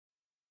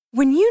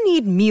When you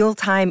need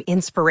mealtime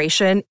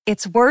inspiration,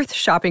 it's worth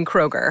shopping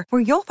Kroger,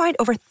 where you'll find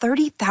over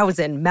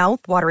 30,000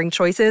 mouth-watering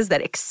choices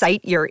that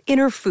excite your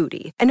inner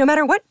foodie. And no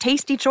matter what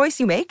tasty choice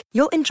you make,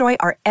 you'll enjoy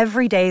our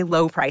everyday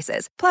low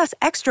prices, plus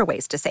extra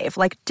ways to save,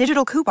 like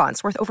digital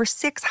coupons worth over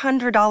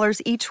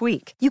 $600 each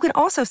week. You can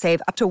also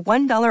save up to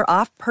 $1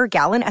 off per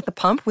gallon at the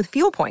pump with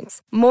fuel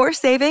points. More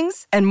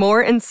savings and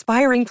more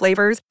inspiring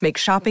flavors make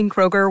shopping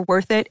Kroger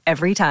worth it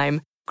every time.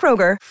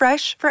 Kroger,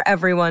 fresh for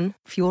everyone.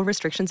 Fuel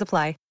restrictions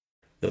apply.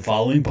 The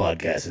following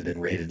podcast has been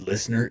rated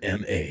Listener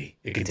MA.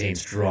 It contains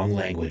strong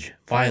language,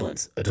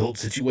 violence, adult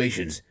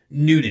situations,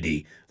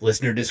 nudity.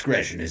 Listener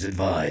discretion is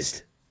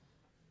advised.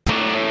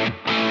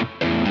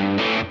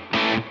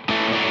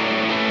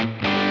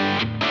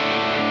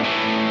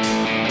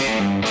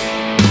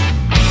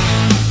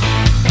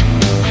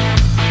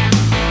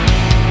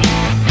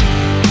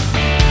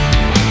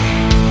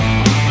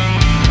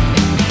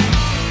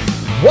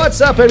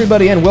 What's up,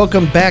 everybody, and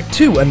welcome back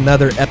to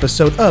another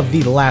episode of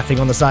the Laughing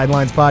on the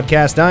Sidelines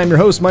podcast. I'm your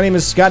host. My name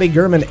is Scotty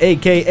Gurman,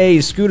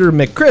 a.k.a. Scooter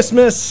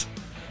McChristmas.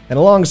 And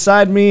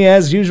alongside me,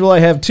 as usual, I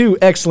have two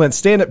excellent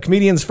stand-up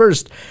comedians.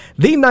 First,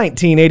 the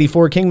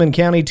 1984 Kingman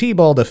County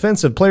T-Ball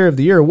Defensive Player of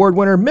the Year award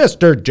winner,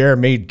 Mr.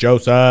 Jeremy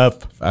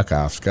Joseph. Fuck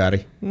off,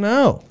 Scotty.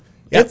 No,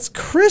 It's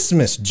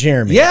Christmas,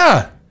 Jeremy.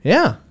 Yeah.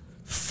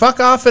 Fuck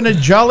off in a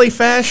jolly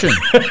fashion.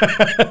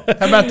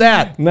 How about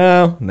that?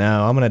 No,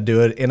 I'm going to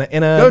do it in a...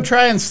 Go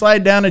try and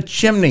slide down a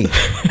chimney.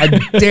 I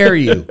dare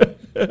you.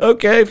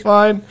 Okay,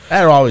 fine.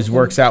 That always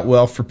works out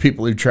well for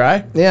people who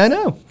try. Yeah, I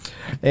know.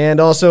 And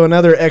also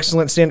another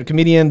excellent stand-up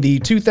comedian, the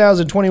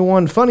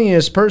 2021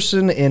 funniest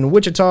person in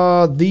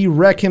Wichita, the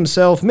wreck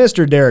himself,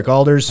 Mr. Derek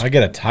Alders. I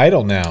get a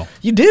title now.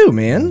 You do,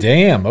 man.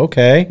 Damn,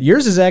 okay.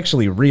 Yours is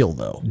actually real,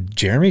 though.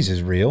 Jeremy's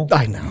is real.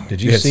 I know.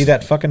 Did you see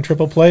that fucking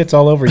triple play? It's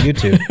all over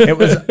YouTube.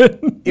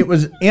 It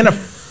was in a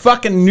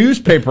fucking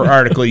newspaper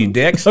article, you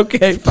dicks.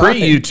 Okay,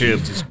 pre-YouTube.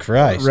 Jesus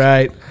Christ.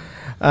 Right.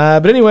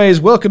 But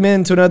anyways, welcome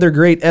into another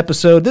great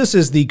episode. This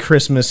is the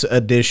Christmas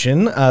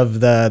edition of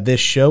this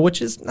show, which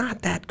is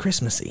not that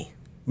Christmassy.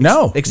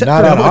 No. Except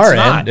not for on our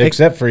not. end,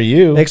 except for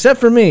you. Except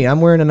for me.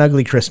 I'm wearing an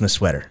ugly Christmas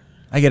sweater.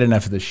 I get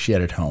enough of this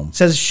shit at home. It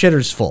says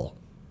shitter's full.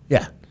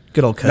 Yeah.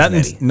 Good old cousin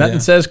Eddie. Nothing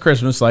says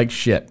Christmas like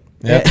shit.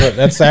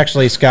 That's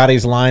actually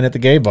Scotty's line at the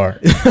gay bar.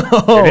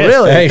 Oh,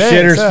 really? Hey, Thanks.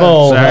 shitter's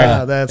full.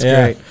 Sorry. That's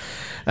great.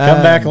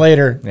 Come back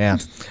later. Yeah.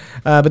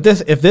 But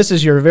if this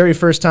is your very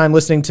first time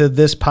listening to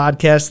this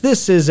podcast,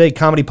 this is a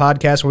comedy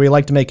podcast where we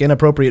like to make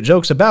inappropriate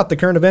jokes about the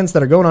current events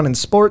that are going on in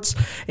sports,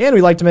 and we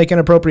like to make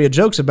inappropriate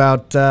jokes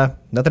about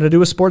nothing to do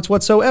with sports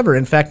whatsoever.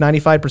 In fact,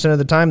 95% of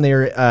the time they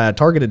are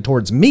targeted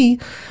towards me.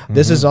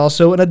 This is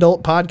also an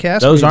adult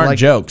podcast. Those aren't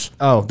jokes.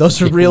 Oh,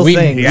 those are real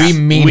things. We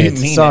mean it.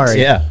 Sorry.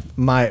 Yeah.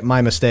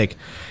 My mistake.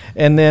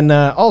 And then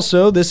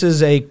also, this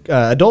is a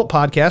adult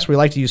podcast where we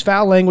like to use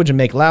foul language and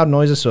make loud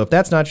noises. So if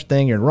that's not your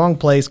thing, you're in the wrong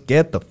place.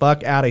 Get the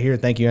fuck out of here.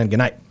 Thank you and good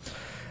night.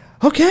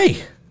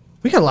 Okay,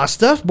 we got a lot of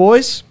stuff,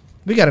 boys.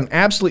 We got an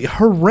absolutely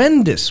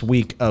horrendous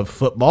week of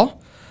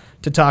football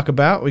to talk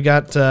about. We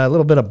got a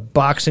little bit of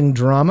boxing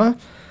drama.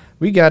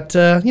 We got,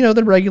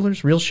 the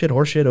regulars, real shit,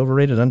 horse shit,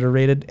 overrated,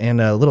 underrated, and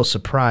a little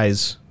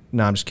surprise.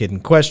 No, I'm just kidding.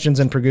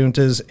 Questions and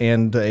preguntas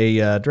and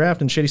a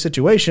draft and shitty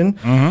situation.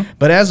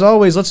 But as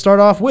always, let's start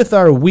off with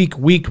our week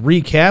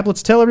recap.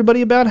 Let's tell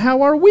everybody about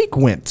how our week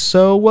went.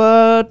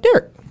 So,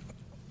 Derek.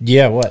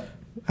 Yeah, what?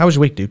 How was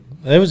your week, dude?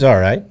 It was all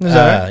right. Was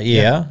that all right?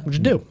 Yeah.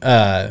 What'd you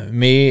do?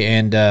 Me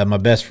and my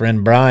best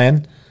friend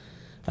Brian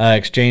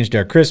exchanged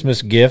our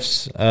Christmas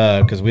gifts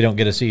because we don't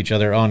get to see each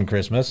other on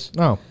Christmas.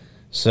 Oh.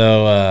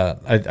 So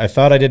I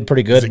thought I did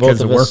pretty good. Is it both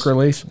because of of us. work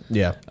release?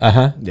 Yeah.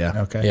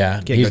 Yeah. Okay. Yeah.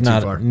 Can't He's go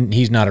too far.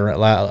 not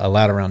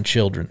allowed around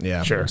children.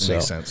 Yeah. Sure.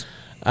 Makes sense.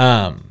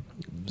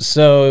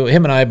 So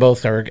him and I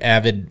both are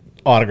avid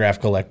autograph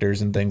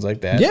collectors and things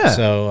like that. Yeah.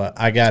 So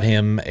I got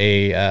him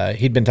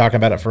he'd been talking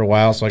about it for a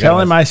while. So I got Tell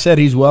him I said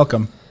he's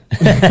welcome.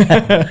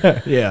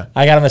 Yeah.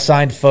 I got him a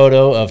signed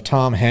photo of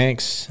Tom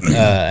Hanks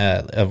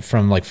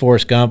from like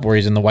Forrest Gump, where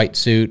he's in the white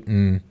suit,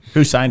 and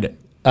Who signed it?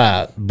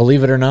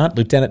 believe it or not,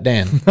 Lieutenant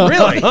Dan,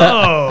 Really?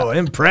 Oh,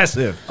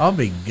 impressive. I'll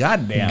be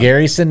goddamn.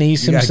 Gary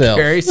Sinise You got himself.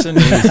 Gary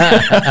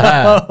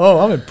Sinise. Oh,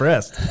 I'm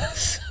impressed.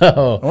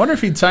 So, I wonder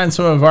if he'd sign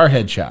some of our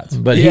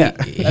headshots. but Yeah,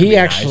 he that'd be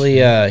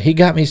actually he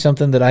got me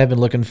something that I've been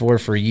looking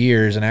for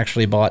years, and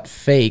actually bought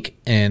fake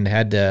and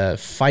had to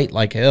fight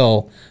like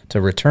hell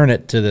to return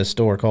it to the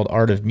store called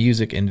Art of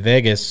Music in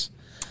Vegas.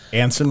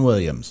 Anson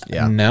Williams.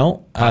 Yeah.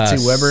 No, Patsy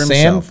Weber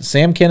himself.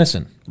 Sam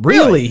Kinison.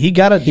 Really? He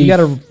got a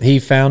He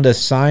found a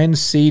signed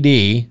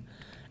CD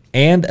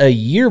and a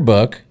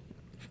yearbook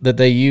that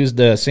they used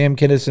Sam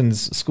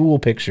Kinnison's school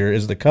picture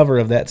as the cover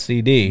of that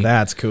CD.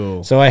 That's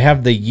cool. So I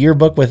have the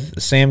yearbook with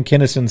Sam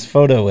Kinnison's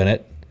photo in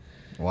it.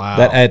 Wow.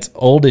 That it's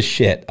old as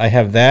shit. I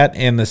have that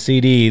and the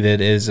CD that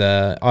is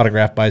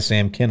autographed by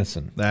Sam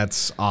Kinison.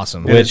 That's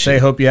awesome. Did it say,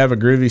 hope you have a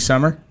groovy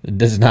summer? It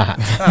does not.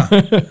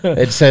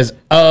 It says,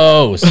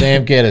 "Oh,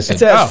 Sam Kinison." It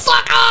says,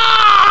 fuck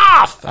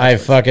off!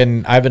 I've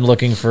been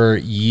looking for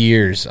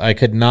years. I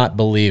could not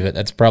believe it.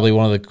 That's probably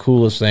one of the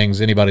coolest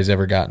things anybody's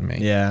ever gotten me.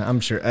 Yeah, I'm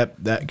sure that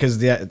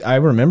because I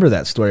remember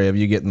that story of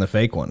you getting the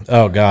fake one.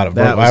 Oh God,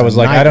 That I was was a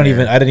like, I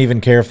nightmare. didn't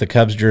even care if the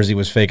Cubs jersey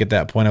was fake at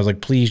that point. I was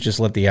like, please just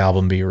let the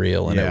album be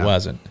real, and Yeah. it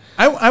wasn't.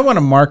 I want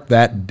to mark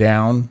that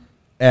down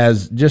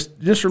as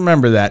just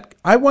remember that.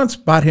 I once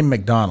bought him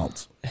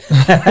McDonald's.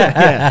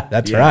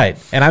 That's right,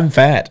 and I'm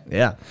fat.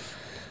 Yeah.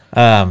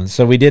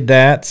 So we did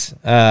that.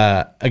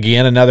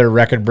 Again, another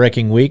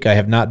record-breaking week. I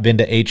have not been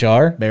to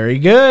HR. Very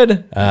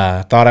good.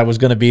 Thought I was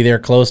going to be there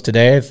close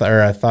today,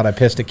 or I thought I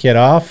pissed a kid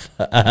off.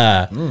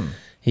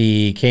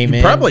 He came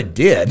in. Probably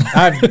did.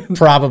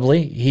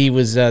 Probably. He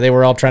was. They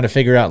were all trying to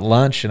figure out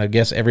lunch, and I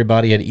guess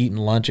everybody had eaten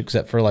lunch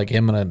except for like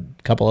him and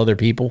a couple other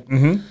people.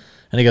 Mm-hmm.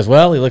 And he goes,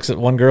 well, he looks at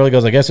one girl. He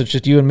goes, I guess it's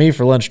just you and me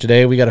for lunch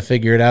today. We got to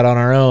figure it out on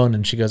our own.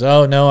 And she goes,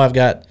 oh no, I've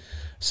got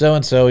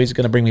so-and-so. He's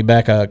going to bring me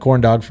back a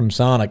corn dog from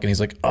Sonic. And he's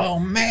like, oh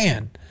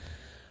man,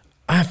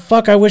 I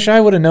wish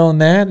I would have known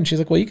that. And she's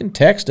like, well, you can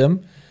text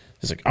him.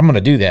 He's like, I'm going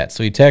to do that.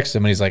 So he texts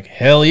him and he's like,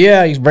 hell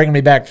yeah, he's bringing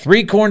me back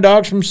 3 corn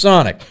dogs from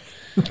Sonic.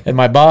 And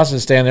my boss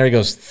is standing there. He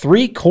goes,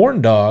 3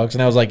 corn dogs?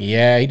 And I was like,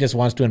 yeah, he just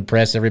wants to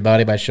impress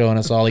everybody by showing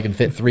us all he can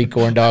fit 3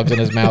 corn dogs in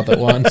his mouth at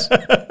once.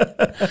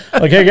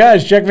 Like, hey,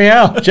 guys, check me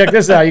out. Check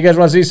this out. You guys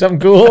want to see something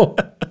cool?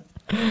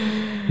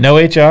 No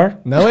HR.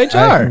 No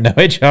HR. No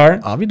HR.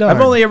 I'll be darned.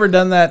 I've only ever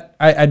done that.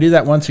 I do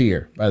that once a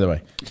year, by the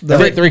way.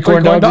 Three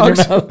corn dogs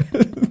in your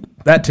mouth.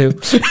 That too.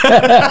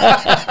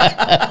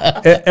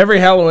 Every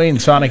Halloween,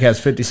 Sonic has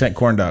 50-cent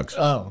corn dogs.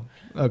 Oh,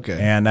 okay.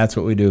 And that's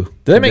what we do.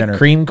 Do they make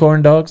cream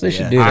corn dogs? They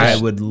should do I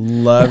that. would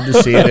love to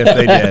see it if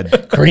they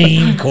did.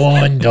 Cream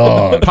corn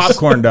dogs.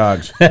 Popcorn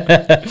dogs.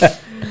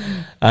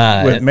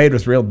 Made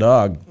with real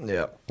dog.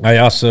 Yeah. I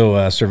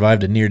also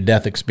survived a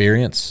near-death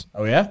experience.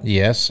 Oh, yeah?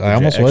 Yes, I you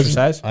almost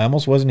exercise?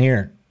 wasn't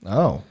here.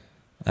 Oh.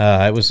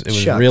 It was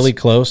Shucks. really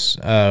close.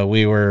 I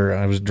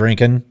was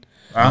drinking.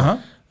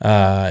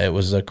 It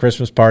was a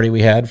Christmas party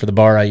we had for the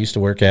bar I used to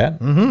work at,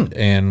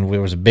 and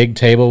there was a big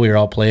table. We were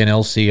all playing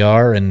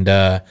LCR,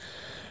 and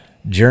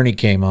Journey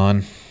came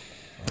on,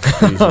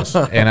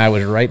 and I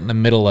was right in the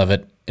middle of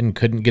it and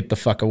couldn't get the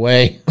fuck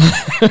away.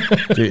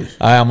 Jeez.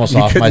 I almost You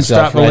off couldn't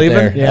myself stop right believing?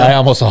 there. Yeah. I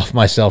almost off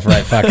myself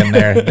right fucking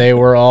there. They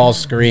were all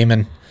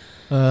screaming,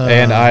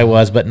 and I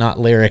was, but not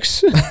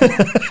lyrics.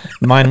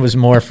 Mine was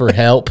more for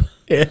help.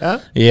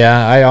 Yeah.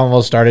 Yeah, I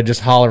almost started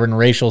just hollering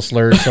racial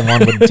slurs.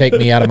 Someone would take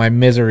me out of my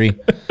misery.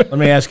 Let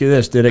me ask you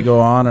this. Did it go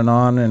on and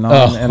on and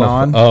on and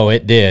on? Oh,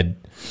 it did.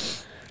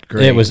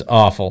 Great. It was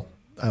awful.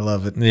 I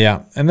love it.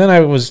 Yeah. And then I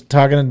was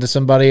talking to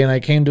somebody, and I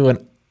came to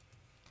an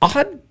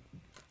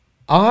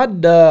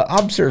odd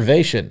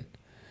observation.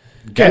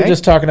 Okay. I was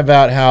just talking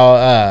about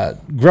how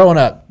growing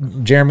up,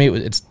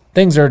 Jeremy,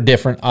 things are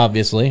different,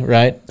 obviously,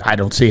 right? I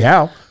don't see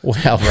how. Well,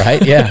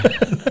 right, yeah.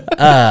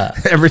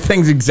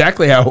 Everything's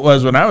exactly how it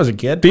was when I was a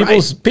kid.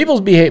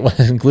 People's behavior,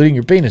 including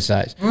your penis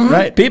size,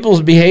 right?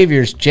 People's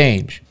behaviors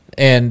change,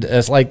 and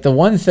it's like the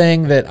one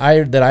thing that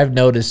I've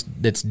noticed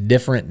that's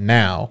different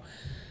now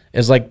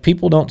is like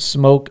people don't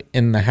smoke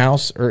in the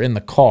house or in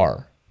the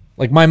car.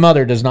 Like my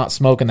mother does not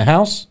smoke in the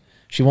house;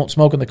 she won't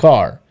smoke in the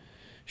car.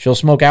 She'll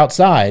smoke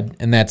outside,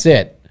 and that's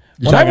it.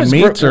 You're talking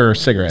meats or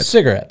cigarettes?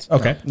 Cigarettes.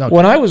 Okay.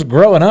 When I was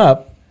growing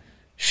up,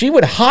 she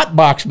would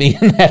hotbox me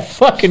in that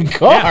fucking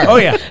car. Oh,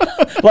 yeah.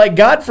 Like,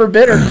 God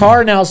forbid her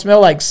car now smell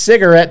like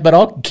cigarette, but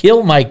I'll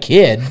kill my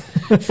kid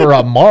for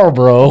a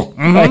Marlboro.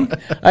 Like,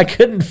 I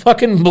couldn't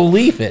fucking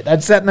believe it.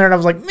 I'd sat in there and I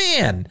was like,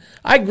 man,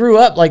 I grew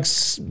up like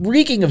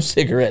reeking of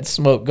cigarette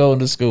smoke going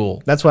to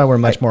school. That's why we're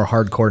much more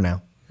hardcore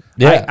now.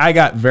 Yeah. I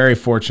got very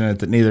fortunate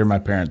that neither of my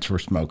parents were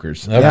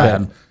smokers.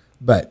 Okay.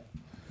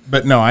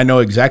 But no, I know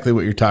exactly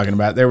what you're talking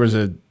about. There was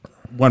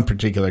one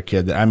particular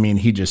kid that,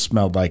 he just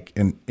smelled like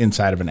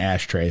inside of an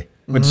ashtray.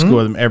 Went to school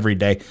with him every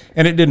day,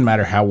 and it didn't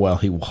matter how well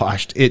he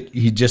washed it.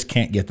 He just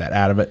can't get that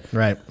out of it.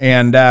 Right.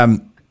 And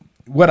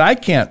what I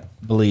can't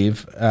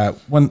believe,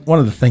 one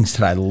of the things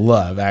that I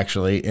love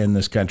actually in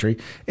this country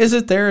is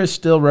that there is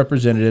still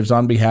representatives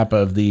on behalf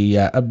of the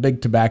of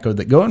Big Tobacco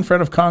that go in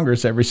front of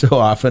Congress every so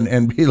often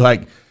and be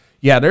like,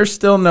 yeah, there's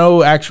still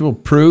no actual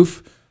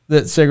proof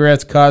that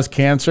cigarettes cause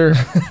cancer.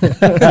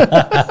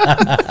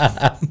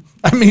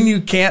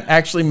 You can't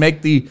actually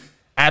make the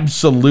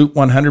absolute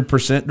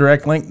 100%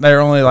 direct link.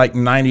 They're only like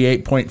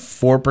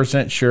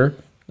 98.4% sure.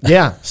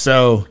 Yeah.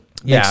 So,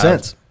 Makes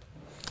sense.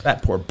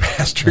 That poor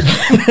bastard.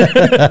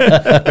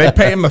 They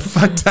pay him a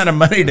fuck ton of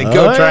money to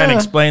go try and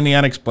explain the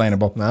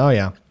unexplainable. Oh,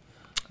 yeah.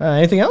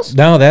 Anything else?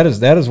 No, that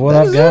is what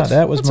I've is got. it?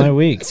 That was my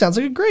week. That sounds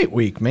like a great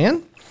week,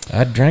 man.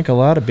 I drank a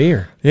lot of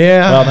beer.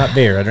 Yeah. Well, not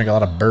beer. I drank a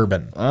lot of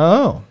bourbon.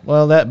 Oh,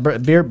 well, that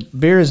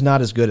beer is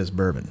not as good as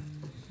bourbon.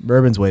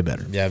 Bourbon's way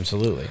better. Yeah,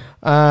 absolutely.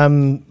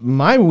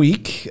 My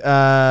week,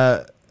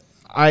 I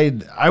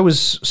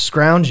was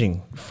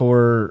scrounging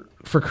for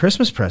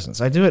Christmas presents.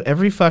 I do it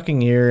every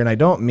fucking year, and I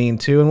don't mean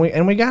to.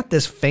 And we got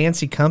this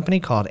fancy company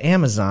called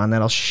Amazon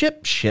that'll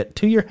ship shit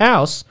to your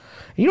house.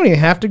 You don't even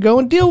have to go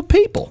and deal with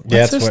people.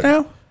 Yeah, What's that's this what-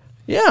 now?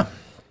 Yeah.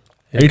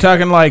 Are you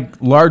talking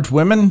like large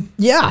women?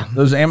 Yeah.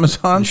 Those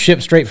Amazons?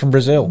 Shipped straight from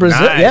Brazil.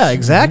 Brazil. Nice. Yeah,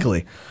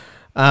 exactly.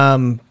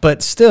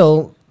 But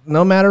still,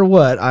 no matter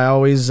what, I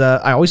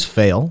always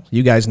fail.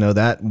 You guys know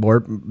that more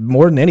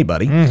than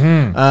anybody.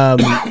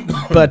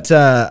 But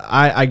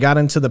I got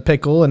into the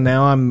pickle, and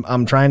now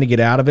I'm trying to get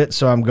out of it.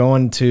 So I'm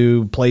going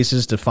to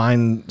places to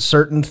find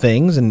certain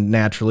things, and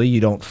naturally, you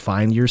don't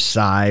find your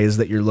size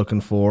that you're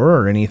looking for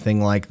or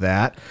anything like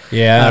that.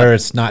 Yeah, or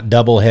it's not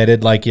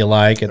double-headed like you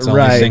like. It's only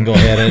Right.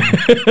 single-headed.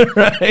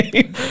 Right.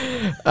 It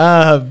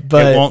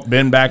But won't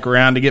bend back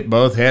around to get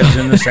both heads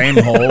in the same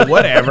hole,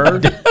 whatever.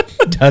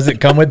 Does it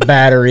come with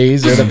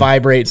batteries or the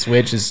vibrate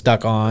switch is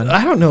stuck on?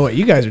 I don't know what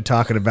you guys are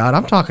talking about.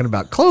 I'm talking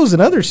about clothes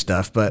and other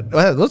stuff. But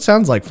that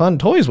sounds like fun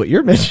toys. What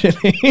you're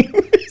mentioning?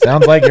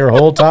 Sounds like your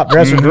whole top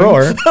dresser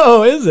drawer.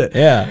 Oh, is it?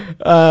 Yeah.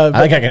 I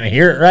think I can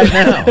hear it right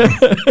now.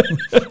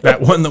 That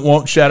one that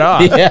won't shut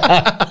off.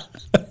 Yeah.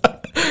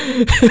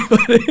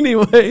 But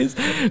anyways,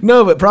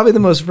 no, but probably the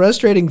most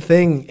frustrating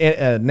thing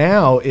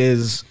now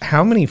is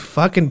how many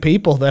fucking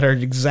people that are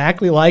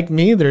exactly like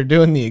me that are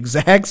doing the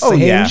exact same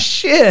yeah.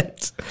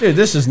 shit. Dude,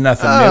 this is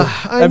nothing new.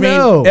 I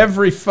know. mean,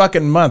 every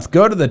fucking month,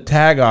 go to the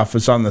tag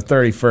office on the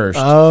 31st.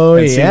 Oh,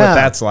 and see what yeah.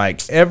 that's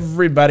like.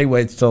 Everybody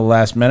waits till the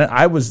last minute.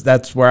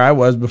 That's where I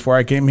was before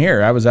I came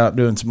here. I was out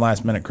doing some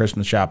last minute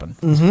Christmas shopping.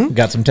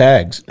 Got some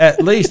tags.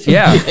 At least,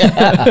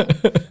 yeah.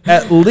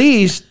 At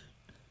least,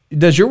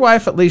 does your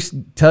wife at least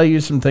tell you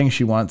some things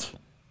she wants?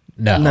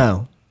 No.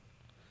 No,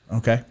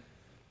 Okay.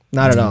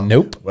 not at all.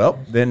 Nope. Well,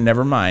 then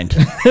never mind.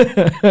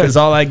 Because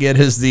all I get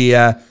is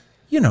the,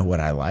 you know what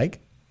I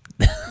like.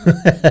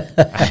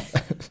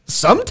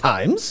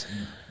 Sometimes.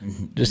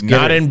 Just get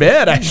Not her, in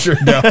bed, I sure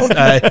don't.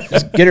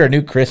 just get her a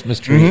new Christmas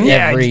tree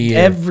every year.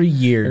 Every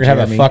year. You're going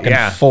to have a Jeremy. fucking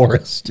Yeah.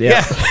 forest.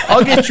 yeah.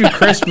 I'll get you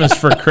Christmas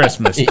for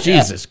Christmas.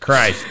 Jesus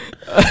Christ.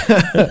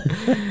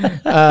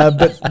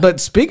 But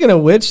speaking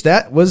of which,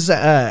 that was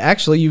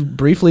actually, you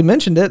briefly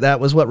mentioned it.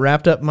 That was what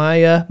wrapped up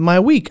my my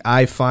week.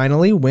 I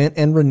finally went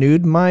and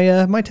renewed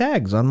my my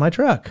tags on my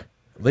truck.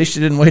 At least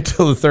you didn't wait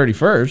till the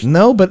 31st.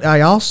 No, but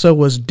I also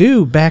was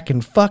due back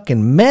in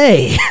fucking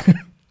May.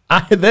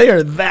 They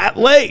are that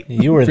late.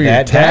 You were For your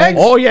that tags? tagged?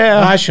 Oh,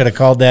 yeah. I should have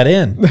called that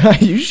in.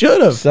 You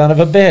should have. Son of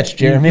a bitch,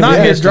 Jeremy. Not We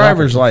your missed an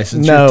driver's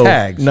license, your No,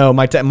 tags. no,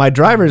 my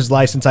driver's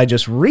license I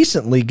just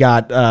recently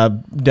got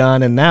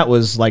done, and that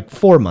was like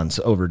 4 months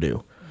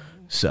overdue.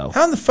 So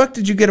How in the fuck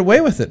did you get away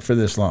with it for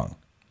this long?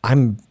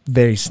 I'm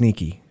very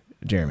sneaky,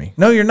 Jeremy.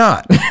 No, you're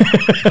not.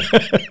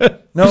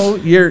 No,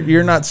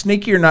 you're not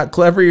sneaky. You're not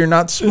clever. You're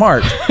not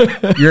smart.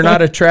 You're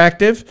not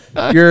attractive.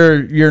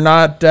 You're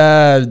not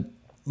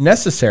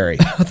necessary.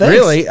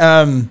 Really.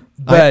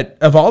 But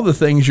of all the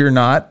things you're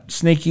not,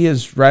 sneaky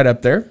is right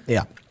up there.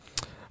 Yeah,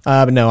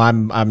 but no,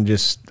 I'm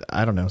just,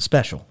 I don't know,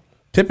 special.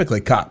 Typically,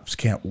 cops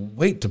can't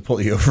wait to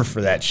pull you over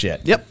for that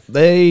shit. Yep,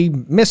 they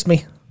missed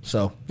me.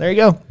 So there you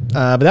go.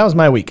 But that was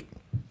my week.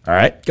 All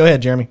right. Go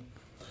ahead, Jeremy.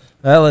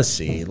 Let's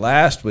see.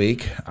 Last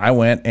week, I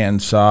went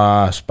and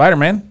saw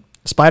Spider-Man.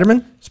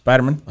 Spider-Man.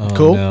 Oh,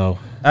 Cool. No.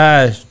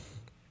 I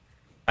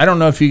don't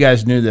know if you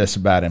guys knew this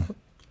about him.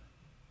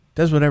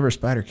 Does whatever a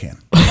spider can.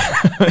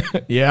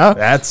 Yeah.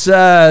 That's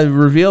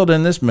revealed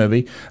in this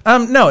movie.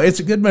 No, it's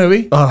a good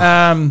movie.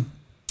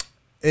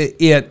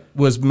 It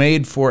was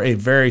made for a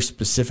very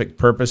specific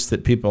purpose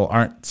that people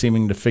aren't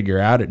seeming to figure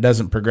out. It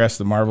doesn't progress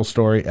the Marvel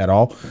story at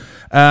all.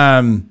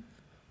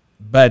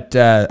 But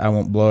I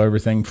won't blow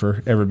everything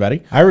for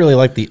everybody. I really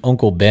like the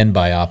Uncle Ben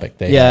biopic.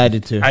 Yeah, I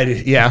did too.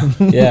 Yeah.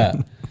 Yeah.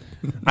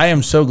 I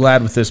am so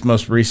glad with this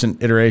most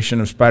recent iteration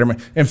of Spider-Man.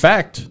 In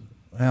fact,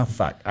 well,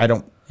 fuck, I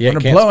don't Yeah, want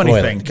to can't blow spoil it.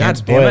 anything. Can't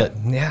God damn it.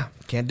 spoil Yeah,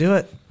 can't do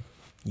it.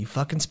 You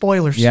fucking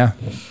spoilers. Yeah.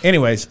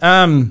 Anyways,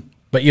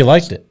 But you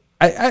liked it.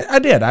 I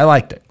did. I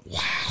liked it. Wow.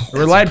 It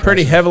relied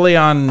pretty heavily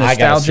on I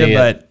gotta nostalgia, see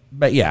it.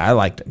 but yeah, I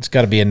liked it. It's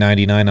got to be a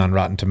 99 on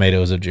Rotten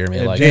Tomatoes of Jeremy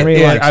likes Jeremy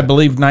it. likes I it.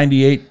 believe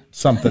 98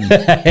 something.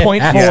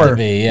 0.4.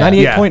 be, yeah.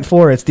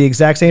 98.4. It's the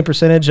exact same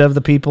percentage of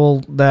the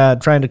people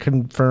that trying to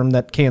confirm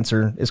that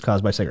cancer is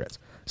caused by cigarettes.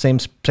 Same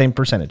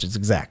percentage. It's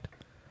exact.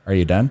 Are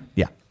you done?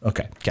 Yeah.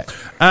 Okay. Okay.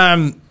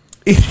 Yeah.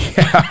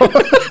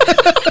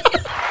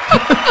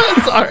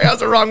 Sorry, that was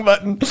the wrong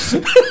button.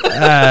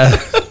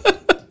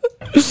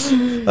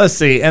 Let's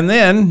see. And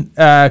then,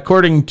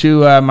 according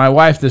to my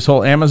wife, this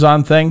whole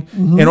Amazon thing,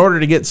 in order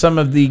to get some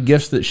of the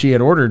gifts that she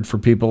had ordered for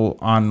people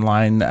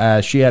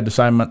online, she had to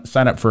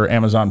sign up for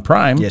Amazon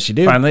Prime. Yes, you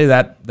do. Finally,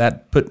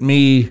 that put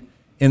me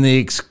in the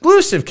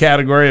exclusive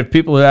category of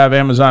people who have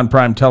Amazon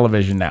Prime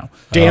television now.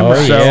 Damn Oh,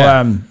 right. So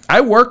yeah. I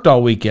worked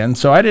all weekend,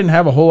 so I didn't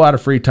have a whole lot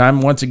of free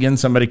time. Once again,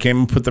 somebody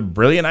came up with a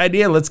brilliant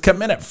idea. Let's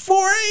come in at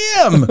 4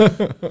 a.m.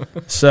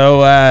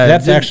 So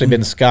That's actually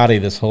been Scotty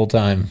this whole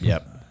time.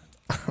 Yep.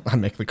 I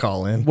make the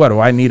call in. what do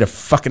I need a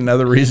fucking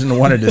another reason to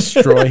want to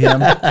destroy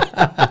him?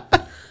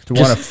 To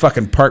want to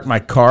fucking park my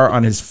car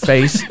on his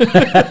face?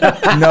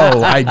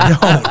 No, I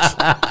don't.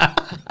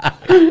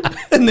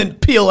 And then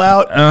peel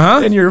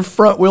out in your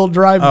front wheel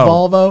drive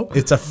Volvo.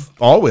 It's a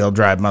all-wheel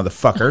drive,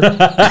 motherfucker.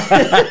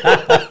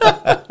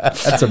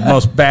 That's the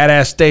most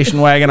badass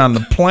station wagon on the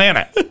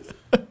planet.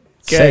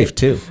 Safe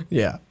too.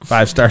 Yeah.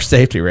 5-star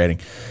safety rating.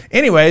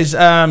 Anyways,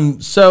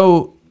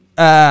 so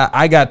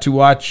I got to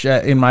watch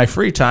in my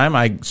free time.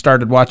 I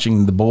started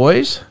watching The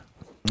Boys.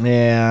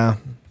 Yeah.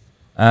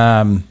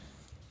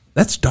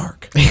 That's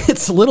dark.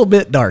 It's a little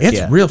bit dark.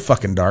 It's real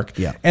fucking dark.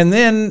 Yeah. And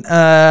then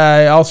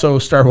I also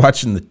started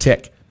watching The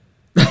Tick,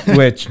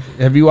 which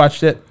have you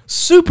watched it?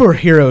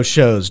 Superhero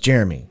shows,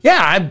 Jeremy.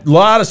 Yeah, a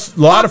lot of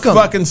Fuck 'em.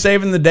 fucking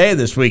saving the day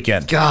this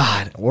weekend.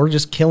 God, we're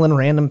just killing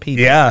random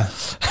people. Yeah,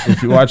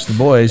 if you watch The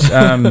Boys.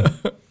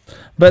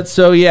 But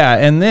so yeah,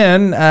 and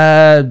then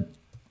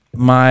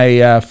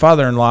my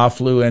father-in-law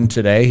flew in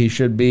today. He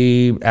should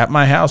be at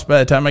my house by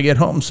the time I get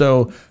home.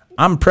 So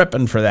I'm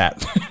prepping for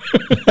that.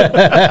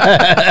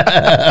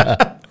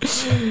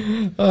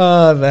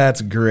 Oh,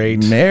 that's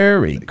great.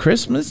 Merry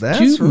Christmas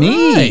That's to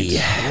me. right.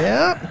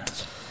 Yeah.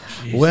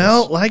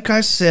 Well, like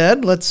I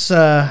said, let's.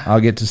 I'll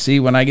get to see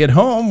when I get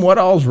home what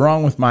all's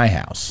wrong with my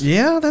house.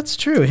 Yeah, that's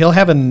true. He'll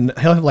have like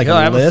He'll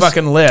a have list. a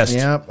fucking list.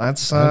 Yeah,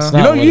 that's. That's You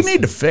not know, what you it's-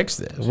 need to fix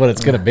this. What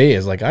it's going to be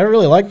is like, I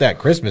really like that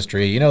Christmas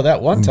tree. You know,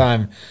 that one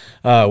time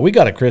we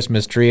got a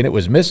Christmas tree and it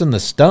was missing the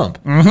stump.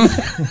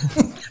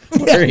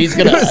 Where he's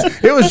going to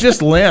It was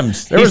just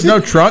limbs. There was no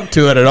trunk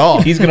to it at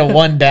all. he's going to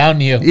one down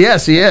you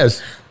Yes, he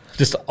is.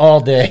 just all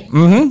day.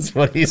 That's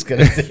what he's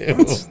going to do.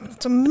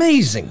 It's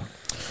amazing.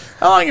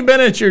 How long you been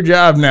at your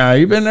job now?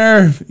 You've been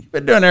there. You've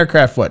been doing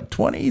aircraft, what,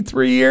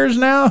 23 years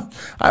now?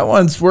 I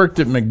once worked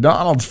at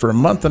McDonald's for a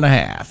month and a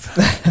half.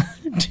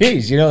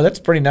 Jeez, you know, that's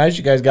pretty nice.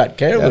 You guys got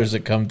carolers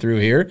that come through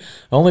here.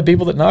 Only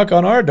people that knock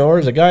on our door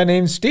is a guy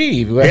named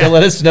Steve who had to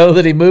let us know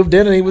that he moved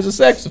in and he was a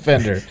sex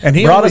offender. And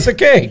he brought only- us a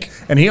cake.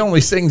 And he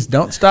only sings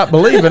 "Don't Stop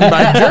Believing"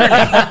 by Journey.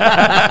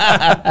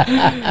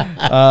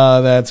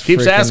 That's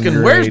Keeps freaking asking,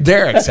 great. "Where's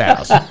Derek's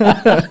house?"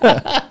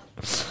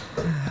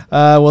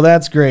 Well,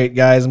 that's great,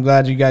 guys. I'm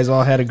glad you guys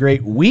all had a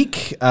great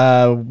week.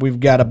 We've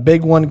got a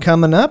big one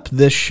coming up.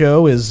 This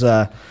show is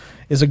a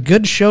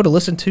good show to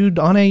listen to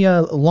on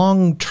a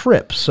long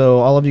trip. So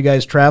all of you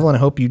guys traveling, I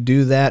hope you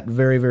do that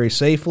very, very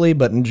safely,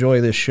 but enjoy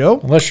this show.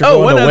 Unless you're Oh,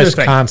 going one to other thing.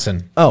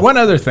 Wisconsin. Oh. One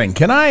other thing,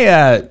 can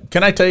I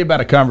tell you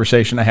about a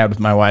conversation I had with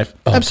my wife?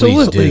 Oh,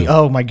 Absolutely. please do.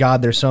 Oh, my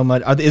God, there's so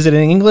much. Is it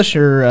in English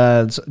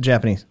or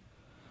Japanese?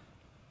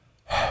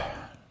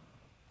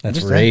 That's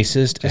Just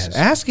racist. Just as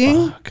asking.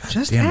 God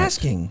Just damn it.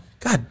 asking.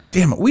 God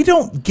damn it, we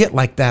don't get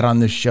like that on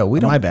this show. We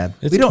don't. My bad.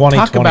 It's We don't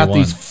talk about 2021.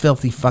 these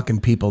filthy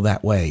fucking people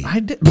that way. I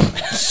did.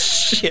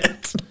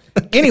 Shit.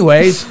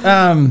 Anyways,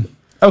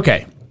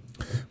 okay,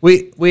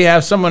 we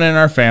have someone in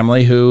our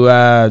family who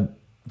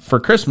for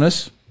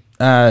Christmas,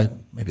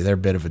 maybe they're a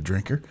bit of a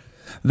drinker.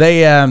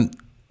 They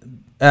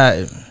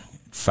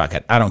fuck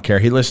it, I don't care.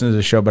 He listens to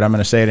the show, but I'm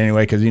going to say it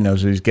anyway because he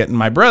knows who he's getting.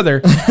 My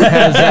brother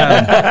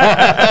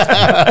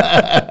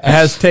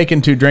has taken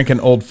to drinking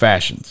old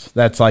fashions.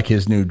 That's like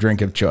his new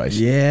drink of choice.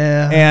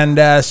 Yeah.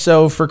 And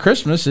so for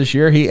Christmas this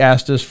year, he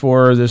asked us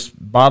for this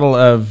bottle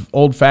of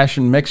old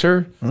fashioned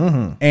mixer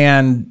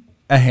and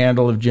a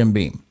handle of Jim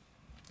Beam.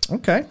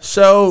 Okay.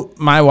 So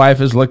my wife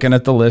is looking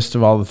at the list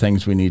of all the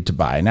things we need to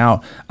buy.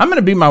 Now, I'm going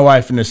to be my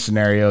wife in this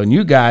scenario, and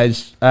you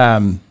guys,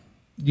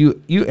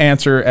 you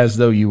answer as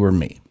though you were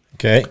me.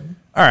 Okay.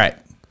 All right.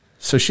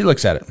 So she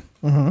looks at it.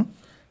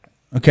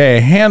 Okay,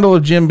 a handle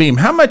of Jim Beam.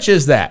 How much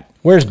is that?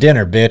 Where's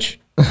dinner, bitch?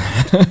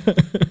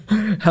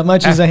 How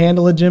much is a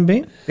handle of Jim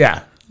Beam?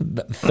 Yeah.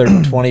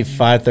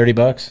 25, 30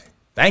 bucks.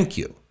 Thank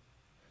you.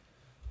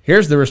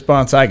 Here's the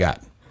response I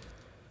got.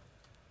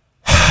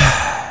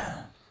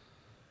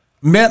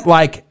 Meant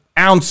like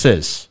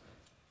ounces.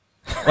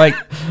 Like,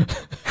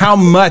 how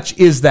much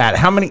is that?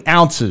 How many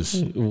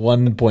ounces?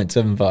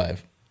 1.75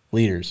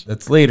 liters.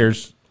 That's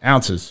liters,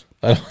 ounces.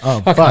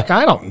 Oh, fuck.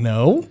 I don't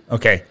know.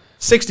 Okay,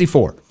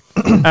 64.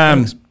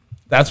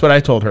 That's what I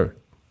told her.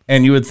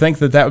 And you would think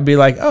that that would be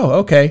like, oh,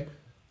 okay.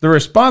 The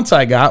response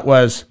I got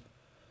was,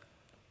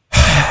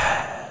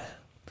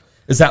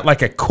 is that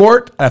like a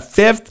quart, a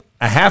fifth,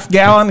 a half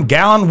gallon,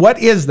 gallon? What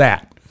is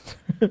that?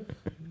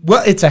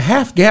 Well, it's a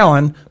half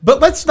gallon, but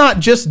let's not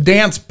just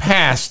dance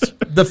past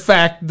the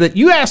fact that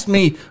you asked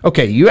me,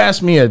 okay, you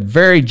asked me a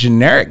very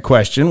generic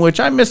question, which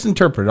I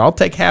misinterpreted. I'll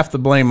take half the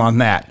blame on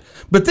that.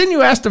 But then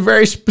you asked a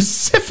very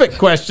specific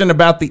question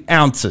about the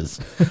ounces.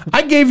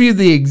 I gave you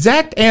the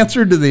exact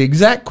answer to the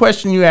exact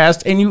question you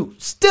asked, and you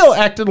still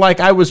acted like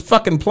I was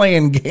fucking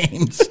playing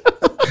games.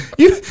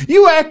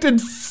 You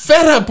acted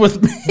fed up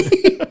with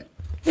me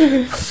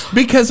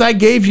because I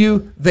gave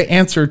you the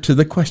answer to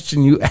the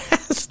question you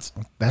asked.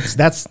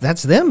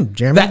 That's them,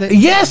 Jeremy.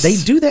 Yes. They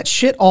do that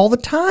shit all the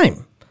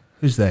time.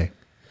 Who's they?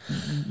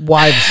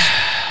 Wives.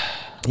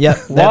 Yeah,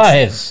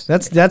 Wives.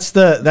 That's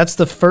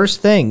the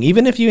first thing.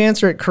 Even if you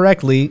answer it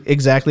correctly,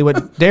 exactly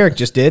what Derek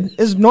just did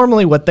is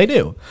normally what they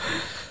do.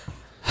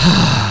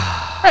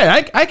 Hey,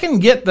 I can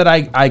get that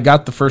I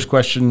got the first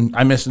question,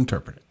 I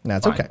misinterpreted.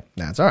 That's Fine. okay.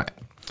 That's all right.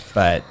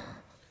 But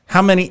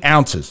how many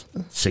ounces?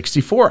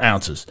 64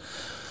 ounces.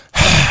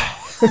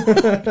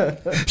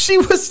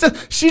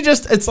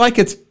 It's like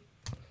it's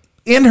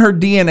in her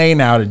DNA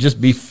now to just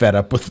be fed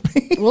up with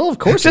me. Well, of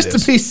course just it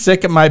is. to be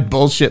sick of my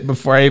bullshit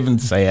before I even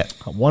say it.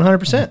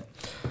 100%.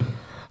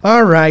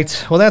 All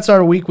right. Well, that's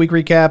our week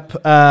recap.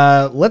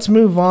 Let's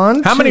move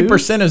on. How many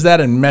percent is that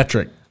in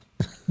metric?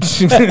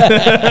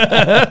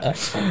 I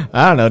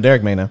don't know.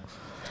 Derek may know.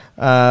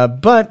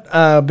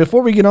 But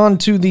before we get on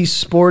to the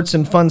sports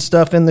and fun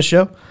stuff in the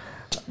show,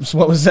 so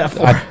what was that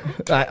for?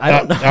 I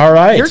don't know. All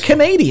right. You're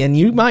Canadian.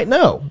 You might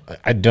know.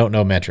 I don't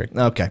know metric.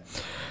 Okay.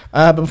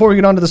 But before we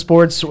get on to the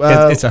sports,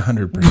 It's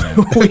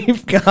 100%.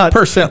 we've got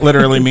Percent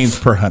literally means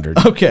per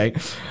 100. Okay. We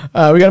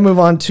got to move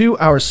on to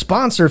our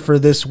sponsor for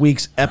this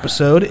week's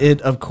episode.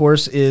 It, of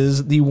course,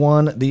 is the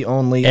one, the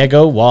only.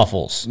 Eggo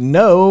waffles.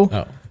 No.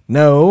 Oh.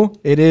 No,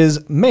 it is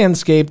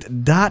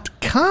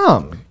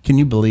manscaped.com. Can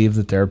you believe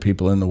that there are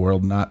people in the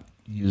world not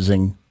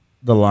using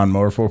the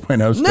Lawnmower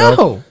 4.0 still?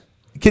 No.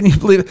 Can you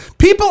believe it?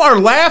 People are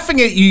laughing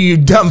at you, you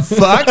dumb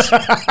fucks.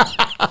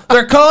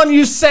 They're calling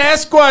you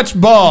Sasquatch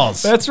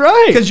balls. That's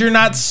right. Because you're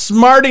not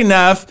smart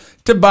enough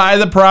to buy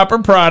the proper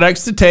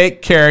products to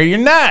take care of your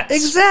nuts.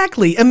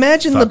 Exactly.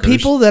 Imagine the Fuckers.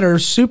 people that are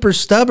super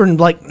stubborn,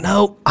 like,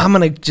 no, I'm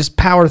going to just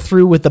power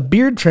through with a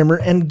beard trimmer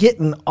and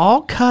getting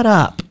all cut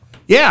up.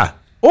 Yeah.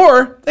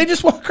 Or they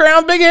just walk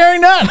around big hairy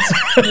nuts.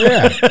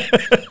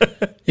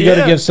 You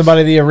got to give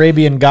somebody the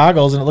Arabian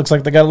goggles, and it looks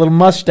like they got a little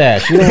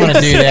mustache. You don't want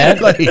to do that.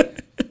 Exactly.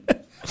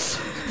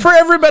 For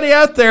everybody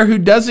out there who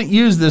doesn't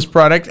use this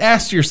product,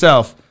 ask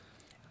yourself,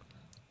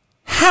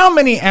 how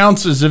many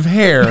ounces of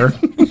hair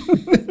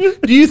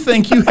do you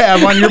think you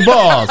have on your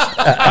balls?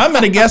 I'm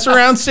going to guess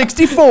around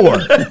 64.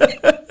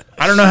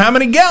 I don't know how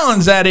many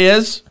gallons that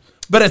is,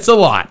 but it's a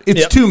lot.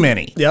 It's too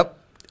many. Yep.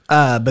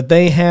 But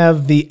they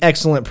have the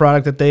excellent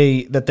product that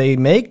they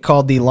make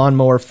called the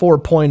Lawnmower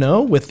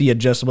 4.0 with the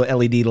adjustable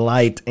LED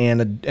light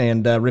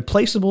and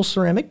replaceable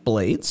ceramic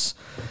blades,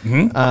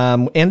 and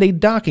a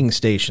docking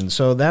station.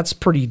 So that's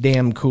pretty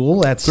damn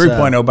cool. That's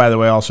 3.0, by the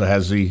way, also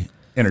has the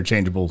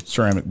interchangeable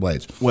ceramic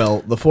blades.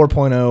 well, the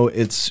 4.0,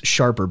 it's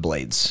sharper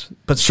blades,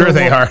 but Sure still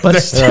they are. But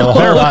They're still,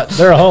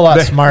 They're a whole lot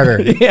smarter.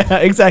 yeah,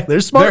 exactly.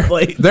 They're smart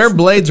blades. Their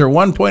blades are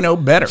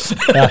 1.0 better.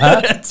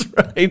 That's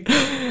right.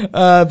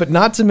 But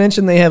not to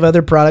mention they have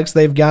other products.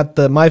 They've got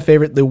my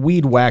favorite, the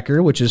Weed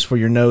Whacker, which is for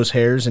your nose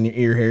hairs and your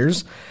ear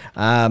hairs.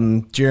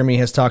 Jeremy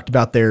has talked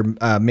about their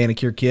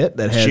manicure kit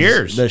that has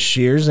Shears. the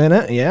shears in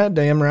it. Yeah,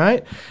 damn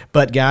right.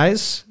 But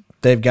guys,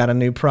 they've got a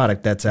new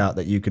product that's out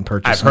that you can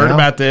purchase. I've heard now.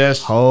 about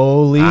this.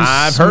 Holy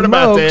I've heard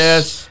about smokes.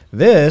 this.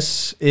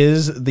 This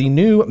is the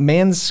new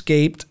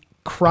Manscaped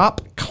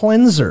Crop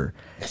Cleanser.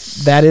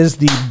 That is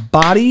the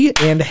body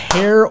and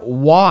hair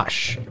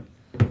wash.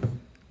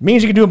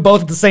 Means you can do them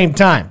both at the same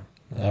time.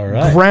 All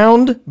right.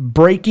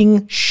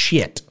 Groundbreaking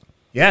shit.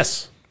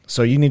 Yes.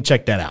 So you need to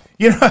check that out.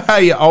 You know how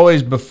you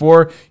always,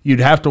 before,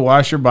 you'd have to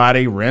wash your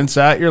body, rinse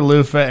out your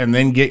loofah, and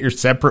then get your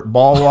separate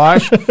ball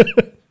wash?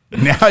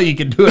 Now you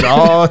can do it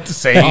all at the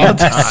same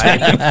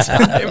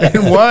time.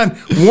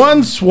 In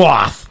one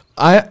swath.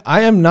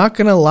 I am not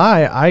going to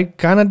lie. I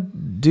kind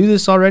of do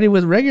this already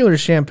with regular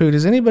shampoo.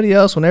 Does anybody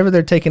else, whenever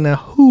they're taking a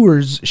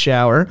Hoover's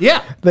shower,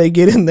 Yeah. they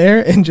get in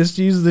there and just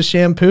use the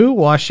shampoo,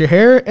 wash your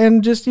hair,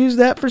 and just use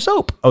that for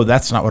soap? Oh,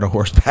 that's not what a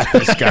horse bath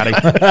is, Scotty.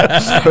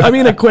 I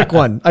mean a quick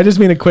one. I just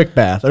mean a quick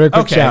bath or a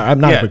quick shower. I'm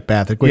not a quick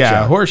bath, a quick yeah,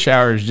 shower. a horse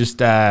shower is just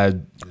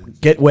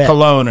Get wet.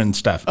 cologne and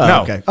stuff.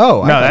 no. okay.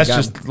 Oh, I no, thought that's God.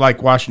 just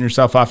like washing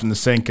yourself off in the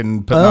sink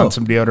and putting on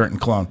some deodorant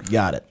and cologne.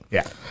 Got it.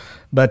 Yeah.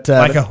 But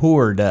Like a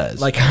whore does.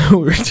 like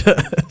Hoover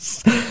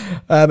does.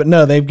 But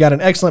no, they've got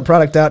an excellent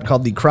product out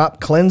called the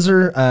Crop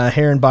Cleanser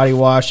Hair and Body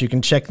Wash. You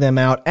can check them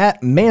out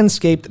at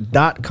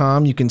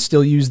manscaped.com. You can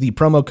still use the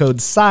promo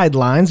code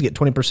SIDELINES, get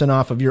 20%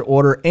 off of your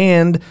order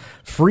and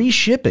free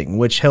shipping,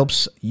 which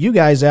helps you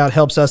guys out,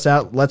 helps us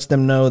out, lets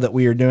them know that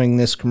we are doing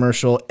this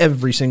commercial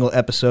every single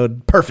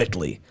episode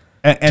perfectly.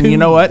 and To you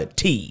know what? the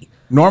T.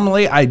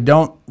 Normally I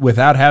don't,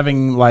 without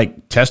having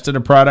like tested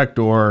a product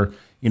or,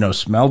 you know,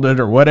 smelled it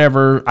or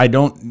whatever, I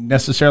don't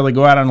necessarily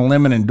go out on a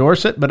limb and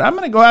endorse it, but I'm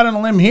going to go out on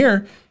a limb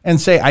here and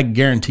say, I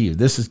guarantee you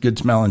this is good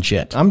smelling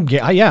shit. I'll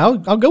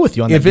go with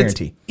you on that If it's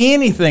guarantee.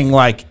 anything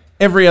like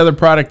every other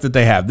product that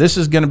they have, this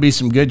is going to be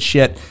some good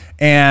shit.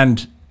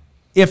 And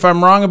if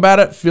I'm wrong about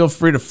it, feel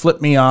free to flip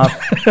me off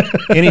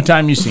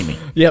anytime you see me.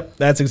 Yep,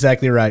 that's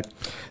exactly right.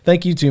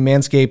 Thank you to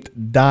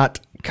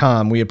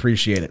manscaped.com. We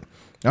appreciate it.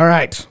 All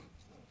right,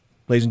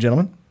 ladies and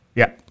gentlemen,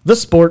 Yeah. the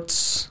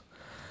sports.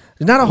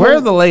 There's not a Where whole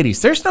are the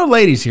ladies? There's no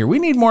ladies here. We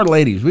need more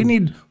ladies. We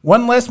need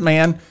one less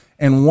man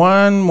and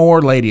one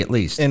more lady at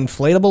least.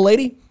 inflatable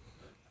lady.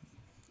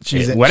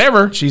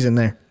 Whatever. She's in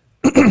there.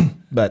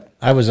 But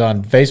I was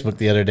on Facebook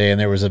the other day, and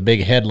there was a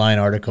big headline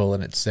article,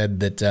 and it said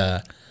that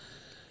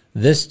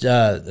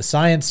the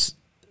science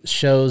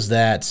shows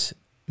that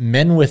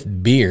men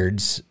with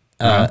beards,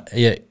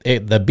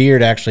 the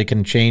beard actually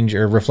can change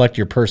or reflect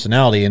your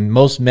personality, and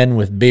most men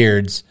with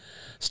beards,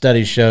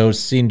 studies show,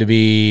 seem to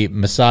be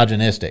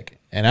misogynistic.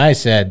 And I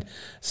said,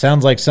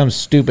 sounds like some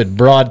stupid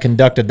broad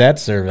conducted that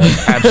survey.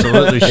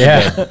 Absolutely, she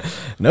did.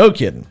 No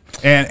kidding.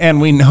 And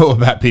we know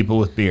about people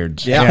with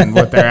beards and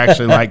what they're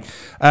actually like.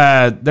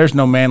 There's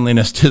no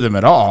manliness to them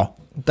at all.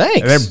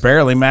 Thanks. They're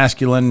barely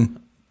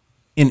masculine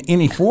in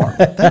any form.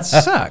 That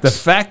sucks. The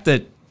fact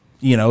that,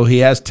 he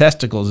has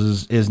testicles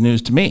is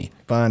news to me.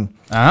 Fun.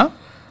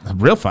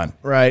 Real fun.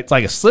 Right. It's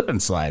like a slip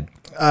and slide.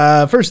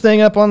 First thing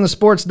up on the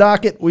sports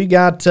docket, we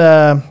got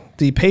the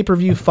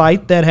pay-per-view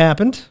fight that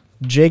happened.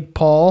 Jake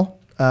Paul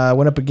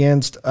went up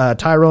against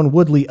Tyrone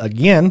Woodley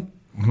again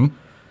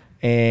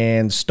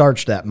and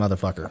starched that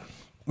motherfucker.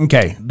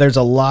 Okay. There's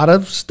a lot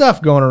of stuff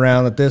going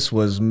around that this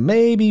was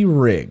maybe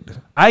rigged.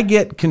 I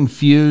get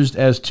confused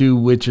as to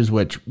which is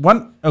which.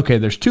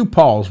 There's two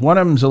Pauls. One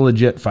of them's a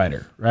legit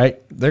fighter,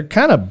 right? They're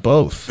kind of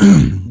both.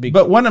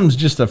 But one of them's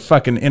just a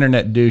fucking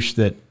internet douche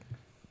that...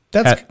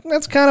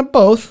 That's kind of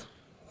both.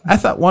 I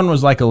thought one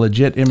was like a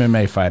legit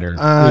MMA fighter.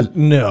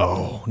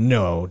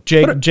 No.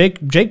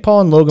 Jake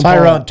Paul and Logan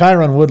Paul.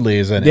 Tyrone Woodley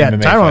is an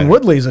MMA Tyrone fighter.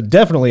 Woodley is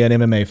definitely an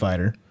MMA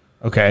fighter.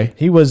 Okay.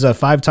 He was a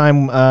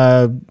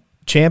 5-time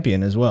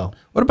champion as well.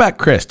 What about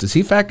Chris? Does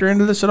he factor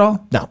into this at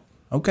all? No.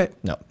 Okay.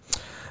 No.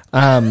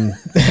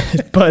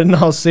 But in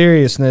all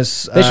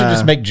seriousness, They should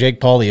just make Jake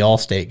Paul the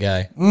Allstate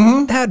guy.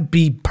 that'd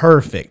be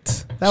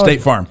perfect.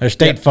 State Farm. Or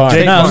State Farm.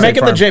 State No, Farm. make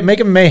him make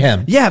him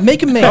Mayhem. Yeah,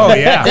 make him make. Oh,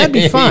 yeah. That'd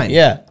be fine.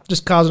 Yeah.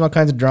 Just causing all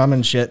kinds of drama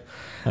and shit.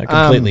 I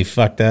completely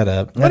fucked that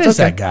up. What That's is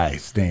okay. that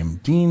guy's name?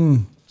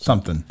 Dean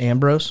something.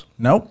 Ambrose.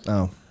 Nope.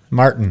 Oh,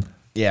 Martin.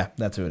 yeah,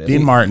 that's who it is.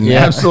 Dean Martin.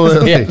 Yeah.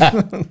 Absolutely.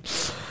 Yeah.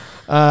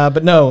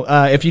 But no,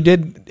 if you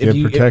did, if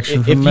you protection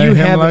if from you mayhem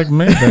have, like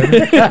me,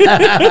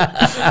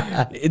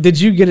 baby. did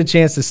you get a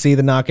chance to see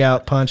the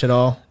knockout punch at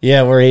all?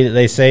 Yeah, where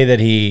they say that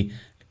he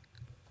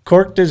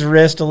corked his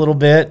wrist a little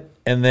bit,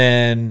 and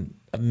then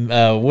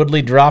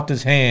Woodley dropped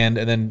his hand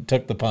and then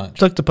took the punch.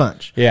 Took the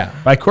punch. Yeah.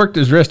 By corked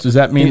his wrist, does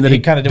that mean He- that he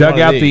he kinda did dug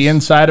one of out the these.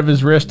 inside of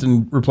his wrist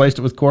and replaced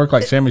it with cork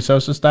like Sammy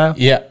Sosa style?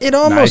 Yeah. It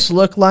almost Nice.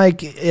 looked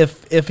like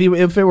if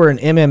it were an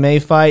MMA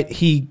fight,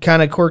 he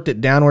kind of corked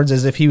it downwards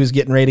as if he was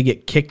getting ready to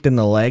get kicked in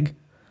the leg.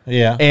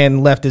 Yeah.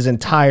 And left his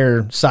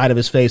entire side of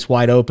his face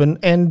wide open,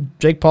 and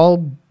Jake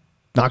Paul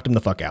knocked him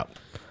the fuck out.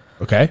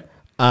 Okay.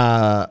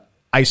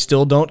 I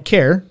still don't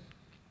care.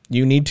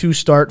 You need to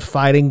start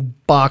fighting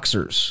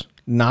boxers,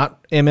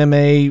 not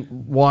MMA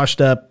washed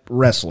up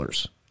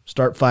wrestlers.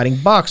 Start fighting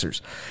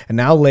boxers. And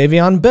now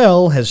Le'Veon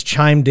Bell has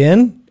chimed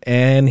in,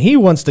 and he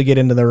wants to get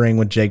into the ring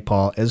with Jake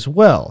Paul as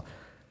well.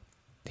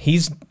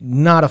 He's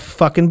not a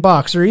fucking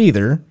boxer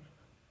either.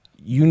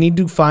 You need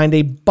to find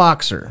a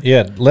boxer.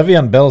 Yeah,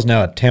 Le'Veon Bell's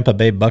now a Tampa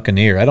Bay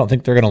Buccaneer. I don't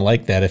think they're going to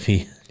like that if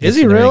he... Is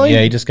he really?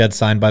 Yeah, he just got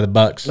signed by the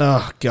Bucks.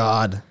 Oh,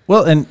 God.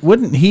 Well, and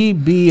wouldn't he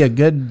be a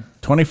good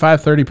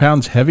 25, 30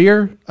 pounds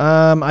heavier?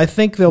 I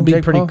think they'll be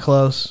Jake pretty Paul?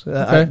 close.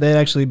 Okay. They'd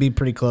actually be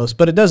pretty close,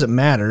 but it doesn't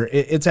matter.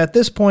 It's at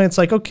this point, it's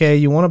like, okay,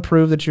 you want to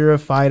prove that you're a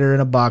fighter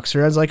and a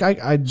boxer. I was like,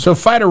 I So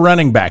fight a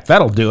running back.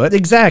 That'll do it.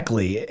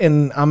 exactly,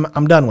 and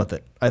I'm done with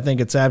it. I think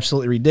it's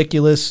absolutely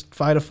ridiculous.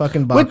 Fight a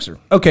fucking boxer.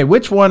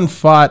 Which one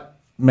fought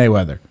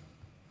Mayweather?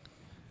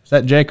 Is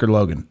that Jake or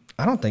Logan?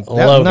 I don't think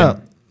Logan. No.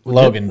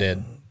 Logan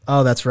did.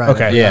 Oh, that's right.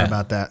 Okay. I forgot Yeah.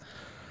 about that.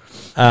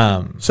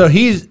 So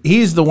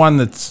he's the one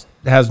that's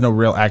has no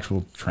real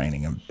actual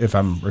training, if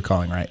I'm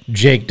recalling right.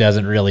 Jake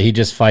doesn't really. He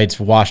just fights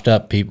washed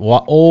up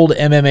people. Old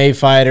MMA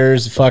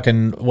fighters,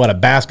 fucking, a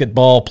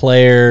basketball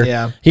player.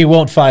 Yeah. He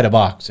won't fight a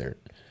boxer.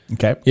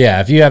 Okay.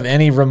 Yeah, if you have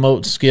any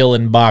remote skill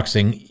in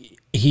boxing,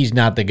 he's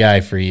not the guy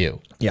for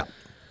you. Yeah,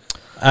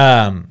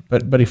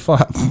 But he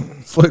fought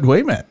Floyd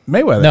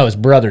Mayweather. No, his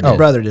brother did.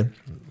 brother did.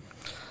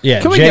 Yeah,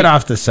 Can we Jake- get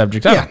off this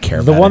subject? I don't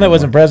care. The about one it that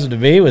was anymore. impressive to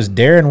me was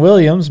Darren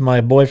Williams, my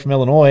boy from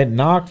Illinois,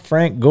 knocked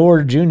Frank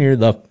Gore Jr.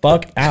 the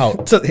fuck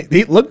out. So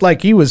he looked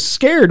like he was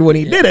scared when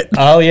he did it.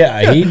 Oh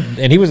yeah,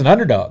 he was an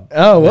underdog.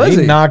 Oh, was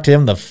he? knocked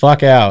him the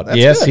fuck out. That's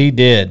Yes, good. he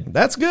did.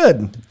 That's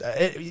good.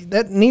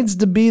 That needs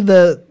to be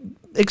the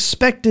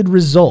expected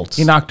results.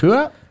 He knocked who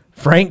out?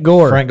 Frank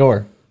Gore. Frank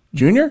Gore,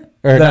 Junior?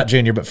 or not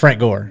Junior, but Frank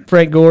Gore,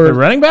 Frank Gore. The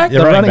running back? the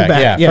running running back.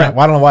 back, Yeah, yeah. Frank,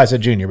 well, I don't know why I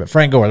said Junior, but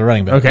Frank Gore, the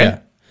running back. Okay. Yeah.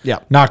 Yeah.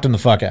 Knocked him the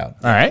fuck out.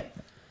 All right.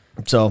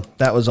 So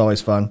that was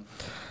always fun.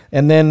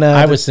 And then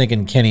I was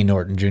thinking Kenny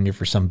Norton Jr.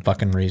 for some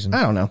fucking reason.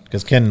 I don't know.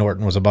 Because Ken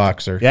Norton was a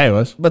boxer. Yeah, he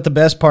was. But the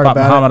best part Fought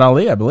about Muhammad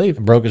Ali, I believe.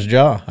 Broke his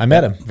jaw. I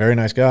met him. Very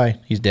nice guy.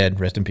 He's dead.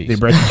 Rest in peace. Did he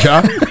break his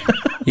jaw?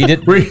 He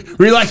did. Were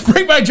you like,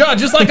 break my jaw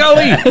just like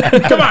Ali?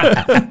 Come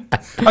on.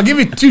 I'll give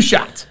you 2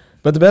 shots.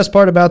 But the best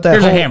part about that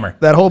Here's a whole, hammer.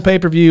 that whole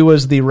pay-per-view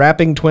was the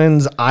Rapping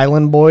Twins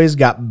Island Boys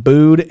got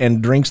booed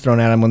and drinks thrown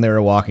at them when they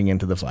were walking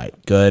into the fight.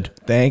 Good.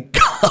 Thank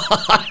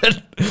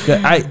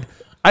God.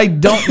 I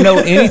don't know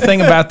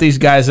anything about these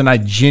guys, and I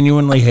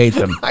genuinely hate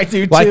them. I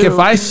do, Like, too. if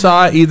I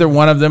saw either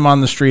one of them on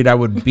the street, I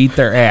would beat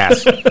their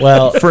ass.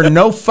 Well, For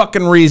no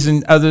fucking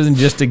reason other than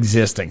just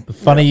existing.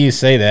 funny you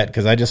say that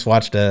because I just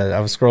watched I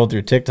was scrolling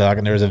through TikTok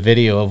and there was a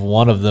video of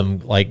one of them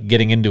like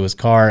getting into his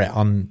car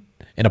in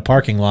a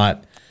parking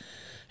lot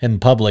in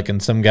public,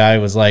 and some guy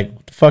was like,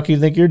 "What the fuck you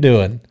think you're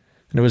doing?"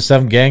 And it was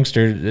some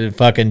gangster that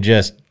fucking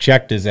just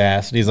checked his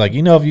ass. And he's like,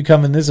 you know, if you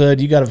come in this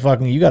hood, you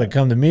gotta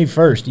come to me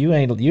first. You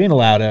ain't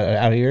allowed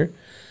out here.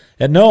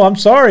 And no, I'm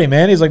sorry,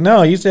 man. He's like,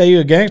 no, you say you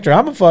a gangster.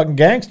 I'm a fucking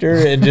gangster.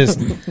 And just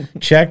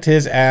checked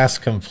his ass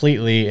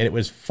completely. And it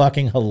was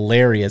fucking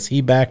hilarious.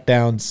 He backed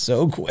down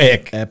so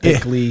quick.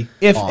 Epically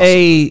If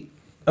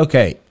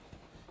awesome.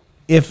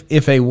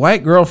 If a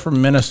white girl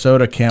from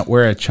Minnesota can't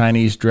wear a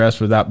Chinese dress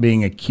without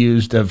being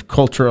accused of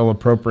cultural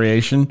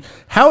appropriation,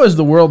 how is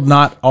the world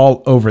not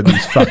all over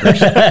these fuckers?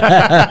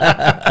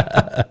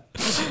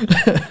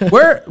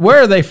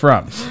 Where are they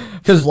from?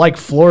 Because like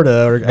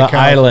Florida or The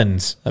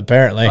islands,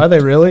 apparently. Are they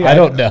really? I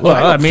don't know.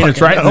 Well, I mean,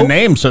 it's right in the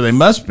name, so they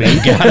must be.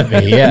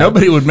 Gotta be, yeah.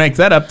 Nobody would make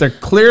that up. They're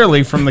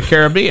clearly from the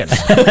Caribbean.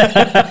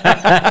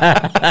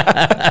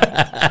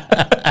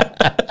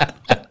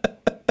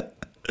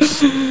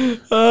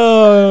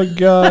 Oh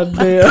god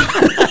damn.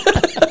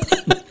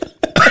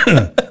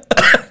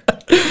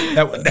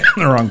 That went down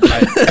the wrong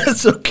pipe.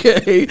 That's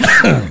okay.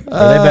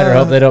 Well, they better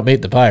hope they don't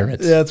meet the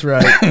pirates. That's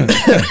right.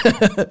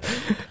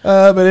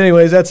 But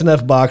anyways, that's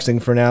enough boxing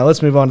for now.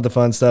 Let's move on to the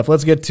fun stuff.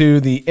 Let's get to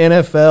the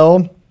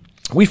NFL.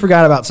 We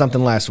forgot about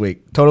something last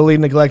week. Totally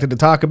neglected to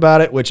talk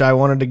about it, which I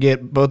wanted to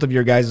get both of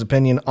your guys'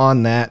 opinion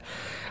on that.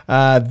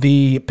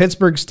 The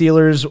Pittsburgh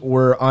Steelers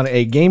were on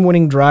a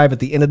game-winning drive at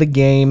the end of the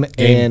game.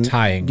 Game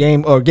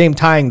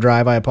tying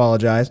drive, I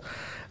apologize.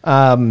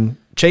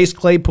 Chase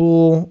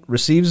Claypool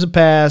receives a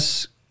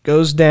pass,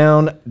 goes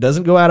down,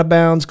 doesn't go out of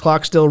bounds,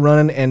 clock still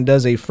running, and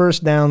does a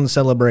first down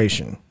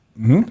celebration.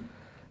 Mm-hmm.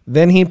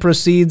 Then he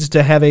proceeds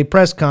to have a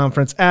press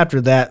conference after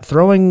that,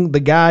 throwing the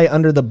guy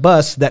under the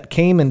bus that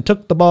came and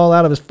took the ball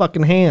out of his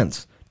fucking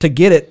hands to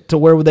get it to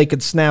where they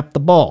could snap the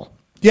ball.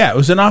 Yeah, it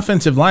was an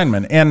offensive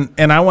lineman. And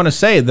I want to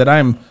say that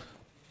I'm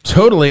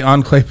totally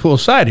on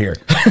Claypool's side here.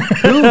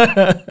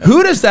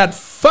 Who does that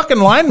fucking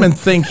lineman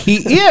think he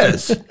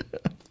is?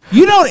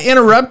 You don't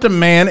interrupt a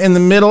man in the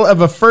middle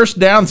of a first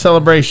down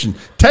celebration.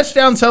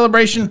 Touchdown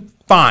celebration,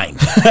 fine.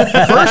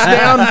 First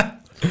down,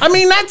 I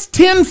mean, that's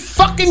 10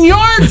 fucking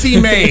yards he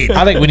made.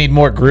 I think we need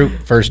more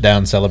group first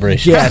down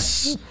celebrations.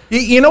 Yes.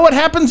 You know what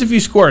happens if you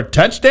score a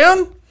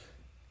touchdown?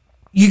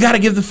 You got to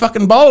give the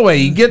fucking ball away.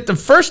 You get the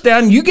first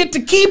down, you get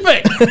to keep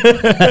it.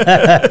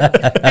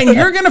 And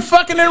you're going to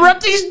fucking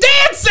interrupt. He's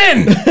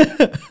dancing.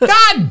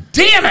 God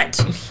damn it.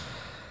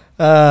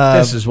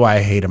 This is why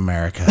I hate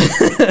America.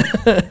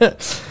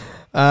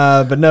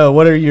 But no,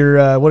 what are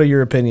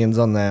your opinions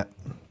on that?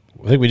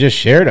 I think we just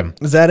shared them.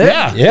 Is that it?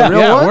 Yeah. The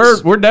real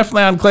ones? We're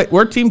definitely on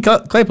we're team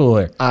Claypool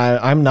here.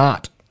 I'm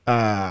not.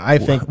 I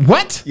think.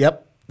 What?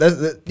 Yep.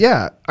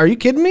 Yeah. Are you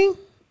kidding me?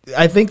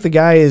 I think the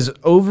guy is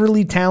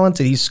overly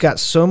talented. He's got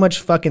so much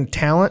fucking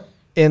talent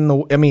he's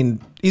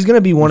going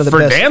to be one of the for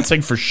best.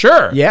 Dancing for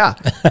sure. Yeah.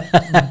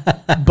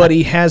 But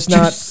he has Did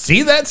you not.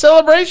 see that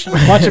celebration?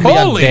 Watch him be on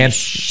Holy dance.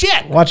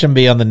 shit. Watch him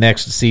be on the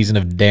next season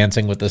of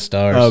Dancing with the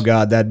Stars. Oh,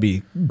 God. That'd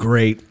be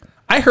great.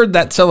 I heard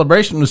that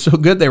celebration was so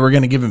good they were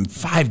going to give him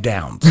 5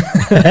 downs.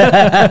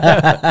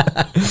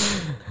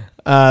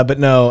 But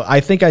no, I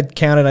think I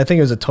think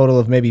it was a total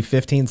of maybe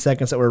 15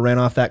 seconds that were ran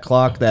off that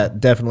clock that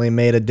definitely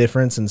made a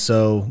difference. And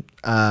so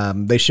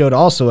they showed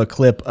also a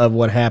clip of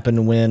what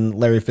happened when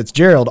Larry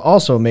Fitzgerald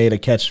also made a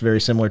catch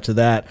very similar to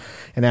that.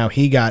 And now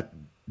he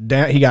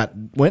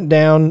went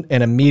down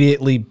and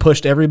immediately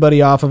pushed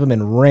everybody off of him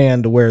and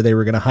ran to where they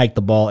were going to hike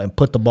the ball and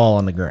put the ball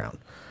on the ground.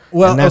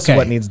 Well, and that's okay.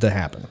 what needs to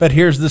happen. But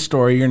here's the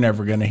story you're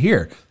never going to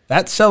hear.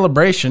 That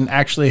celebration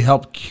actually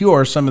helped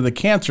cure some of the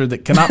cancer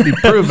that cannot be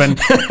proven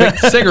that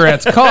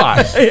cigarettes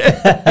cause.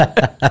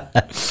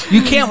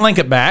 You can't link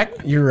it back.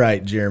 You're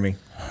right, Jeremy.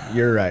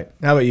 You're right.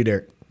 How about you,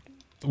 Derek?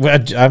 Well,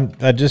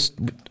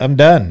 I'm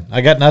done.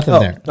 I got nothing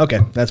there.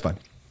 Okay, that's fine.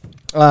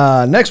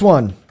 Next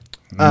one.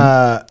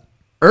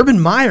 Urban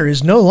Meyer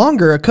is no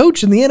longer a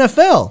coach in the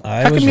NFL.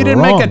 How come you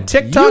didn't make a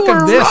TikTok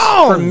of this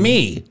for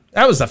me?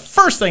 That was the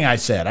first thing I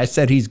said. I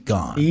said he's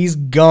gone. He's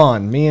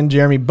gone. Me and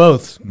Jeremy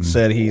both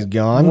said he's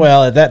gone.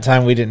 Well, at that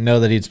time, we didn't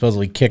know that he'd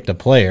supposedly kicked a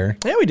player.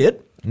 Yeah, we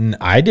did.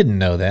 I didn't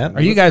know that.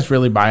 Are you guys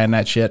really buying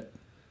that shit?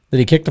 Did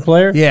he kick the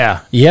player?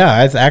 Yeah. Yeah,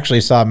 I actually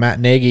saw Matt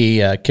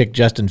Nagy kick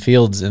Justin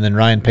Fields, and then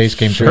Ryan Pace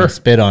came through and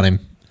spit on him.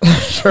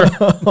 Sure.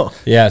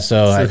 Yeah,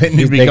 so they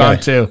need to be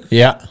gone too.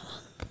 Yeah.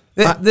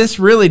 This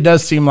really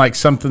does seem like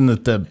something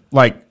that the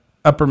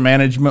upper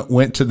management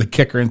went to the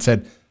kicker and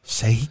said,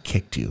 say he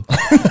kicked you.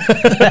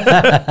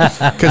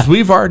 Because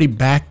we've already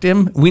backed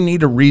him. We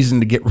need a reason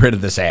to get rid of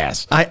this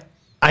ass.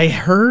 I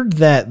heard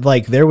that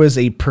there was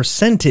a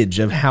percentage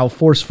of how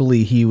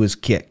forcefully he was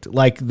kicked.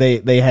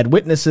 They had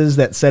witnesses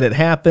that said it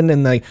happened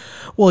and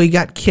he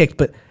got kicked,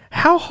 but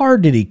how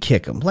hard did he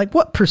kick him?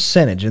 What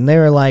percentage? And they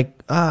were like,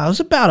 it was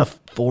about a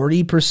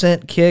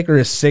 40% kick or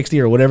a 60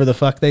 or whatever the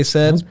fuck they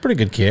said. That's a pretty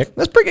good kick.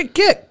 That's a pretty good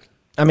kick.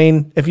 I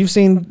mean, if you've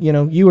seen,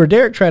 you or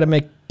Derek try to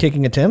make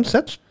kicking attempts,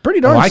 that's pretty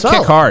darn I solid.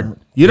 kick hard.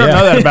 You don't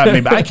know that about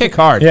me, but I kick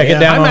hard. Yeah, get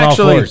down on all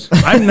fours.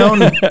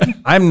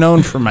 I'm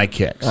known for my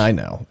kicks. I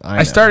know.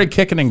 I started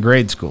kicking in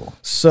grade school.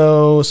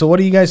 So what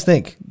do you guys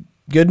think?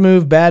 Good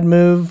move, bad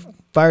move,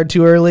 fired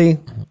too early?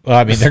 Well,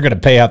 I mean, they're going to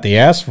pay out the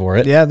ass for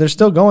it. Yeah, they're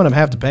still going to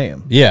have to pay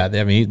him. Yeah,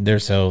 I mean, they're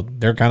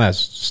kind of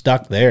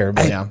stuck there.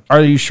 But Yeah.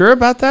 Are you sure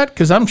about that?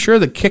 Because I'm sure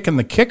that kicking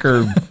the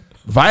kicker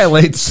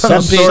violates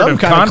some Some sort of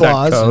kind of conduct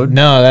clause. code.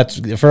 no,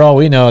 that's for all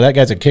we know. That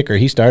guy's a kicker.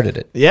 He started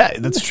it. Yeah,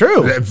 that's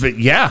true. But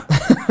yeah.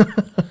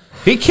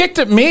 He kicked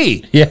at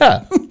me.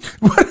 Yeah.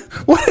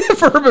 What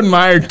if Urban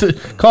Meyer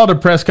called a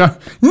press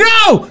conference?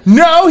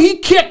 No, he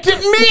kicked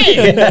at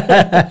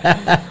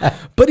me.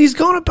 But he's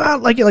going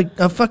about like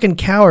a fucking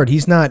coward.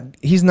 He's not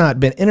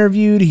been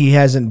interviewed. He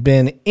hasn't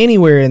been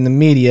anywhere in the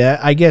media.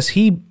 I guess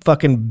he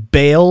fucking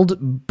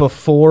bailed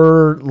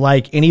before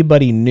like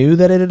anybody knew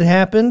that it had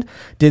happened.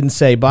 Didn't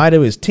say bye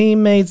to his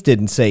teammates.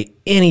 Didn't say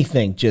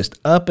anything. Just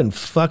up and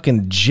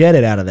fucking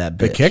jetted out of that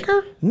bitch. The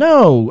kicker?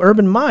 No,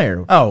 Urban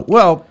Meyer. Oh,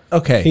 well,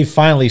 okay. He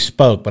finally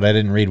spoke, but I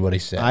didn't read what he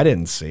said. I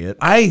didn't see it.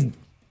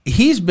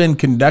 He's been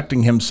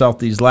conducting himself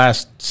these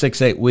last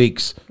 6-8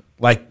 weeks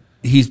like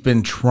he's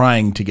been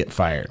trying to get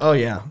fired. Oh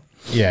yeah.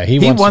 Yeah, he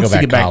He wants to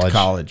to go get back to college. back to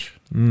college.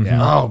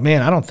 Yeah. Oh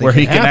man, I don't think Where it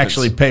he can happens.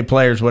 actually pay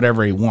players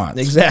whatever he wants.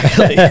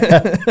 Exactly.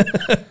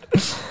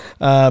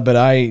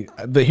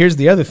 But here's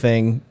the other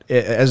thing: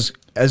 as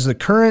the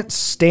current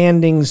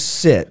standings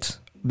sit,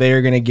 they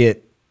are going to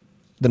get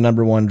the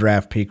number 1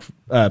 draft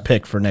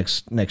pick for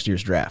next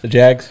year's draft. The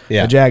Jags?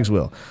 Yeah. The Jags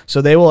will.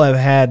 So they will have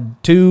had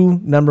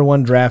 2 number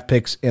 1 draft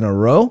picks in a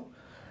row,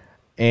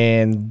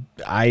 and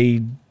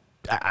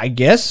I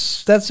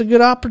guess that's a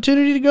good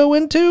opportunity to go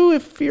into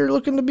if you're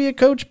looking to be a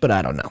coach, but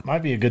I don't know.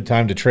 Might be a good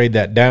time to trade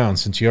that down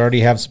since you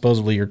already have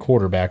supposedly your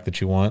quarterback that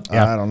you want.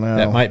 I don't know.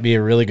 That might be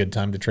a really good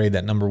time to trade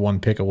that number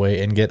 1 pick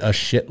away and get a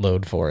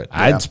shitload for it.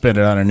 I'd spend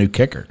it on a new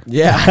kicker.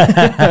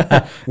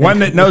 Yeah. One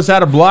that knows how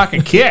to block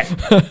a kick.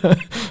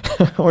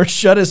 Or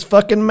shut his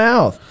fucking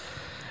mouth.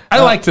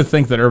 I like to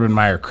think that Urban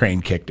Meyer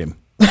crane kicked him.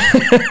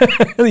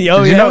 Oh,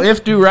 You know,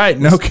 if do right,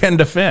 no can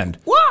defend.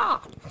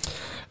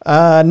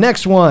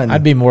 Next one.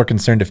 I'd be more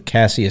concerned if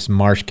Cassius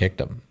Marsh kicked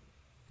him.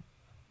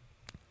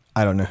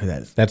 I don't know who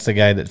that is. That's the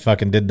guy that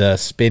fucking did the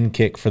spin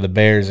kick for the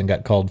Bears and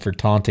got called for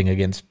taunting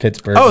against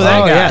Pittsburgh. Oh, that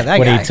guy. Yeah, that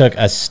when guy. he took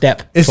a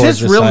step. Is towards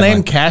his the real sideline.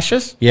 name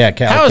Cassius? Yeah,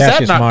 How is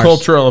Cassius that not Marsh.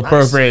 cultural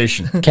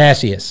appropriation?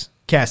 Cassius.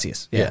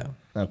 Cassius. Yeah.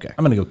 Okay.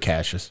 I'm going to go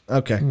Cassius.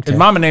 Okay. His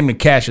mama named him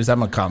Cassius. I'm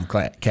going to call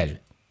him Cassius.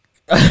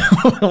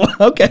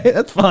 Okay,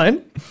 that's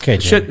fine. Okay,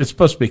 Jim. It's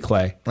supposed to be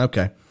Clay.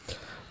 Okay.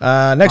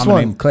 Next Mama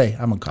one. named Clay.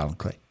 I'm going to call him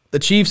Clay. The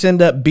Chiefs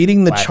end up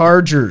beating the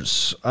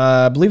Chargers.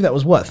 I believe that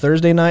was what,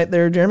 Thursday night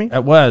there, Jeremy?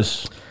 That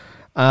was.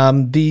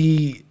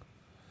 The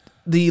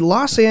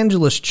Los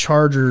Angeles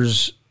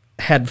Chargers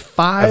had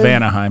 5 Of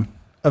Anaheim.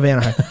 of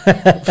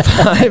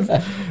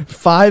Anaheim.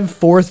 five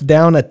fourth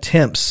down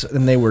attempts,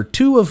 and they were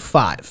 2 of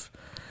 5.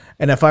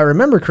 And if I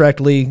remember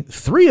correctly,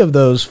 3 of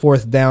those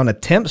fourth down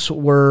attempts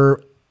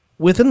were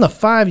within the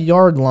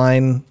 5-yard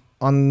line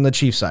on the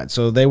Chiefs side.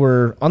 So they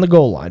were on the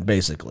goal line,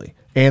 basically,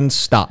 and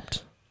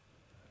stopped.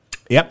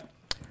 Yep.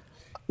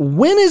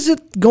 When is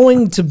it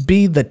going to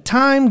be the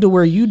time to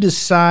where you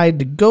decide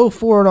to go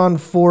for it on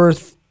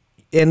 4th?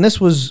 And this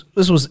was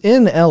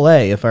in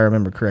L.A., if I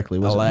remember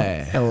correctly.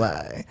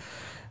 L.A.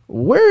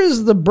 Where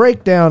is the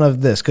breakdown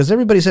of this? Because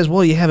everybody says,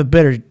 well, you have a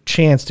better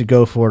chance to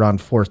go for it on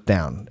 4th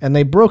down. And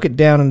they broke it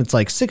down, and it's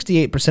like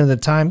 68% of the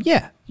time.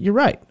 Yeah, you're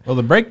right. Well,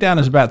 the breakdown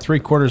is about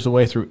 3/4 of the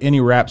way through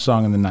any rap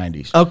song in the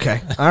 90s.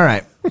 Okay, all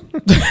right.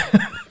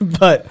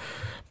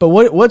 But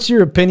what's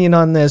your opinion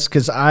on this?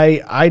 Because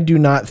I do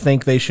not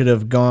think they should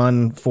have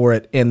gone for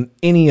it in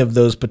any of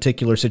those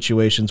particular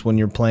situations when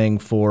you're playing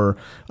for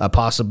a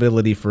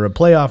possibility for a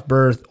playoff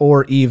berth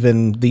or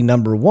even the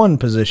number 1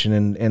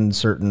 position in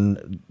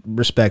certain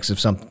respects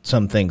if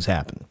some things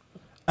happen.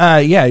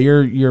 Yeah,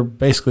 you're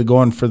basically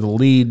going for the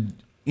lead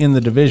in the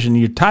division.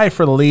 You tie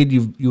for the lead.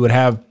 You would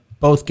have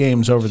both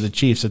games over the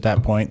Chiefs at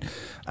that point.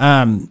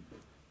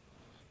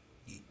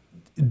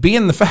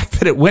 Being the fact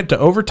that it went to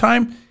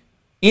overtime,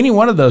 any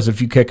one of those,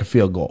 if you kick a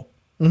field goal,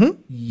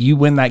 you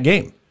win that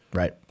game.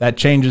 Right. That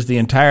changes the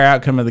entire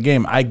outcome of the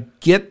game. I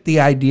get the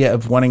idea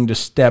of wanting to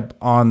step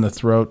on the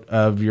throat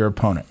of your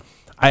opponent.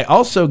 I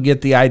also get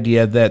the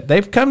idea that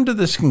they've come to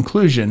this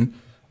conclusion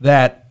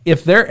that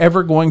if they're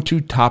ever going to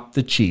top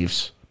the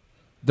Chiefs,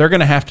 they're going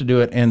to have to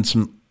do it in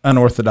some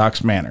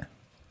unorthodox manner.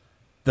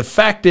 The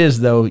fact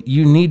is, though,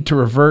 you need to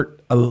revert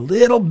a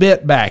little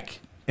bit back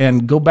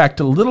and go back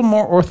to a little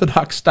more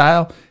orthodox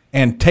style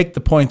and take the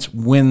points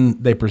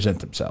when they present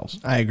themselves.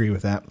 I agree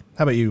with that.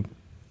 How about you,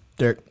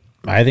 Derek?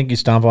 I think you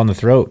stomp on the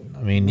throat.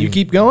 I mean, You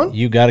keep going?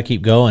 You got to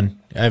keep going.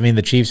 I mean,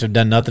 the Chiefs have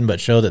done nothing but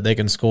show that they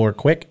can score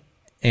quick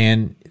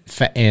and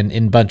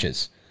in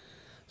bunches.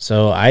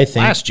 So I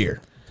think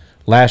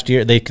last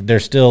year they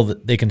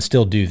can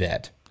still do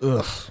that.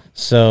 Ugh.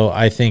 So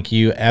I think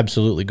you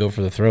absolutely go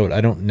for the throat. I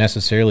don't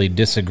necessarily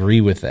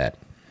disagree with that.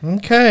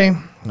 Okay.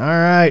 All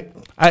right.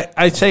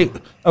 I say,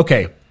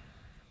 okay,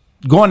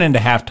 going into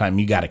halftime,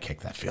 you got to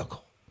kick that field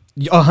goal.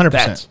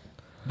 100%.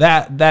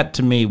 That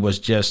to me was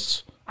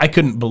just, I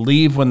couldn't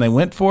believe when they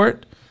went for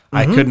it.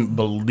 I couldn't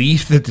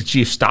believe that the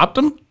Chiefs stopped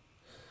them.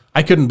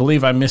 I couldn't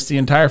believe I missed the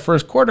entire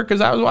first quarter because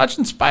I was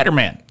watching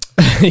Spider-Man.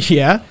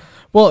 Yeah.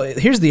 Well,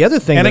 here's the other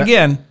thing. And that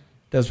again,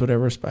 does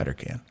whatever a spider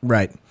can.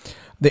 right.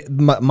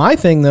 My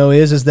thing, though,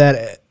 is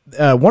that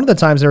one of the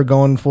times they were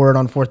going for it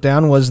on fourth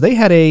down was they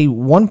had a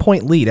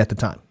 1-point lead at the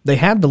time. They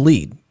had the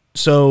lead.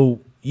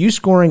 So you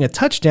scoring a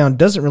touchdown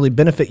doesn't really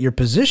benefit your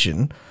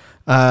position.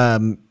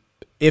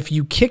 If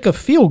you kick a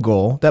field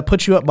goal, that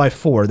puts you up by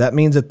 4. That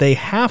means that they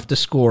have to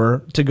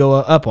score to go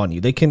up on you.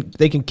 They can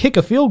kick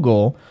a field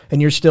goal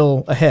and you're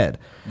still ahead.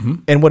 Mm-hmm.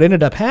 And what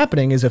ended up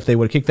happening is if they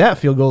would have kicked that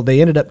field goal,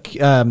 they ended up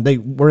they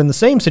were in the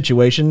same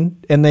situation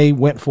and they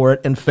went for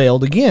it and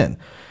failed again.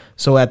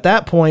 So at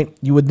that point,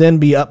 you would then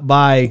be up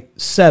by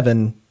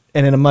 7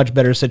 and in a much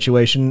better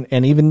situation.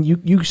 And even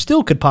you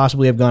still could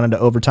possibly have gone into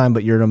overtime,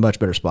 but you're in a much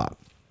better spot.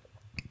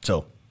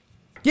 So,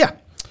 yeah.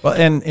 Well,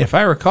 and if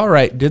I recall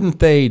right, didn't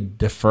they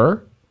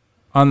defer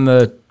on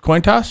the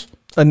coin toss?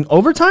 An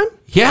overtime?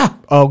 Yeah.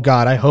 Oh,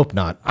 God, I hope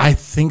not. I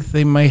think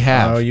they may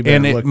have. Oh, you better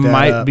and look it that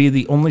might up. be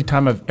the only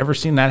time I've ever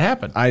seen that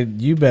happen.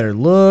 You better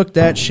look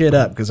that shit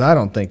up because I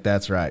don't think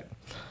that's right.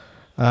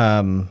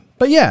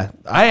 But yeah,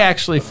 I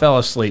actually fell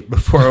asleep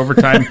before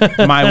overtime.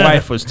 My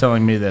wife was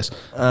telling me this.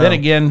 Then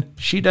again,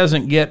 she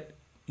doesn't get,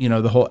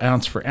 the whole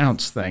ounce for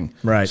ounce thing.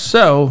 Right.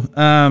 So,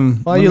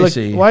 while you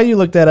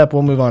look that up,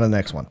 we'll move on to the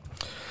next one.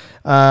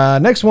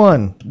 Next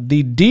one.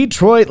 The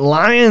Detroit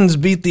Lions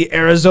beat the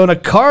Arizona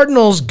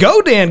Cardinals.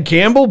 Go, Dan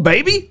Campbell,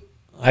 baby.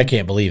 I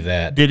can't believe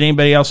that. Did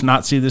anybody else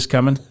not see this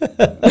coming?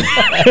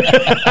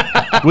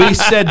 We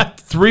said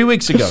 3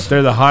 weeks ago,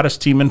 they're the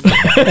hottest team in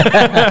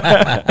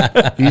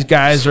football. These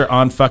guys are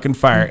on fucking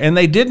fire. And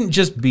they didn't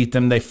just beat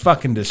them, they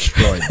fucking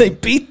destroyed them. They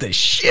beat the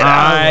shit out of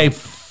I them.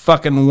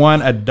 fucking won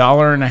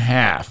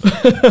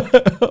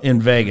 $1.50 in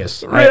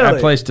Vegas. I Really?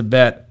 placed a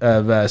bet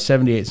of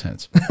 78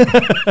 cents.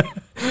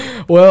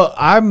 Well,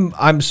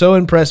 I'm so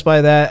impressed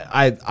by that.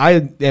 I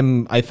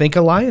think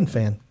a Lion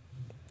fan.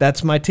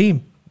 That's my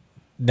team.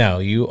 No,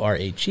 you are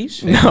a Chiefs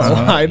fan. No,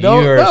 I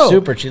don't You're know. a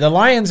super Chiefs. The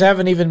Lions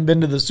haven't even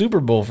been to the Super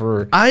Bowl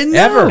for I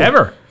know.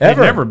 Ever. They've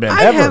never been.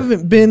 I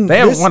haven't been. They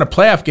haven't won a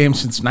playoff game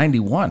since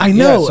 91. I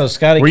know. Yeah, so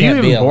Scotty Were you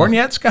can't be even a born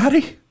yet,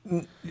 Scotty?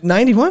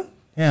 91.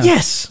 Yeah.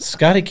 Yes,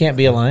 Scotty can't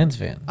be a Lions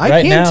fan. I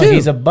right can now, too.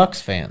 he's a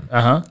Bucks fan.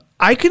 Uh-huh.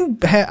 I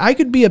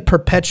could be a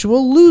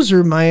perpetual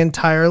loser my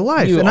entire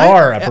life. You and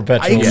are a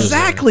perpetual loser.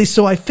 Exactly.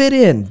 So I fit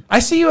in. I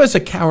see you as a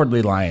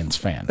cowardly Lions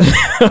fan.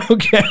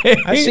 Okay.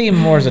 I see him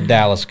more as a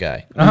Dallas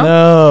guy.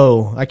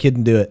 No, I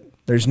couldn't do it.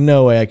 There's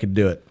no way I could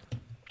do it.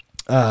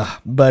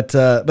 But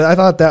I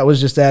thought that was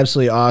just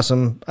absolutely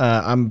awesome.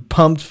 I'm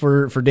pumped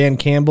for Dan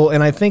Campbell,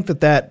 and I think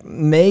that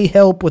may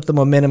help with the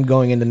momentum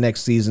going into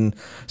next season,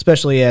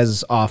 especially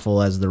as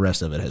awful as the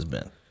rest of it has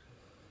been.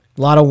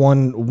 A lot of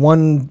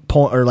one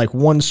point or like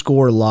one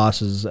score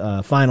losses,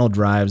 final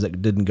drives that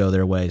didn't go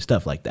their way,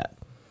 stuff like that.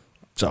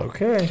 So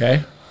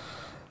Okay.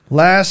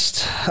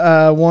 last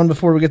one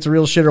before we get to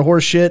real shit or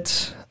horse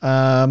shit.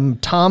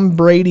 Tom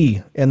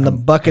Brady and the I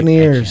can't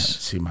Buccaneers.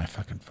 see my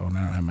fucking phone.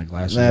 I don't have my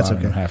glasses That's on.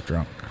 okay. I'm half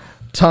drunk.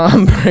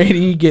 Tom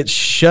Brady gets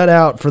shut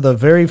out for the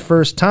very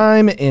first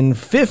time in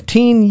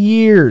 15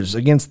 years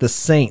against the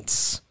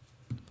Saints.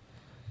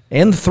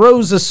 And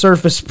throws a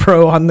Surface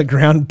Pro on the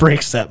ground,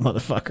 breaks that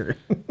motherfucker.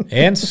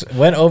 And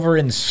went over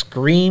and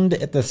screamed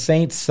at the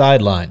Saints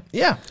sideline.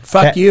 Yeah.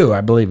 Fuck you,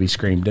 I believe he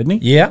screamed,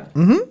 didn't he? Yeah.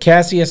 Mm-hmm.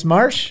 Cassius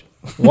Marsh,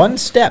 one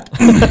step.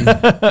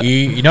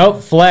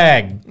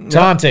 Flag,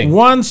 taunting.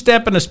 One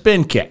step and a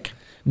spin kick.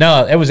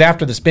 No, it was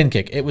after the spin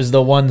kick. It was the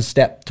one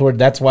step toward.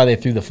 That's why they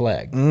threw the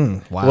flag.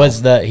 Wow.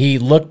 He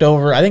looked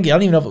over? I don't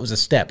even know if it was a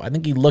step. I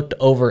think he looked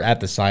over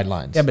at the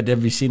sidelines. Yeah, but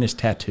have you seen his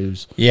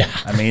tattoos? Yeah.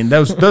 I mean,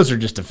 those are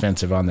just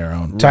offensive on their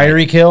own.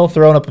 Tyreek Hill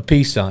throwing up a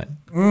peace sign.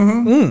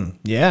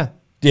 Yeah.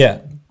 Yeah,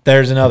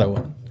 there's another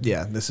one.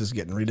 Yeah, this is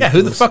getting Yeah, ridiculous.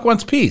 who the fuck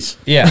wants peace?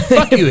 Yeah.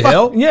 Fuck you,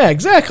 Hill. Yeah,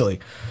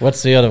 exactly.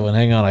 What's the other one?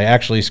 Hang on, I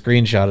actually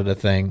screenshotted a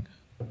thing.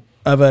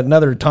 Of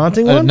another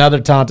taunting one?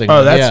 Another taunting. Oh,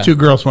 one, that's yeah. 2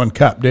 girls, 1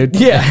 cup, dude.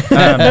 Yeah.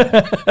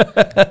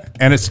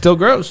 And it's still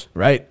gross.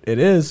 Right, it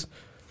is.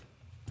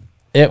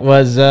 It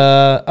was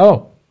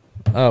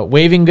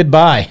waving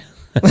goodbye.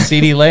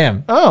 CD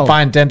Lamb. Oh.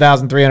 Fined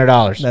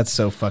 $10,300. That's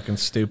so fucking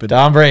stupid.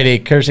 Tom Brady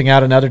cursing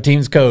out another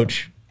team's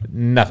coach.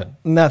 Nothing.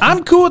 Nothing.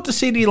 I'm cool with the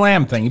CD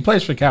Lamb thing. He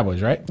plays for the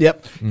Cowboys, right?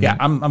 Yep. Yeah,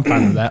 I'm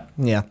fine with that.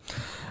 Yeah.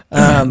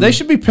 They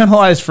should be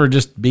penalized for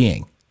just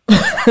being.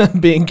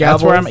 Being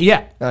That's Cowboys. where I'm.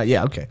 Yeah,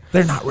 Yeah, okay.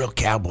 they're not real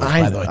Cowboys,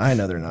 by the way. I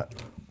know they're not.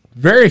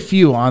 Very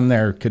few on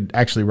there could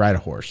actually ride a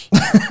horse.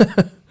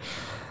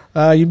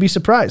 You'd be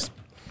surprised.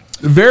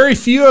 Very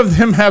few of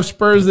them have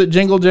spurs that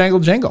jingle, jangle,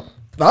 jingle.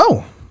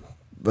 Oh,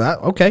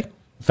 okay.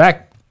 In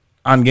fact,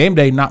 on game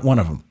day, not one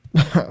of them.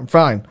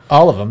 Fine.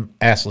 All of them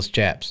assless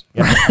chaps.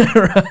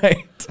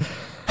 Right.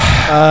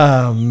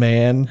 Oh,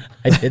 man.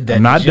 I did that.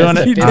 I'm not doing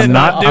it. I'm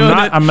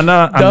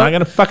not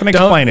gonna fucking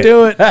explain it.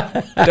 Don't do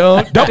it.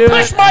 Don't Don't do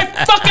push it. my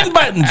fucking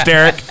buttons,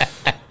 Derek.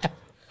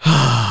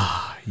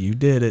 You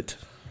did it.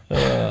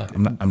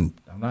 I'm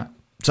not.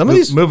 Some of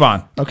these. Move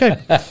on. Okay.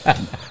 All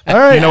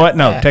right. You know what?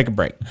 No, take a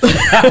break.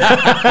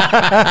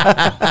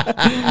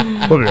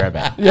 We'll be right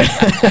back.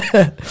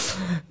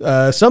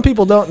 Some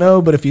people don't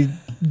know, but if you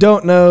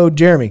don't know,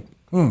 Jeremy,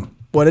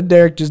 What did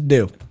Derek just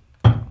do?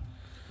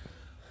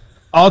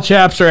 All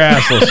chaps are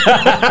assless.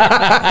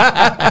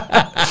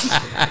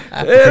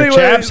 If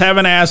chaps have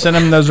an ass in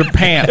them, those are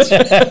pants.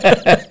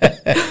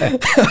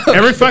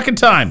 Every fucking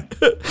time.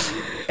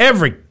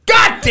 Every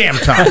goddamn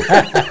time.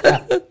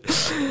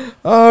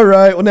 All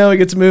right. Well, now we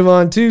get to move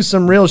on to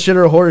some real shit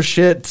or horse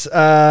shit.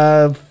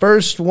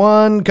 First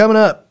one coming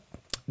up.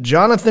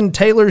 Jonathan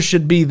Taylor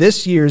should be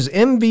this year's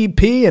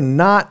MVP and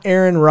not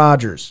Aaron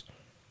Rodgers.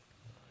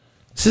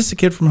 Is this the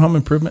kid from Home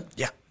Improvement?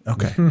 Yeah.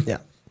 Okay. Yeah,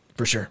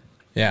 for sure.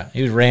 Yeah,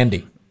 he was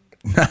Randy.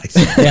 Nice.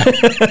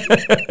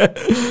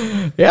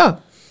 Yeah.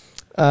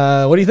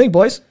 What do you think,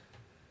 boys?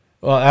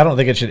 Well, I don't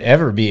think it should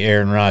ever be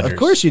Aaron Rodgers. Of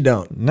course you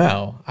don't.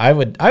 No, I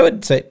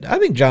would say I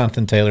think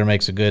Jonathan Taylor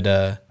makes a good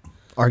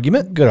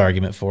Argument? good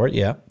argument for it.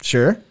 Yeah.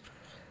 Sure.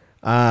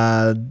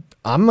 I'm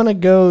going to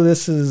go,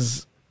 this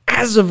is,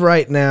 as of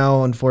right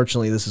now,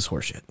 unfortunately, this is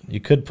horseshit.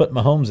 You could put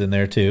Mahomes in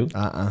there too.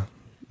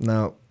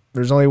 No.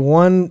 There's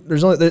one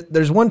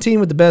team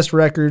with the best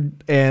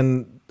record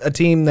and a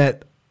team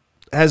that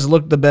has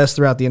looked the best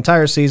throughout the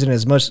entire season,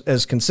 as much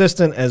as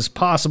consistent as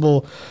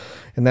possible,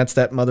 and that's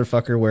that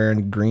motherfucker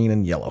wearing green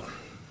and yellow.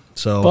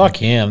 So Fuck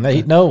him.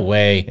 No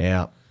way.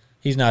 yeah,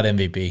 He's not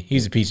MVP.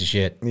 He's a piece of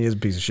shit. he is a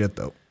piece of shit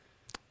though.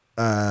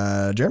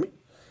 Jeremy,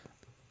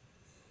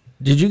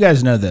 Did you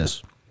guys know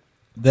this?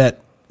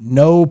 That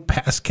no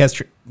pass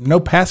catcher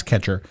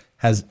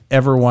has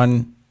ever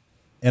won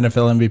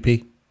NFL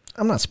MVP.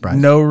 I'm not surprised.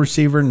 No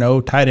receiver,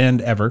 no tight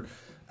end ever,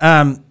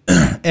 and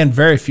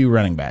very few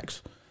running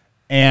backs.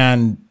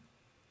 And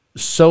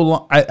so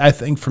long, I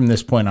think from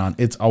this point on,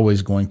 it's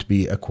always going to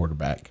be a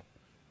quarterback.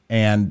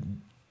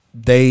 And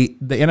the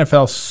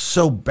NFL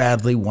so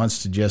badly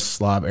wants to just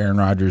slob Aaron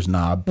Rodgers'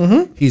 knob.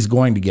 He's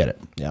going to get it.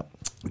 Yep.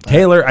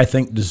 Taylor, I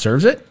think,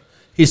 deserves it.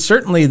 He's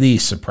certainly the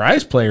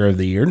surprise player of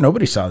the year.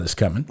 Nobody saw this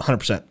coming.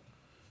 100%.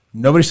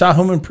 Nobody saw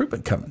Home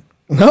Improvement coming.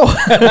 No.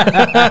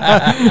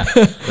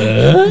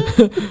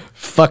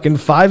 Fucking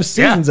 5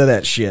 seasons of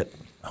that shit.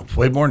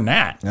 Way more than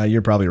that. No,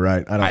 you're probably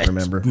right. I don't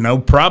remember. No,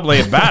 probably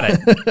about it.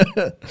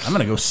 I'm going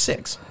to go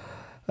 6.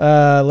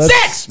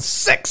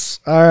 Six.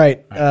 All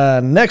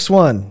right. Next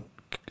one.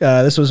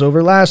 This was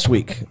over last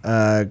week.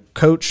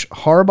 Coach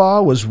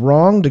Harbaugh was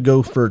wrong to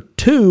go for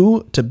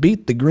 2 to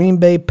beat the Green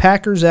Bay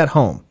Packers at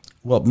home.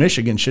 Well,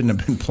 Michigan shouldn't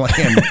have been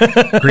playing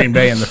Green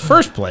Bay in the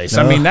first place.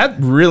 No. I mean, that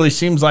really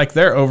seems like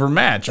they're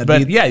overmatched.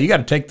 But yeah, you got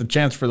to take the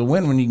chance for the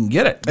win when you can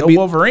get it. Go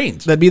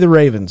Wolverines. That'd be the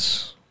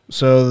Ravens.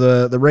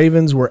 So the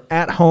Ravens were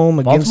at home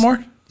against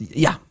Baltimore?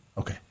 Yeah.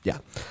 Okay. Yeah.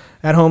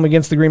 At home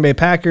against the Green Bay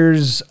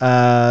Packers.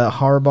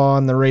 Harbaugh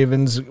and the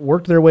Ravens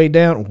worked their way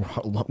down.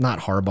 Not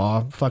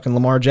Harbaugh, fucking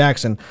Lamar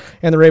Jackson.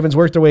 And the Ravens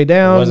worked their way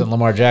down. It wasn't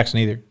Lamar Jackson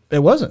either. It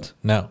wasn't?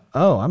 No.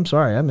 Oh, I'm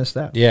sorry. I missed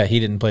that. Yeah, he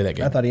didn't play that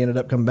game. I thought he ended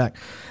up coming back.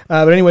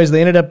 But anyways,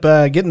 they ended up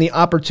getting the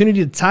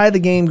opportunity to tie the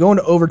game, going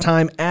to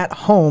overtime at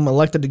home,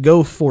 elected to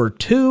go for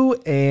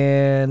 2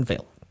 and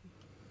failed.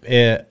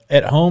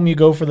 At home, you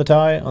go for the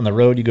tie. On the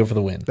road, you go for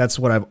the win. That's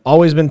what I've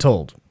always been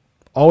told.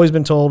 Always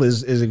been told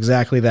is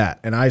exactly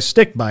that. And I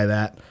stick by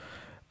that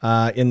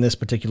in this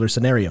particular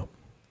scenario.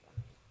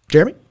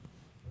 Jeremy?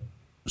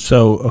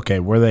 So, okay,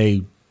 were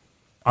they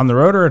on the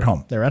road or at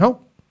home? They're at home.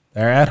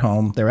 They're at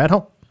home. They're at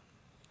home.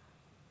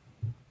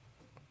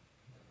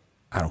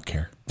 I don't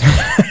care.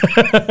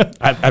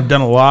 I've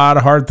done a lot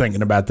of hard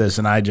thinking about this,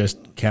 and I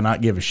just cannot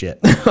give a shit.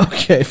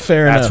 Okay,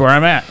 fair enough. That's where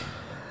I'm at.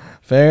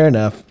 Fair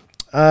enough.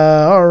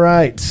 All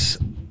right.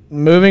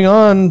 Moving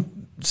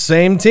on.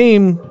 Same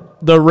team.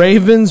 The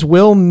Ravens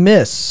will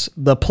miss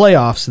the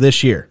playoffs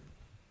this year.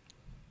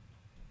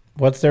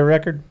 What's their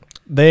record?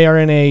 They are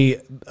in a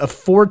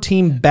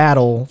 4-team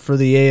battle for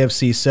the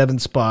AFC 7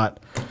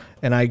 spot,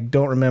 and I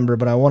don't remember,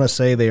 but I want to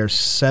say they are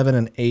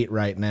 7-8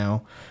 right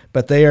now.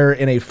 But they are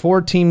in a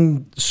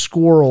 4-team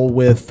squirrel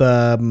with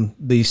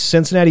the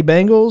Cincinnati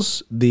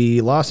Bengals,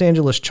 the Los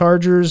Angeles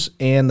Chargers,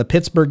 and the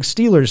Pittsburgh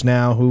Steelers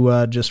now,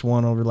 who just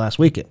won over last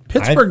weekend.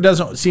 Pittsburgh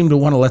doesn't seem to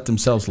want to let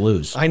themselves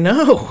lose. I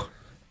know.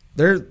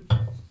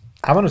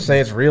 I'm going to say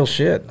it's real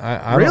shit.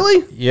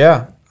 Really?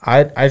 Yeah.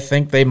 I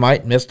think they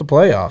might miss the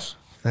playoffs.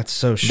 That's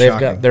so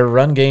shocking. Their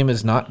run game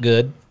is not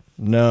good.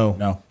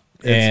 No.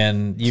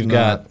 And you've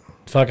got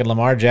fucking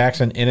Lamar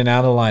Jackson in and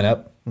out of the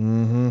lineup.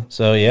 Mm-hmm.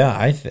 So, yeah,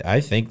 I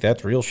think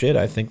that's real shit.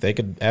 I think they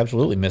could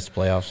absolutely miss the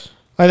playoffs.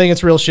 I think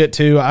it's real shit,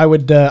 too. I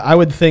would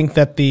think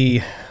that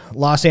the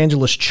Los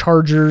Angeles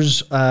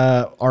Chargers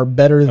are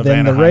better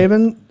than the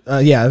Ravens.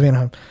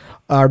 Anaheim.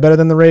 Are better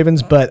than the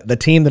Ravens, but the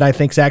team that I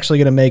think is actually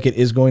going to make it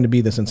is going to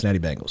be the Cincinnati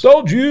Bengals.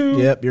 Told you.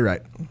 Yep, you're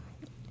right.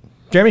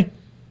 Jeremy?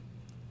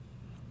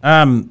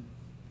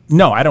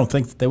 No, I don't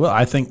think that they will.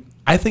 I think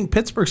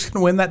Pittsburgh's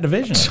going to win that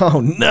division.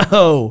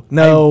 Oh,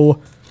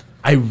 no.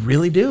 I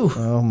really do.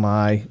 Oh,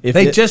 my. I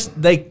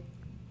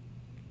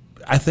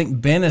think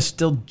Ben is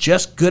still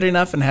just good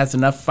enough and has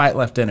enough fight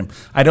left in him.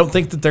 I don't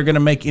think that they're going to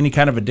make any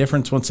kind of a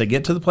difference once they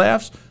get to the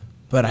playoffs,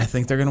 but I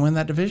think they're going to win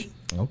that division.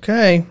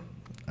 Okay.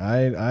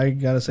 I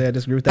got to say I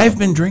disagree with that. I've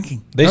been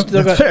drinking. They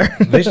still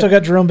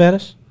got Jerome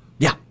Bettis?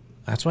 Yeah.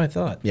 That's what I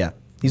thought. Yeah.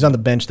 He's on the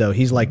bench though.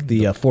 He's like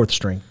the fourth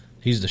string.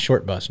 He's the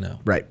short bus now.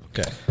 Right.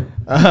 Okay.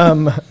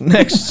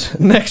 Next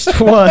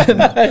one.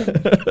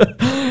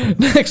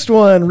 Next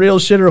one. Real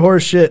shit or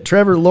horse shit.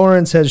 Trevor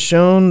Lawrence has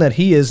shown that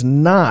he is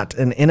not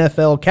an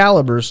NFL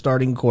caliber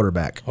starting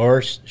quarterback.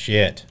 Horse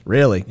shit.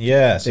 Really?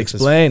 Yes.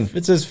 Explain.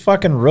 It's his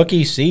fucking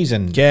rookie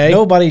season. 'Kay.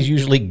 Nobody's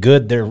usually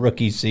good their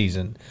rookie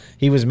season.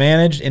 He was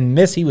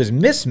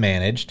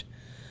mismanaged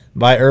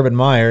by Urban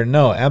Meyer.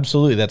 No,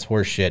 absolutely, that's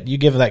horse shit. You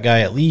give that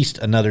guy at least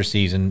another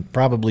season,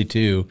 probably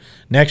 2.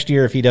 Next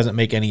year, if he doesn't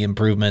make any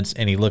improvements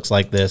and he looks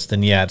like this,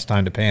 then yeah, it's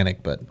time to panic.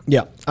 But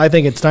Yeah, I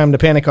think it's time to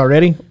panic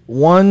already.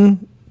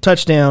 1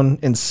 touchdown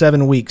in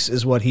 7 weeks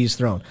is what he's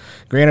thrown.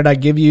 Granted, I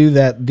give you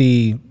that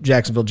the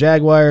Jacksonville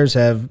Jaguars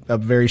have a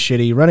very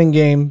shitty running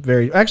game.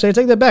 Actually, I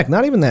take that back.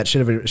 Not even that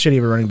shitty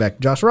of a running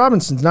back. Josh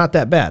Robinson's not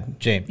that bad.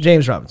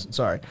 James Robinson,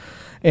 sorry.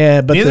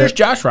 But neither's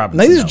Josh Robinson.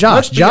 Neither's though. Josh.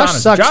 Let's be Josh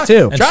honest. sucks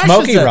too. and Josh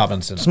Smokey is a-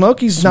 Robinson.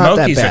 Smokey's not that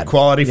Smokey's bad. a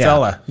quality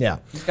fella. Yeah.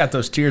 He's got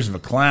those tears of a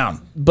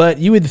clown. But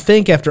you would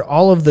think after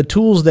all of the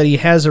tools that he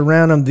has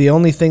around him, the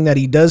only thing that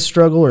he does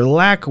struggle or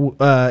lack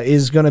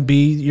is going to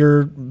be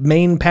your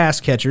main pass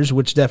catchers,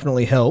 which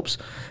definitely helps.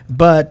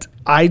 But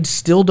I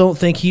still don't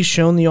think he's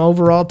shown the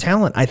overall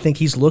talent. I think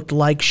he's looked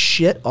like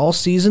shit all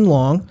season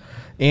long.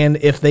 And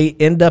if they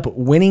end up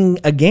winning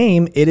a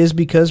game, it is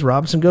because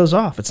Robinson goes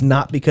off. It's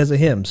not because of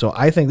him. So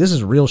I think this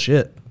is real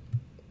shit.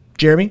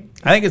 Jeremy?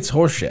 I think it's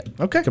horse shit.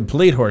 Okay.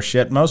 Complete horse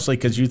shit, mostly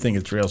because you think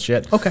it's real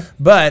shit. Okay.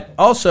 But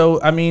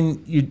also, I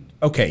mean,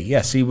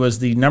 yes, he was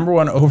the number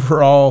 1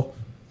 overall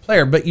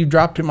player, but you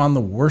dropped him on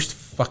the worst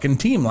fucking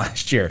team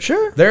last year.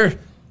 Sure.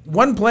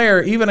 One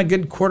player, even a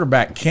good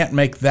quarterback, can't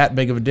make that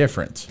big of a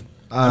difference.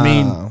 I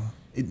mean,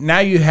 now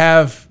you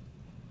have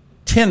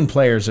 10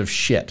 players of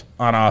shit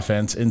on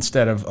offense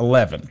instead of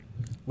 11,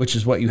 which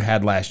is what you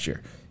had last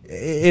year.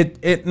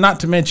 It not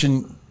to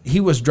mention he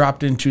was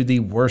dropped into the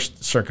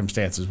worst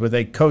circumstances with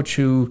a coach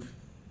who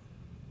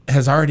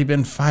has already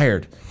been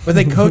fired, with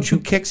a coach who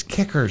kicks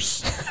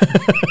kickers.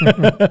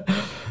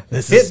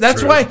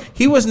 That's why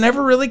he was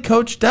never really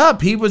coached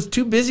up. He was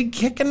too busy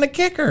kicking the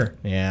kicker.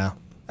 Yeah.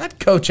 That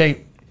coach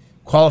ain't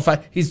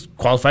qualified. He's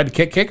qualified to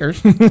kick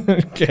kickers.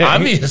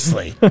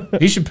 Obviously.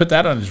 He should put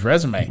that on his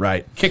resume.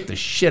 Right. Kick the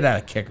shit out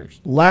of kickers.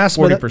 Last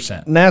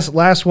 40%.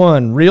 Last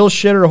one. Real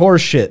shit or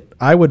horse shit.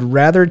 I would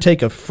rather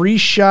take a free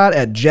shot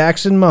at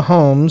Jackson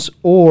Mahomes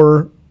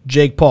or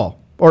Jake Paul.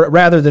 Or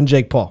rather than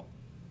Jake Paul.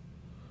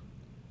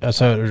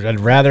 So I'd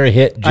rather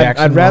hit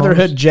Jackson I'd rather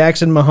Mahomes. hit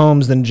Jackson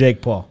Mahomes than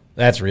Jake Paul.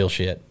 That's real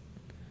shit.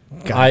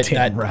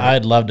 Damn right.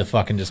 I'd love to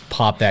fucking just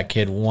pop that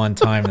kid one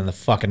time in the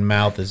fucking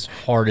mouth as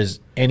hard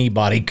as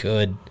anybody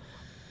could.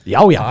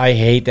 Oh, yeah. I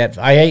hate that.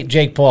 I hate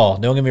Jake Paul.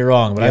 Don't get me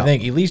wrong, but I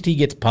think at least he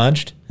gets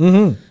punched.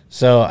 Mm-hmm.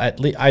 So at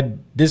least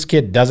this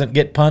kid doesn't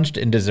get punched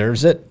and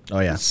deserves it. Oh,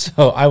 yeah.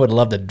 So I would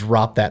love to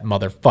drop that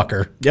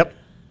motherfucker. Yep.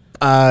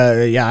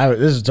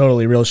 This is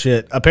totally real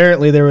shit.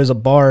 Apparently, there was a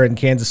bar in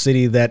Kansas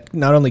City that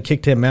not only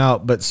kicked him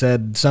out, but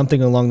said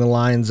something along the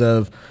lines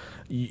of,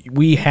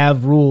 we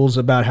have rules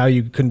about how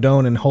you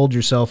condone and hold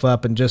yourself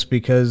up, and just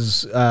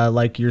because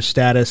like your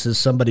status is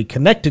somebody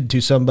connected to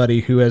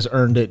somebody who has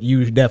earned it,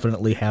 you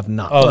definitely have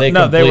not. Oh,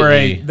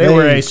 They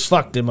were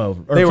fucked him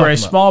over. They were a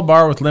small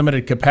bar with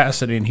limited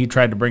capacity, and he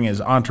tried to bring his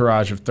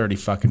entourage of 30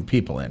 fucking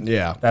people in.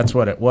 Yeah. That's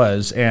what it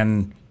was.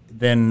 And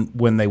then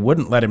when they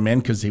wouldn't let him in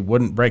because he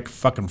wouldn't break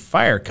fucking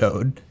fire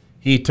code,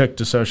 he took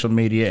to social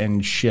media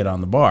and shit on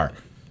the bar,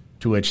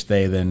 to which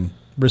they then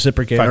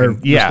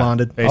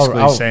responded.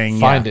 I'll saying,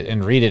 find it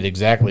and read it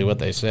exactly what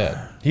they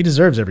said. He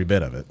deserves every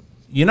bit of it.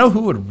 You know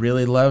who would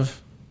really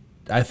love,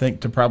 I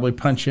think, to probably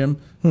punch him?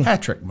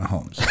 Patrick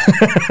Mahomes.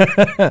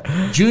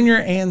 Junior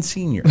and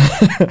senior.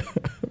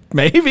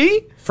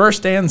 Maybe.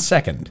 First and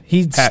second.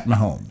 Pat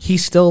Mahomes. He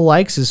still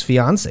likes his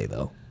fiance,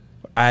 though.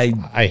 I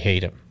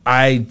hate him.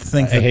 I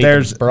think I that hate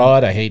there's the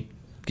broad. I hate.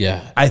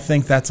 Yeah. I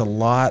think that's a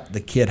lot the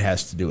kid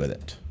has to do with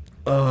it.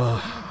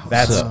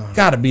 That's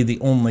got to be the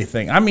only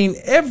thing. I mean,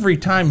 every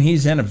time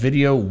he's in a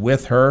video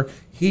with her,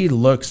 he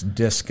looks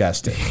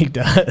disgusting. He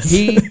does.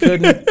 He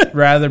couldn't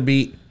rather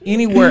be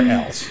anywhere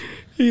else.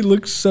 He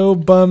looks so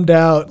bummed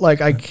out. Like,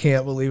 I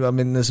can't believe I'm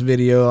in this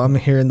video. I'm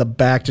here in the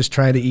back just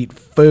trying to eat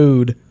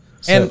food.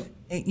 And,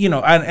 you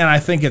know, and I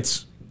think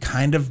it's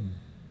kind of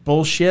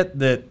bullshit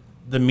that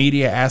the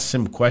media asks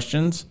him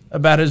questions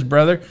about his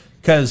brother,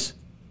 because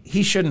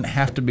he shouldn't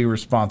have to be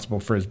responsible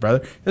for his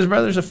brother. His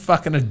brother's a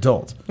fucking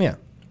adult. Yeah.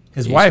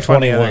 His wife, 21.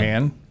 on the other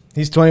hand,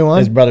 He's 21?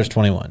 His brother's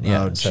 21.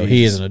 Yeah. Oh, so jeez.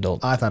 he is an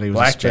adult. I thought he was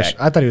Blackjack.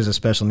 I thought he was a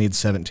special needs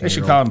 17. they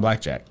should call him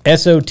Blackjack.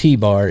 SOT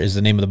Bar is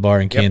the name of the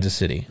bar in Kansas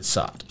City,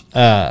 Sot.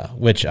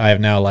 which I have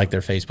now liked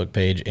their Facebook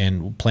page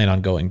and plan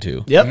on going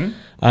to. Yep.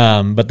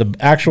 But the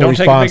actual Don't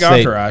take a response, big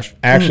entourage.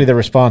 actually the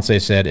response they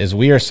said is,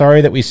 "We are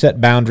sorry that we set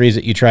boundaries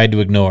that you tried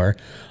to ignore.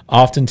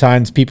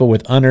 Oftentimes, people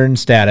with unearned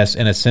status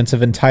and a sense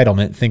of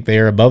entitlement think they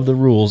are above the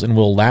rules and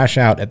will lash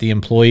out at the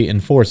employee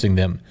enforcing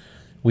them.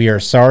 We are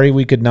sorry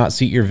we could not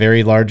seat your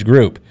very large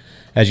group.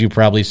 As you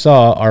probably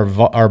saw,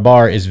 our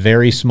bar is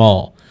very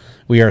small.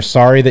 We are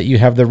sorry that you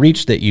have the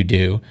reach that you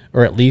do,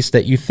 or at least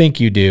that you think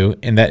you do,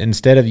 and that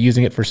instead of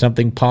using it for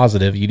something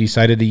positive, you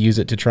decided to use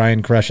it to try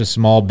and crush a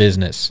small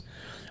business.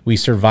 We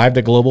survived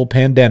a global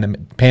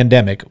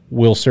pandemic.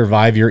 We'll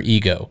survive your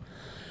ego.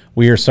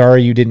 We are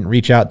sorry you didn't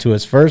reach out to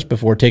us first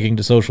before taking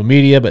to social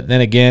media, but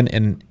then again,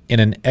 in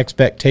an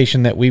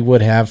expectation that we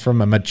would have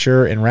from a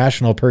mature and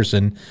rational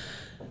person,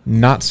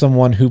 not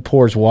someone who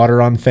pours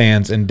water on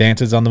fans and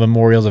dances on the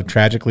memorials of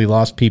tragically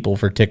lost people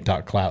for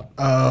TikTok clout.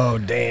 Oh,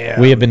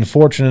 damn. We have been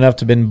fortunate enough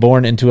to been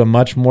born into a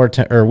much more,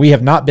 we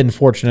have not been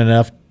fortunate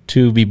enough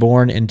to be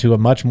born into a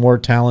much more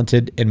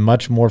talented and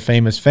much more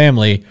famous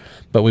family,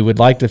 but we would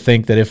like to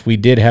think that if we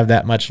did have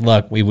that much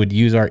luck, we would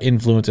use our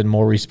influence in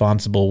more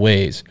responsible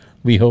ways.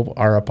 We hope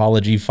our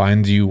apology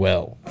finds you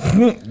well.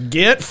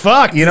 Get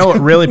fucked. You know what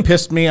really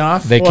pissed me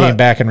off? They came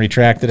back and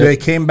retracted it. They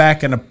came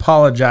back and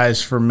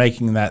apologized for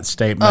making that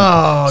statement,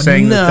 no.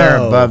 saying that they're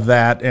above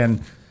that.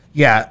 And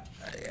yeah,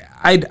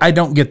 I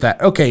don't get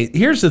that. Okay,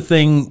 here's the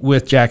thing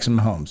with Jackson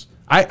Mahomes.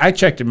 I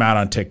checked him out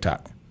on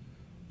TikTok.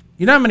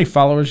 You know how many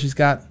followers he's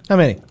got? How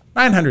many?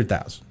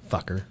 900,000.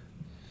 Fucker.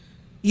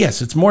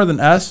 Yes, it's more than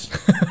us.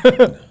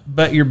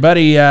 But your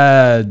buddy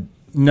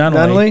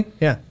Nunnally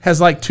Yeah. has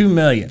like 2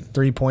 million.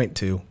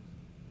 3.2.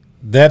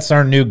 That's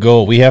our new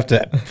goal. We have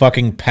to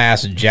fucking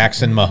pass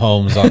Jackson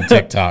Mahomes on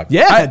TikTok.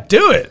 Yeah,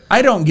 do it.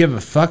 I don't give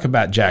a fuck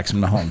about Jackson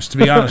Mahomes, to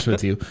be honest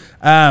with you.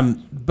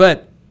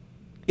 But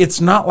it's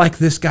not like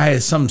this guy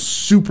is some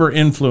super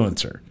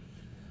influencer.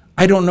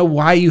 I don't know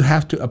why you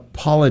have to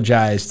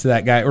apologize to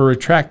that guy or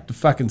retract the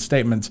fucking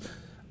statements.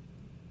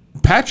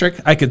 Patrick,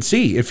 I could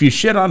see. If you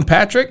shit on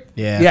Patrick,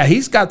 yeah,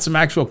 he's got some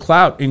actual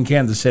clout in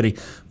Kansas City.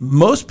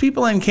 Most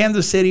people in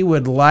Kansas City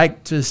would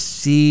like to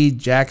see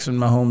Jackson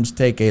Mahomes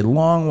take a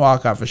long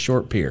walk off a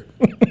short pier.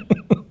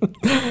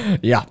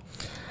 Yeah.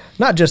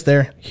 Not just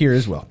there, here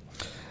as well.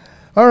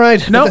 All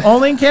right. No,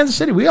 only in Kansas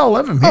City. We all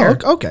love him here.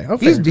 Oh, okay.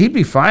 Okay. He'd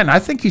be fine. I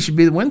think he should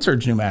be the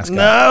Windsurge new mascot.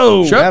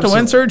 No, Show up to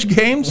absolutely. Windsurge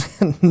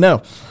games.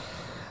 No.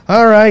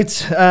 All right.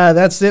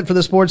 That's it for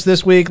the sports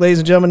this week, ladies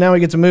and gentlemen. Now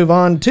we get to move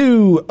on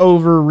to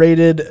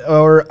overrated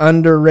or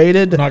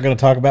underrated. I'm not going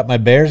to talk about my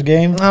Bears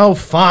game. Oh,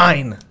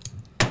 fine.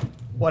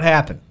 What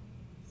happened?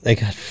 They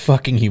got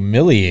fucking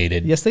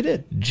humiliated. Yes, they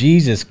did.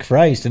 Jesus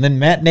Christ. And then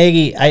Matt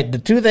Nagy,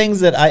 the two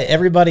things that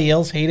everybody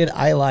else hated,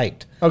 I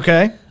liked.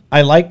 Okay.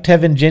 I liked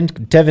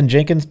Tevin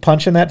Jenkins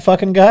punching that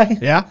fucking guy.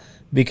 Yeah.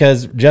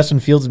 Because Justin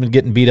Fields has been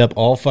getting beat up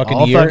all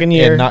fucking year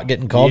and not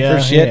getting called for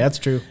shit. Yeah, that's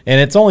true. And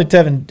it's only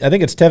I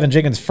think it's Tevin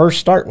Jenkins' first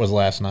start was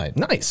last night.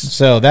 Nice.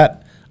 So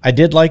I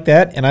did like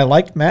that, and I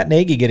liked Matt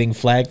Nagy getting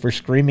flagged for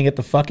screaming at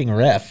the fucking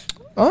ref.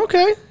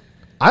 Okay.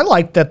 I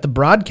liked that the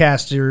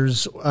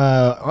broadcasters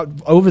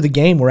over the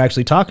game were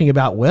actually talking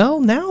about, well,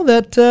 now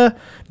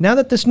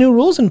that this new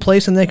rule's in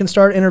place and they can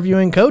start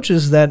interviewing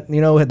coaches, that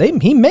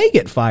he may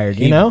get fired.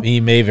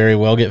 He may very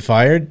well get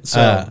fired.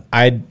 So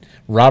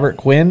Robert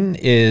Quinn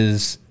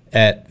is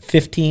at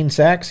 15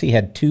 sacks. He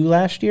had 2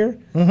 last year.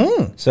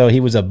 Mm-hmm. So he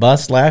was a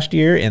bust last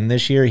year, and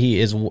this year he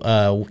is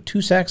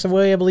 2 sacks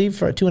away, I believe,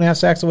 2.5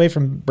 sacks away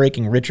from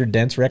breaking Richard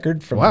Dent's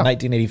record from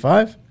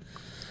 1985.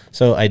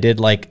 So I did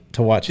like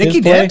to watch his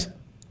play. Dent?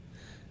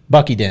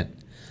 Bucky Dent.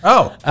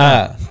 Oh,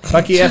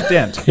 Bucky F.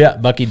 Dent. Yeah,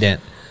 Bucky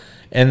Dent.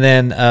 And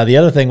then the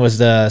other thing was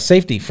the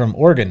safety from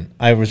Oregon.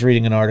 I was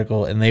reading an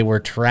article, and they were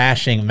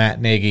trashing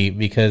Matt Nagy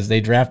because they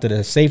drafted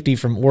a safety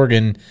from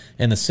Oregon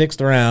in the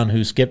 6th round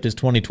who skipped his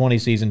 2020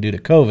 season due to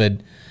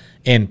COVID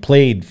and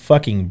played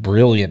fucking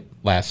brilliant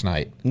last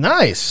night.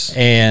 Nice.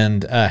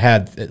 And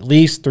had at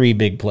least 3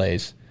 big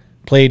plays.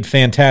 Played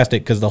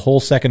fantastic because the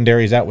whole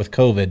secondary is out with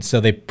COVID, so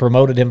they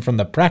promoted him from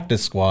the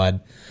practice squad.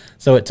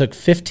 So it took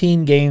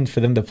 15 games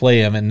for them to play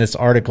him, and this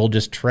article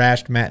just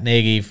trashed Matt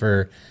Nagy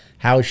for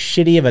how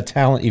shitty of a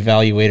talent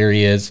evaluator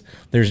he is.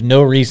 There's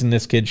no reason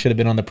this kid should have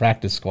been on the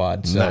practice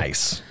squad. So.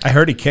 Nice. I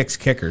heard he kicks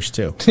kickers,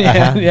 too.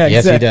 Yeah,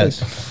 Yes, exactly. he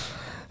does.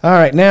 All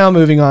right, now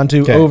moving on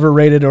to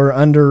overrated or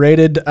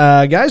underrated.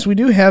 Guys, we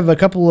do have a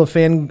couple of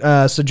fan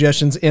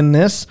suggestions in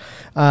this,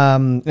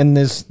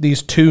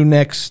 these 2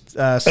 next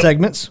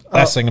segments.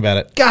 Last thing about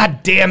it. God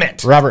damn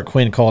it. Robert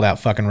Quinn called out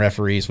fucking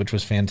referees, which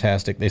was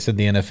fantastic. They said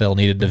the NFL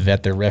needed to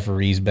vet their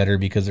referees better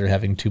because they're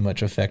having too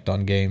much effect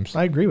on games.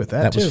 I agree with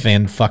that, That too. was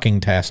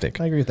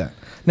fan-fucking-tastic. I agree with that.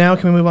 Now,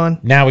 can we move on?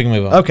 Now we can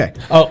move on. Okay.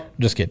 Oh,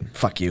 just kidding.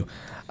 Fuck you.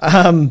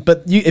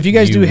 But if you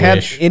guys You do have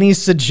wish. any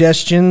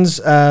suggestions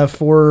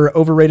for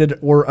overrated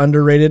or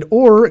underrated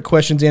or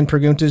questions and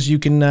preguntas, you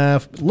can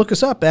look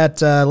us up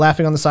at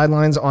Laughing on the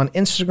Sidelines on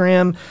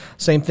Instagram.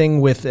 Same thing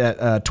with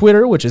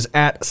Twitter, which is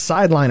at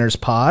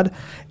SidelinersPod,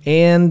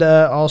 and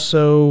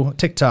also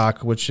TikTok,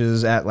 which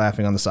is at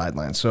Laughing on the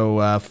Sidelines.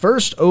 So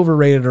first,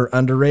 overrated or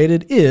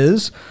underrated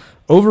is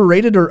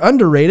overrated or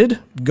underrated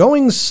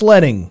going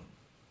sledding.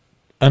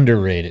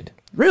 Underrated.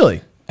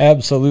 Really?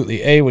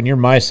 Absolutely. When you're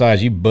my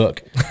size, you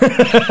book.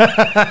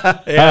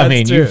 I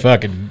mean,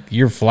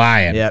 you're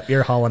flying. Yep,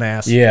 you're hauling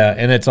ass. Yeah,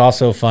 and it's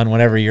also fun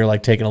whenever you're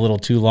like taking a little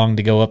too long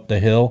to go up the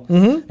hill,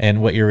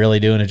 and what you're really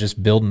doing is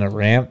just building a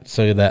ramp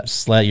so that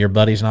sled your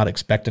buddy's not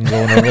expecting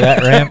going over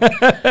that ramp,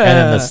 and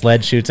then the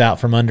sled shoots out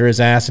from under his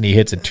ass and he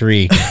hits a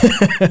tree.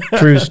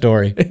 True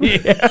story.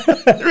 Yeah.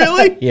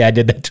 Really? Yeah, I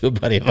did that to a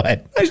buddy of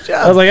mine. Nice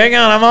job. I was like, hang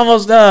on, I'm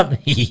almost up.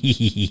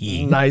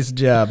 Nice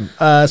job.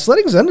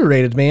 Sledding's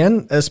underrated,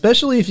 man,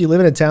 especially if you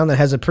live in a town that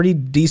has a pretty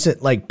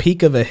decent like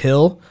peak of a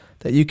hill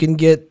that you can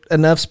get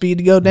enough speed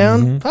to go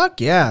down. Fuck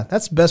yeah.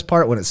 That's the best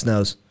part when it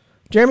snows.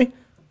 Jeremy?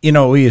 You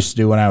know what we used to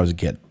do when I was a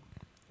kid?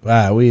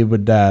 We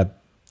would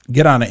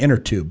get on an inner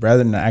tube rather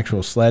than an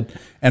actual sled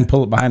and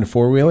pull it behind a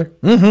four-wheeler.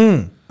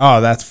 Mm-hmm. Oh,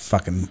 that's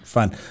fucking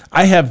fun.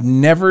 I have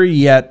never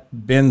yet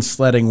been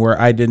sledding where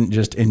I didn't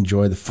just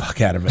enjoy the fuck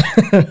out of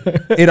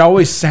it. It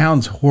always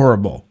sounds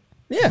horrible.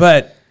 Yeah.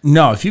 But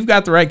no, if you've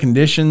got the right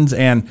conditions,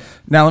 and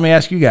now let me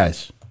ask you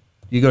guys,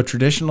 you go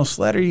traditional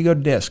sled or you go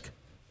disc?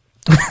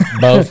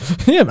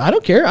 Both. Yeah, I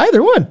don't care.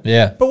 Either one.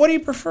 Yeah. But what do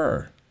you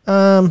prefer?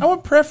 I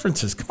want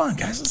preferences. Come on,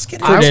 guys. Let's get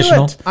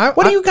Traditional. into it.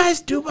 What do you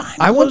guys do behind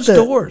closed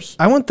doors?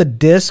 I want the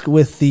disc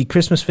with the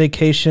Christmas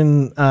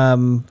Vacation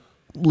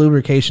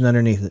lubrication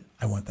underneath it.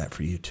 I want that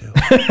for you, too.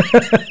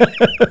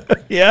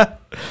 Yeah.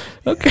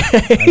 Okay.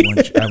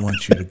 I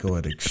want you to go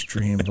at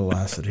extreme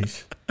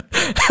velocities.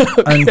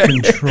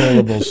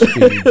 Uncontrollable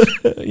speeds.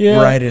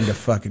 Yeah. Right into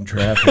fucking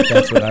traffic.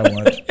 That's what I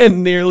want.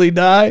 And nearly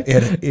die.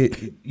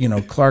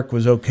 Clark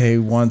was okay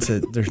once.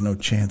 There's no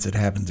chance it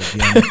happens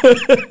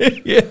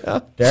again. Yeah.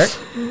 Derek?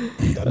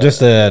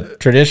 Just a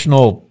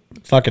traditional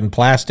fucking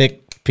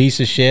plastic piece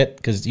of shit,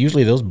 because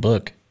usually those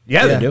book.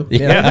 Yeah, they do.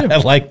 Yeah, I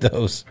like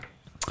those.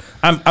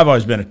 I've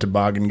always been a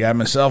toboggan guy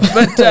myself,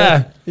 but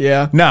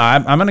Yeah. no,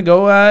 I'm going to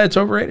go. It's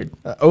overrated.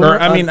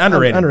 Underrated.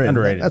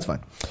 Underrated. That's fine.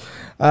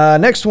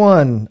 Next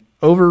one,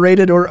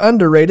 overrated or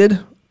underrated?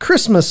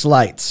 Christmas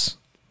lights.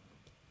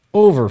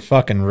 Over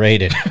fucking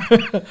rated.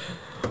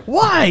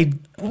 Why?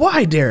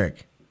 Why,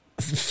 Derek?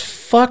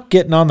 Fuck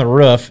getting on the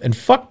roof and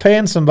fuck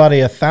paying somebody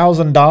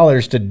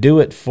 $1,000 to do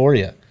it for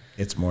you.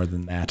 It's more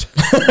than that.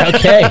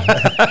 Okay.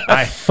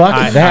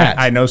 Fuck that.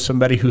 I know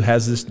somebody who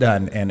has this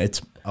done, and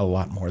it's a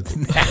lot more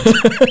than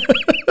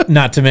that.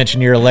 Not to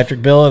mention your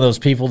electric bill and those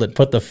people that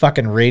put the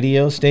fucking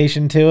radio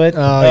station to it.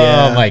 Oh,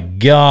 yeah. Oh my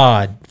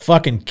God.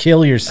 Fucking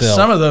kill yourself.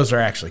 Some of those are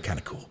actually kind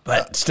of cool,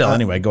 but still,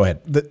 anyway, go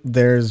ahead.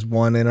 There's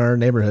one in our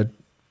neighborhood.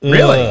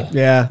 Really? Ugh.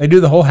 Yeah. They do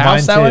the whole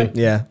house that way?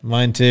 Yeah.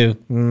 Mine too.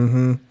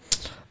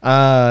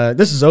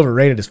 This is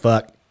overrated as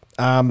fuck.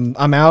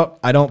 I'm out.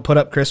 I don't put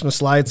up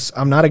Christmas lights.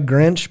 I'm not a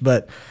Grinch,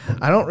 but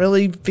I don't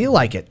really feel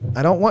like it.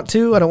 I don't want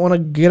to. I don't want to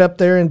get up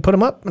there and put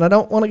them up, and I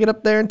don't want to get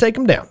up there and take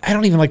them down. I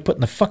don't even like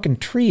putting the fucking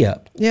tree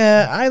up.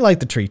 Yeah, I like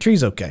the tree.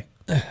 Tree's okay.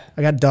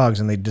 I got dogs,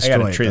 and they I destroy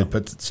got a tree it. that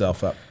puts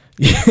itself up.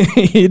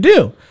 You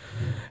do.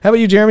 How about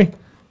you, Jeremy?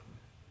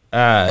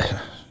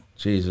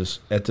 Jesus.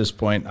 At this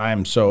point, I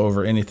am so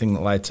over anything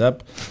that lights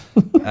up,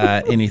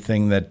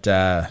 anything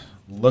that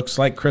looks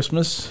like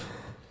Christmas,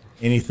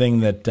 anything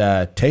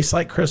that tastes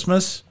like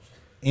Christmas,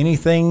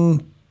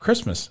 anything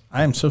Christmas.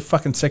 I am so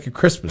fucking sick of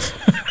Christmas.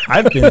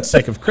 I've been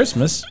sick of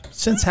Christmas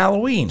since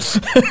Halloween.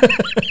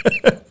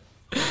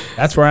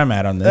 That's where I'm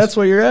at on this. That's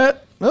where you're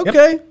at?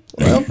 Okay.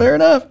 Well, fair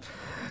enough.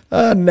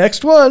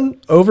 Next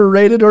one,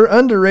 overrated or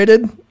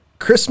underrated?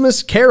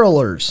 Christmas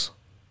carolers.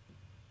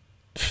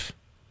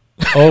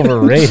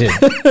 Overrated.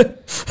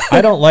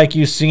 I don't like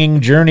you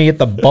singing Journey at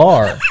the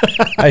bar.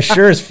 I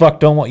sure as fuck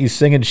don't want you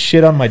singing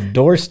shit on my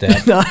doorstep.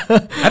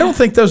 I don't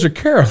think those are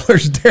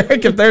carolers,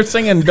 Derek. If they're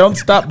singing "Don't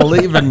Stop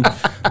Believing"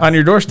 on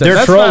your doorstep, They're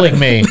that's trolling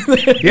not- me.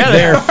 Yeah,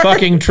 They're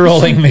fucking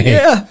trolling me.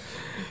 Yeah.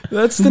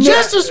 That's the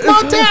Just a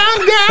small town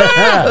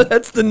guy.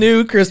 That's the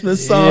new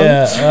Christmas song.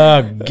 Yeah.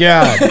 Oh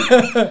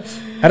God.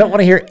 I don't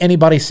want to hear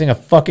anybody sing a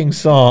fucking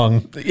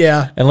song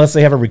Yeah. unless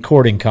they have a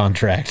recording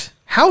contract.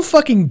 How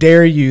fucking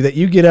dare you that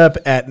you get up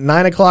at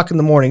 9 o'clock in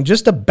the morning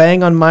just to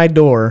bang on my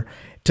door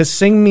to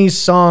sing me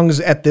songs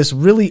at this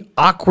really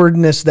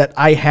awkwardness that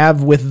I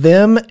have with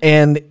them,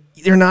 and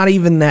they're not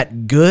even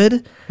that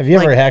good? Have you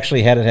ever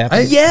actually had it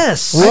happen?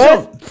 Yes.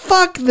 What?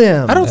 Fuck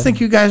them. I don't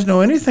think you guys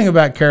know anything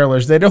about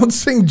carolers. They don't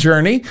sing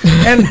Journey,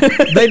 and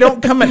they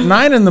don't come at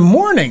 9 in the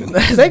morning.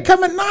 They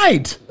come at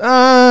night.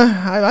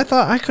 I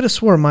thought I could have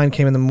swore mine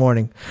came in the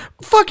morning.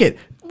 Fuck it.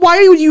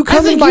 Why would you come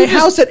to think my you just-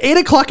 house at 8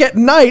 o'clock at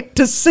night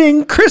to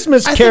sing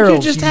Christmas I carols?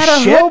 think you just had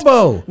a shit?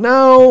 hobo.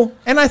 No.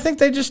 And I think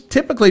they just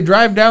typically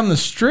drive down the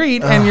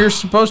street, and you're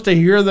supposed to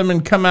hear them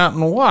and come out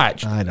and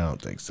watch. I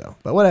don't think so.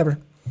 But whatever.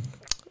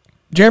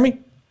 Jeremy?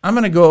 I'm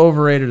going to go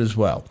overrated as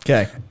well.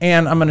 Okay.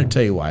 And I'm going to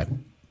tell you why.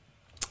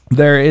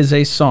 There is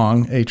a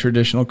song, a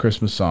traditional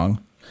Christmas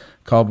song,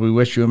 called "We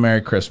Wish You a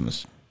Merry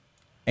Christmas."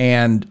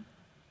 And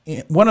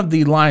one of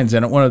the lines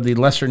in it, one of the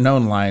lesser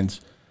known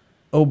lines,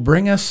 "Oh,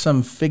 bring us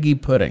some figgy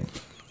pudding."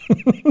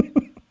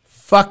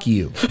 Fuck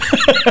you.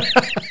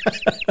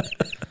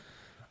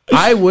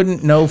 I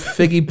wouldn't know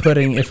figgy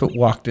pudding if it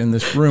walked in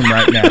this room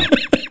right now.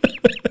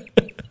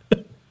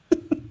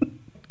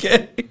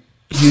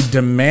 You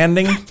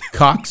demanding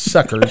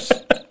cocksuckers.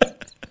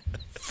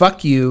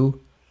 Fuck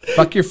you.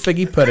 Fuck your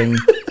figgy pudding.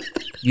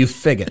 You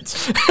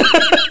faggots.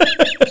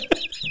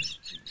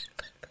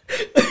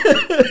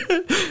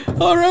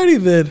 Alrighty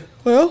then.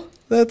 Well,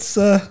 that's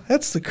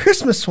the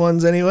Christmas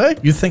ones anyway.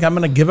 You think I'm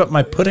going to give up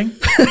my pudding?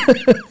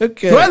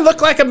 Okay. Do I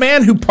look like a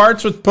man who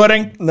parts with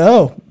pudding?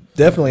 No,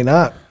 definitely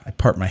not. I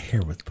part my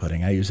hair with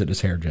pudding. I use it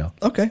as hair gel.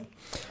 Okay.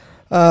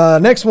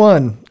 Next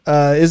one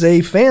is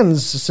a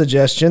fan's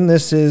suggestion.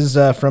 This is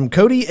from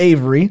Cody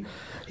Avery.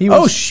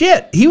 Oh,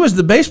 shit. He was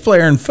the bass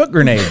player in Foot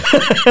Grenade.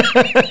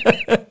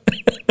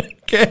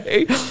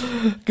 Okay.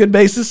 Good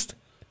bassist.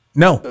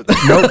 No,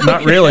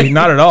 not really.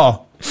 Not at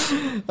all.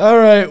 All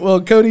right.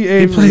 Well, Cody He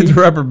Avery. played the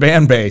rubber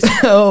band bass.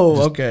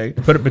 Oh, okay.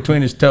 Put it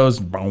between his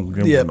toes.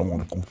 Yep.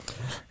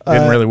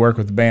 Didn't really work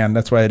with the band.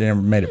 That's why they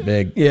never made it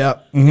big. Yeah.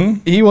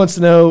 Mm-hmm. He wants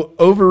to know,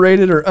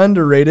 overrated or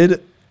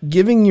underrated,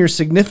 giving your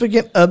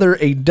significant other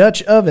a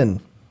Dutch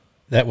oven.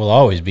 That will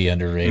always be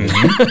underrated.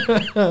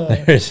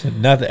 There's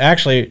nothing.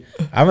 Actually,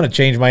 I'm going to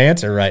change my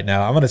answer right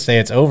now. I'm going to say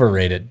it's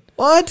overrated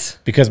What?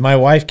 because my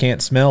wife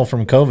can't smell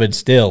from COVID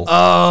still.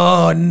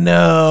 Oh,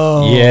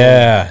 no.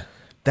 Yeah.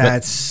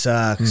 That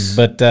sucks.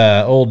 But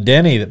old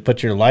Denny that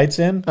put your lights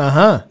in.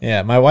 Uh-huh.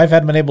 Yeah, my wife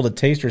hadn't been able to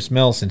taste or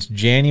smell since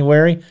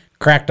January.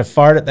 Cracked a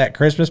fart at that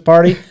Christmas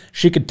party.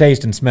 She could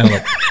taste and smell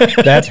it.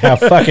 That's how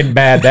fucking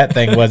bad that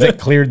thing was. It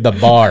cleared the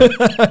bar.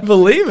 I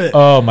believe it.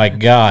 Oh, my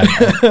God.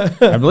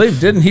 I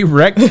believe, didn't he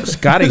wreck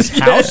Scotty's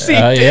house? Yes, he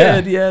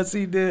yeah. did. Yes,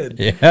 he did.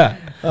 Yeah.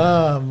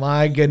 Oh,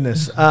 my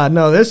goodness.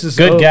 No, this is...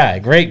 Good guy.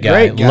 Great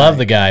guy. Great guy. Love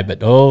the guy,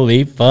 but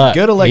holy fuck.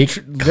 Good He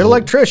good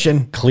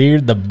electrician.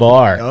 cleared the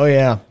bar. Oh,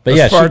 yeah. But Those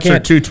yeah, she farts are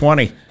can't.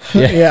 220.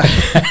 Yeah.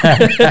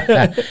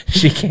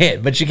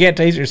 She can't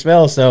taste or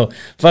smell. So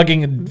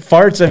fucking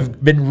farts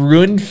have been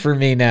ruined for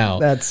me now.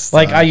 That's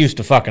like I used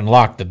to fucking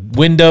lock the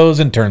windows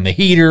and turn the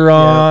heater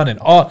on and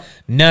all.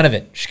 None of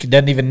it. She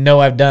doesn't even know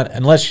I've done it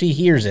unless she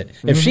hears it.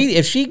 If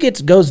she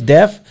goes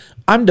deaf,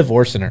 I'm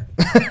divorcing her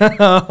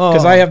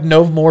because I have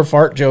no more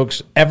fart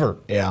jokes ever.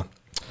 Yeah.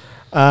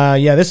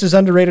 Yeah, this is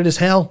underrated as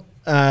hell.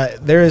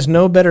 There is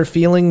no better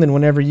feeling than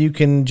whenever you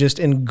can just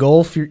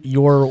engulf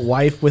your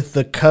wife with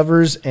the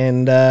covers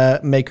and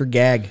make her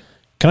gag.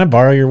 Can I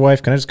borrow your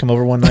wife? Can I just come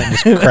over one night and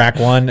just crack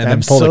one and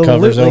then pull the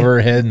covers Absolutely. over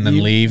her head and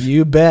then leave?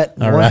 You bet.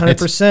 All right.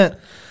 100%.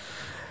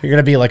 You're going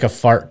to be like a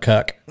fart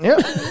cuck. Yep.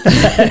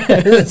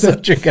 That's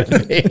what you're going to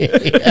be.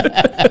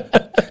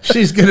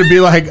 She's going to be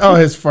like, oh,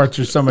 his farts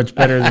are so much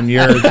better than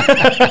yours.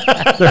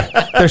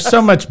 They're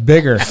so much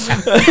bigger.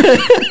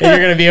 And you're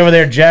going to be over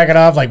there jacking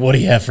off like, what do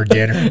you have for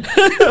dinner?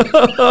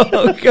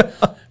 Oh,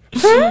 God.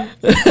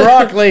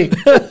 Broccoli.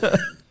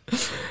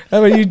 How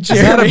about you, Is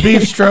that Jeremy? a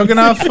beef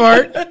stroganoff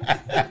fart?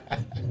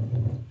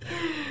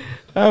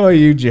 How about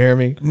you,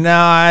 Jeremy? No,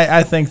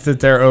 I think that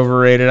they're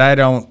overrated. I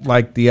don't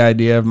like the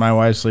idea of my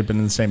wife sleeping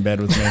in the same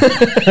bed with me.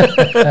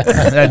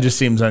 That just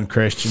seems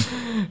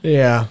unchristian.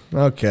 Yeah.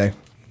 Okay.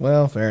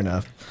 Well, fair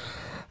enough.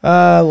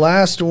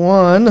 Last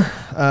one.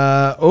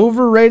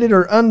 Overrated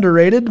or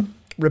underrated?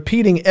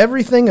 Repeating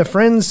everything a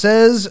friend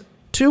says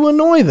to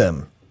annoy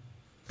them.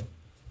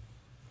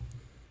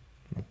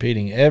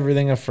 Repeating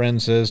everything a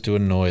friend says to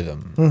annoy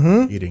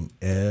them. Eating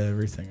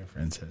everything a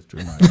friend says to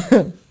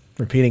annoy.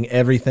 Repeating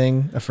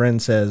everything a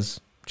friend says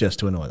just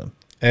to annoy them.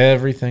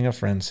 Everything a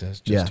friend says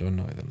just Yeah. to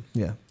annoy them.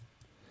 Yeah.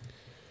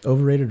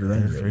 Overrated or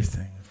underrated?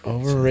 Everything.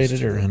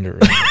 Overrated or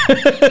underrated?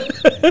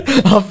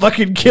 I'll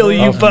fucking kill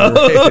you both.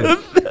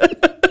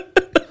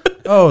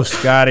 Oh,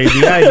 Scotty,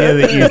 the idea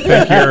that you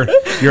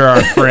think you're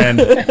our friend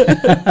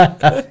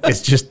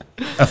is just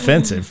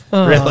offensive.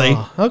 Really?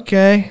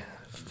 Okay.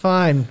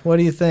 Fine. What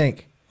do you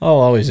think? I'll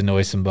always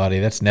annoy somebody.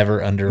 That's never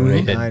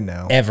underrated. I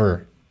know.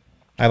 Ever.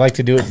 I like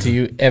to do it to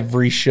you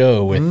every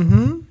show with.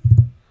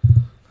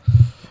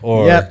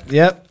 Or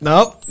Yep.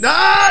 Nope.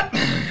 Not.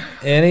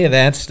 any of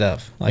that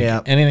stuff. Like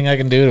Yeah. anything I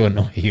can do to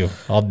annoy you,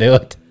 I'll do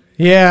it.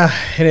 Yeah,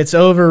 and it's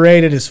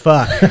overrated as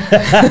fuck.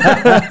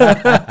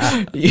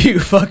 You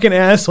fucking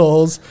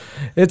assholes.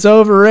 It's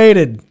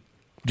overrated.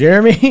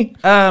 Jeremy?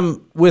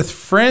 With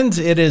friends,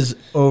 it is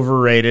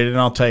overrated, and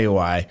I'll tell you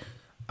why.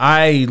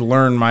 I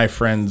learn my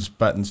friends'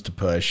 buttons to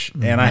push,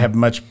 and I have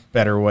much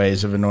better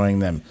ways of annoying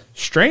them.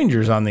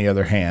 Strangers, on the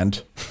other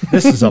hand,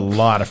 this is a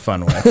lot of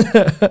fun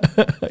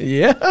with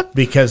Yeah.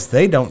 because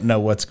they don't know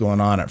what's going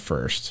on at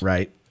first.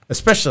 Right.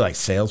 Especially like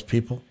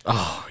salespeople.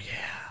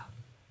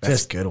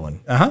 That's a good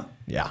one. Uh-huh.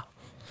 Yeah.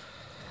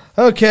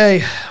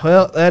 Okay.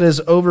 Well, that is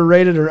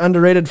overrated or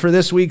underrated for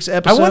this week's I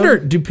episode. wonder,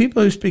 do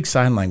people who speak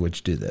sign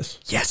language do this?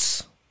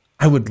 Yes.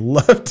 I would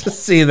love to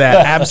see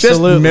that.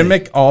 Absolutely. Just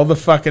mimic all the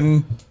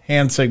fucking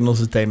hand signals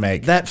that they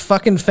make. That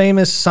fucking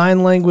famous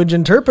sign language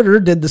interpreter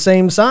did the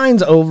same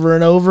signs over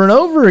and over and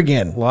over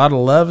again. A lot of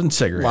love and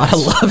cigarettes. A lot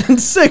of love and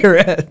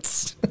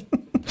cigarettes.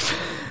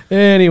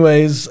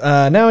 Anyways,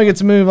 now we get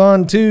to move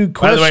on to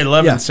By the way,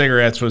 Love Yeah. and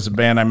Cigarettes was a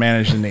band I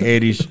managed in the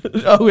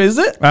 80s. Oh, is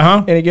it?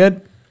 Uh-huh. Any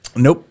good?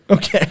 Nope.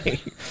 Okay.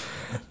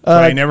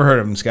 I never heard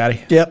of them,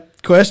 Scotty. Yep.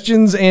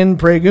 Questions and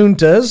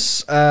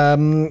preguntas.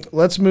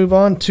 Let's move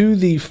on to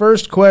the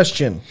first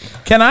question.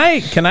 Can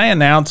I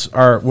announce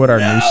what our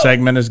new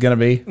segment is going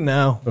to be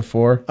No.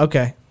 before?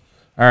 Okay.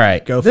 All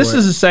right. Go for This it.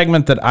 is a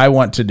segment that I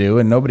want to do,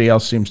 and nobody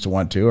else seems to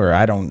want to, or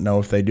I don't know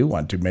if they do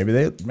want to. Maybe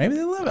they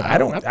love it. I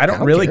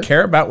don't really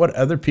care about what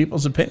other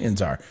people's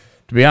opinions are,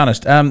 to be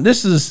honest.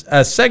 This is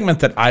a segment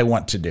that I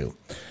want to do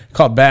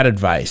called Bad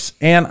Advice,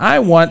 and I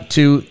want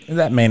to.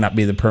 That may not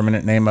be the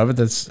permanent name of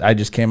it. I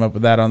just came up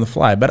with that on the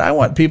fly, but I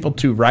want people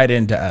to write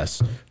into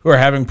us who are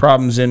having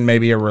problems in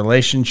maybe a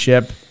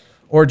relationship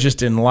or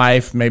just in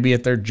life, maybe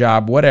at their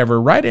job,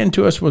 whatever. Write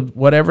into us with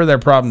whatever their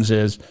problems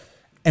is.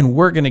 And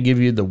we're going to give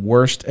you the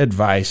worst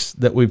advice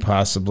that we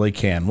possibly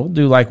can. We'll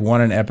do like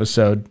one an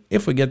episode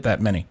if we get that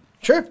many.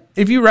 Sure.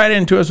 If you write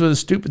into us with a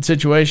stupid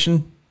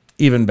situation,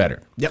 even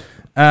better.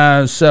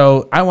 Yep.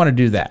 So I want to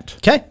do that.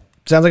 Okay.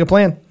 Sounds like a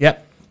plan.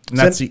 Yep. And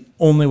that's the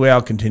only way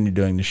I'll continue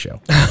doing the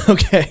show.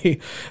 Okay.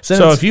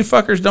 So if you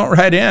fuckers don't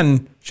write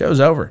in, show's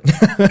over.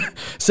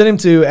 send him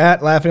to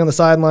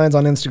 @LaughingOnTheSidelines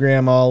on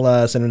Instagram.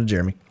 I'll send him to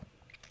Jeremy.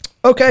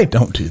 Okay.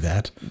 Don't do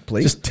that.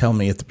 Please. Just tell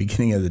me at the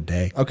beginning of the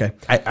day. Okay.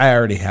 I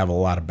already have a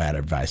lot of bad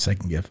advice I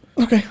can give.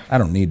 Okay. I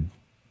don't need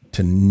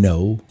to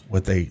know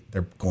what they're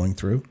going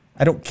through.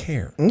 I don't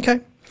care.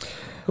 Okay.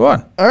 Go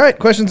on. All right.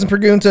 Questions and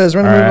preguntas.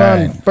 We're going to move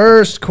on. right.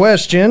 First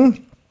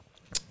question.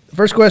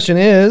 First question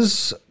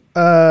is,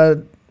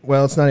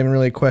 well, it's not even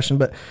really a question,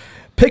 but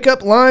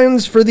pickup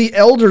lines for the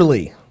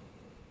elderly.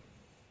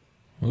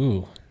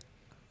 Ooh,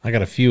 I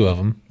got a few of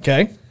them.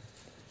 Okay.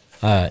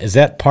 Is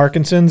that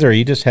Parkinson's, or are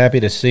you just happy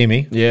to see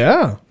me?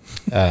 Yeah.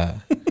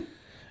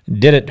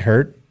 Did it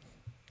hurt?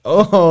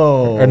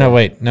 Oh. Or no,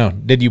 wait, no.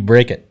 Did you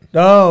break it?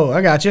 Oh,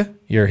 I got you.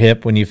 Your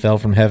hip when you fell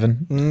from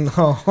heaven?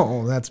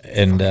 Oh, that's.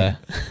 And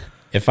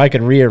if I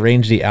could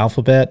rearrange the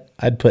alphabet,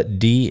 I'd put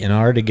D and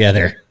R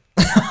together.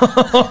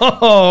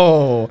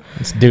 Oh.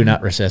 It's do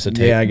not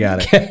resuscitate. Yeah, I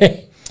got it.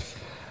 Okay.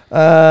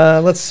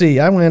 Let's see.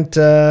 I went.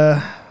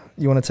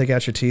 You want to take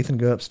out your teeth and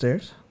go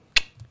upstairs?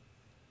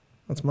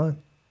 That's mine.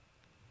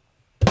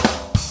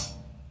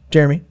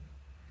 Jeremy.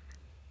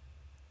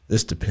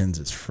 This depends.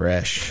 It's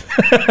fresh.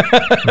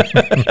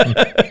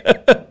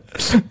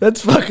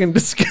 That's fucking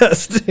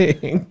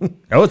disgusting.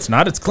 No, it's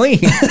not. It's clean.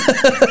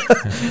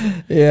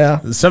 Yeah.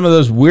 Some of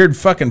those weird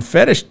fucking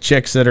fetish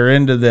chicks that are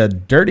into the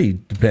dirty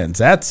depends.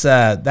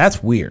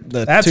 That's weird.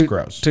 That's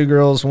gross. 2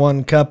 girls,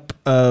 1 cup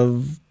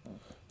of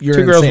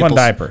urine 2 girls, samples. 1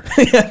 diaper.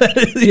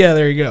 Yeah,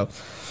 there you go.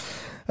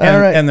 And,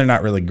 All right. and they're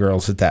not really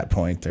girls at that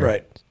point. They're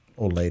Right.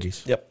 old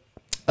ladies. Yep.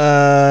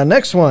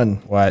 Next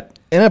one. What?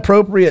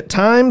 Inappropriate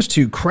times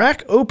to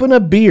crack open a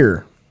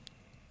beer.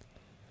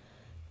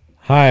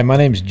 Hi, my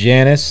name's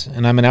Janice,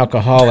 and I'm an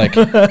alcoholic.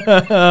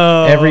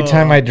 Every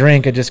time I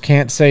drink, I just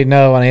can't say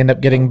no, and I end up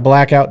getting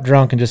blackout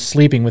drunk and just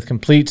sleeping with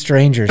complete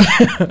strangers.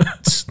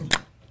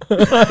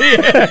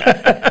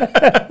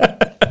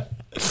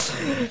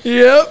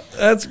 Yep,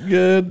 that's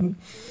good.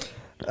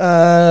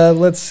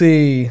 Let's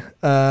see.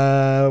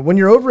 When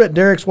you're over at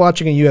Derek's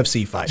watching a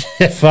UFC fight,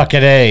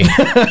 Fucking A.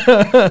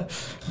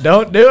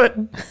 don't do it.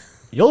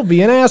 You'll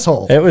be an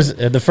asshole. It was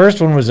the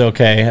first one was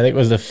okay. I think it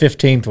was the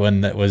 15th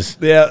one that was.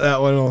 Yeah, that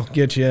one will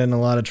get you in a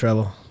lot of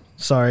trouble.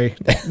 Sorry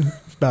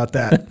about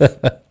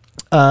that.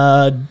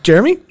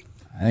 Jeremy?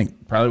 I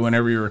think probably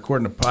whenever you're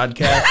recording a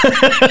podcast.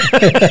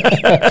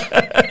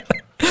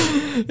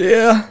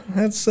 Yeah,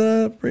 that's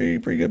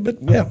pretty good. But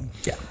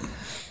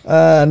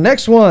yeah.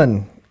 Next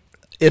one.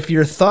 If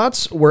your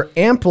thoughts were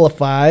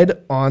amplified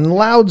on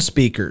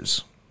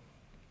loudspeakers.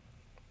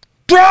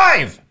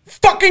 Drive!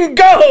 Fucking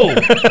go!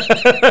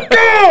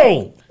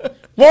 Go!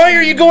 Why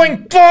are you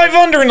going 5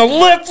 under in the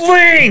left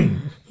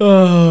lane?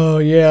 Oh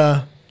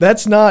yeah,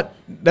 that's not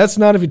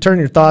if you turn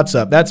your thoughts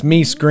up. That's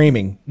me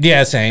screaming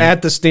Yeah, same.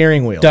 at the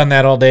steering wheel. Done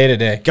that all day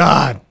today.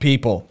 God,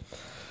 people.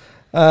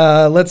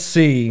 Let's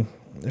see.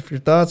 If your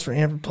thoughts were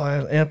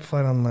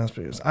amplified on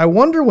loudspeakers. I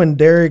wonder when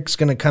Derek's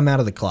going to come out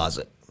of the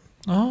closet.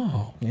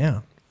 Oh, Yeah,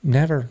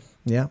 never.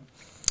 yeah.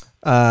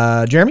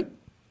 Jeremy?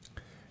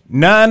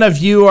 None of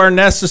you are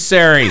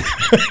necessary.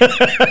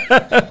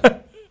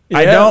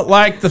 I don't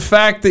like the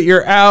fact that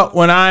you're out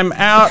when I'm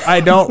out.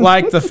 I don't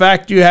like the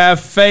fact you have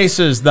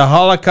faces. The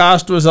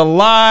Holocaust was a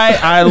lie.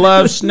 I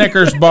love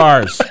Snickers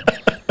bars.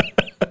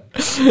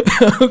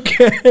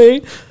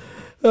 Okay.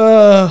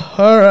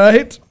 All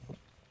right.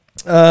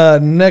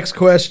 Next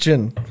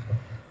question.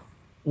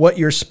 What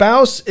your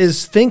spouse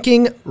is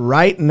thinking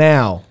right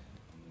now.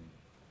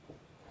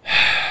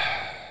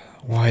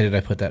 Why did I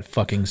put that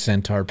fucking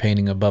centaur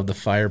painting above the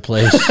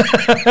fireplace?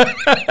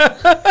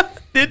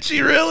 Did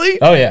she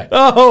really? Oh, yeah.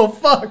 Oh,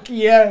 fuck,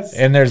 yes.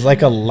 And there's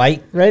like a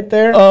light right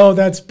there Oh,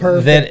 that's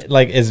perfect. that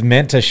like is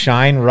meant to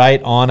shine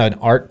right on an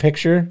art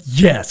picture.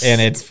 Yes. And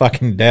it's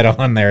fucking dead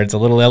on there. It's a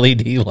little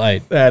LED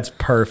light. That's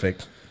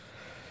perfect.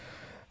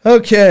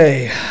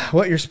 Okay.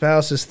 What your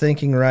spouse is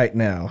thinking right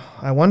now.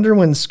 I wonder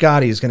when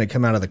Scotty's going to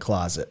come out of the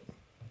closet.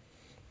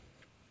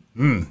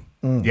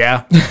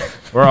 Yeah.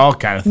 We're all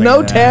kind of thinking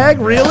No that. tag?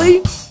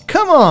 Really?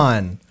 Come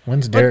on.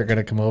 When's Derek going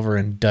to come over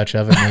and Dutch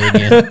oven me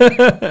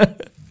again?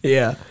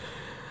 Yeah.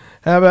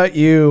 How about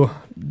you,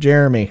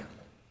 Jeremy?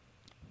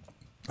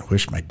 I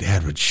wish my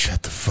dad would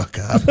shut the fuck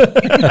up.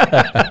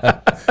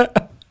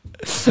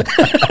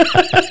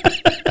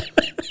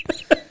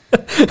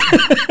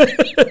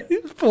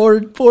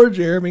 Poor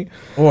Jeremy.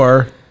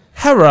 Or,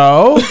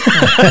 hello.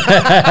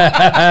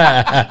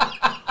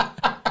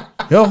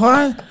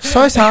 Johan,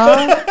 soy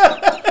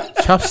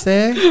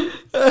chopstick.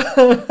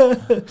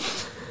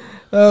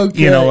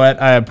 Okay. You know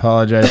what? I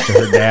apologize to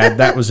her dad.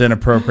 That was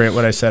inappropriate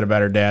what I said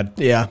about her dad.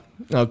 Yeah.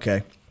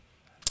 Okay.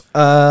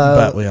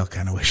 But we all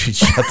kind of wish he'd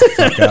shut the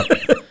fuck up.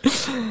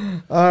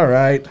 All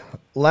right.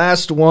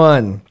 Last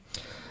one.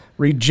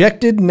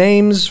 Rejected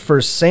names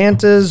for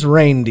Santa's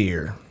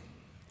reindeer.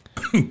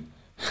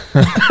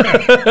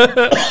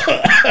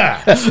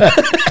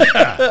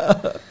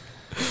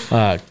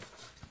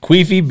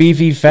 Queefy,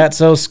 Beefy,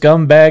 Fatso,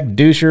 Scumbag,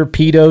 Doucher,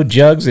 Pedo,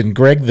 Jugs, and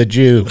Greg the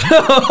Jew.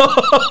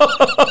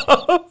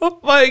 Oh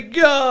my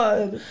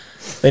God.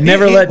 They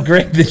never let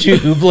Greg the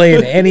Jew play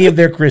in any of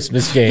their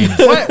Christmas games.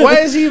 Why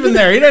is he even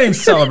there? He doesn't even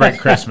celebrate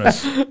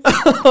Christmas.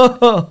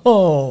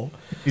 Oh,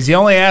 He's the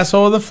only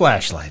asshole with a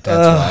flashlight.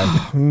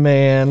 That's why.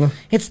 man.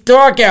 It's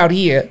dark out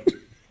here.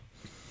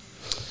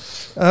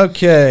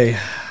 Okay.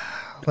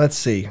 Let's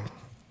see.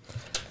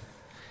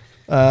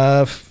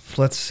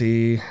 Let's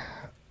see.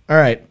 All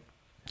right.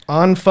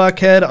 On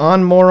fuckhead,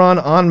 on moron,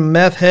 on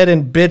meth head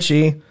and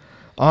bitchy,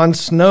 on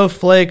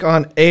snowflake,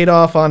 on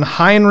Adolf, on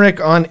Heinrich,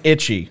 on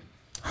itchy.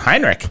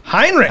 Heinrich.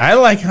 Heinrich. I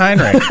like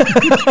Heinrich.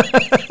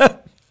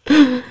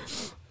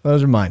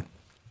 Those are mine.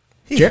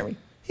 Jeremy.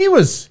 He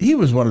was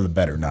one of the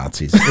better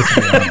Nazis. Let's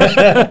be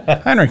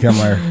honest. Heinrich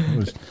Himmler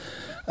was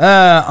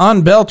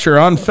on Belcher,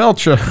 on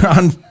Felcher,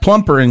 on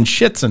Plumper and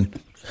Shitzen,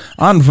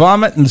 on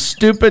Vomit and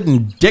Stupid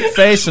and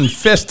Dickface and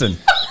Fistin.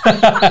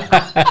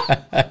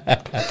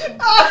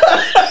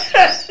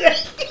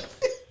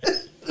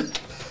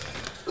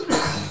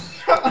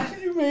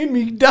 You made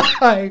me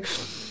die.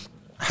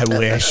 I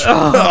wish.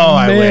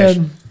 I wish.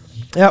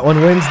 That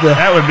one wins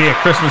That would be a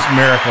Christmas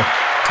miracle.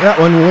 That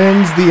one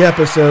wins the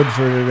episode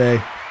for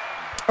today.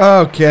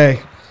 Okay.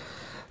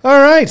 All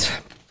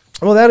right.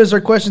 Well, that is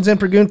our questions and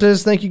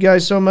preguntas. Thank you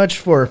guys so much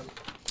for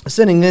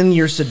sending in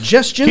your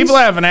suggestions. Keep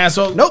laughing,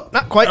 asshole. Nope,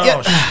 not quite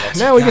yet. shit.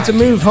 Now we get to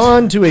move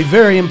on to a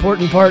very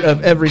important part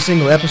of every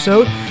single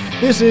episode.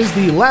 This is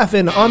the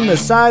Laughing on the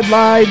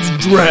Sidelines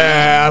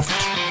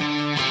draft.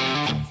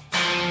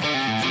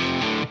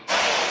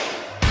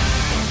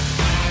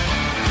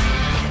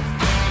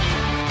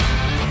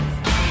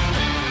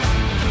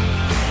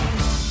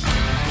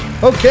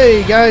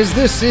 Okay, guys,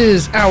 this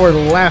is our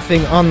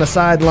Laughing on the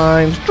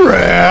Sidelines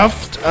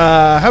draft.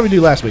 How did we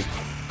do last week?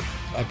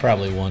 I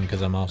probably won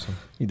because I'm awesome.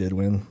 You did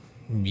win.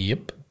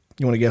 Yep.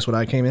 You want to guess what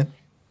I came in?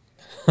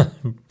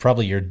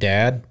 Probably your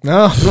dad.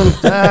 No.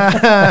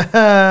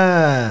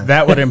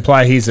 That would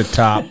imply he's a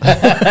top.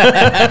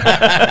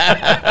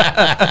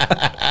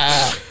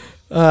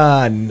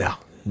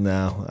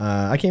 No.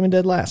 I came in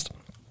dead last.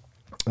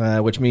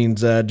 Which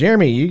means,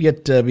 Jeremy, you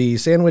get to be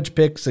sandwich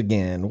picks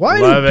again. Why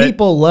Love do it.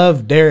 people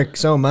love Derek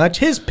so much?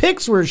 His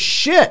picks were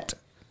shit.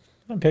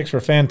 My picks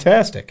were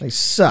fantastic. They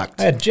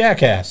sucked. I had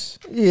Jackass.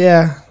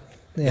 Yeah,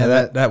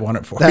 that won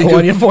it for that you.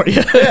 won you for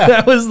you.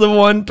 That was the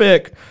one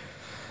pick.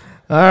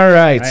 All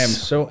right. I am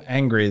so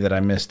angry that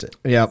I missed it.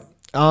 Yep.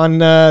 On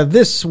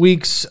this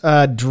week's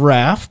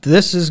draft,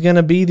 this is going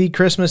to be the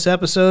Christmas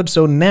episode,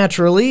 so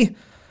naturally,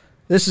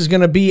 this is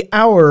going to be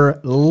our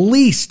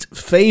least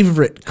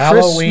favorite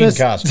Halloween Christmas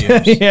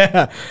costumes.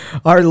 Yeah,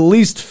 our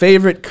least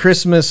favorite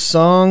Christmas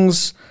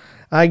songs.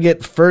 I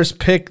get first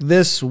pick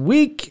this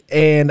week,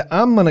 and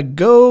I'm going to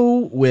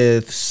go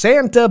with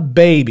Santa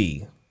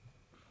Baby.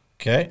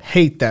 Okay.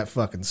 Hate that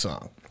fucking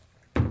song.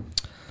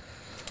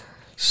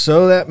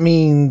 So that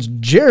means,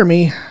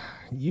 Jeremy,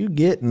 you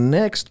get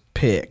next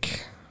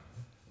pick.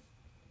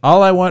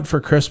 All I want for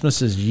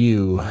Christmas is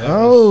you.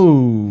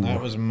 Oh,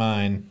 That was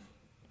mine.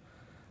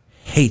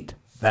 Hate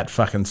that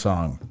fucking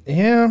song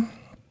yeah.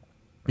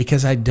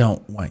 because I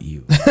don't want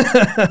you.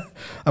 I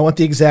want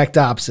the exact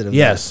opposite of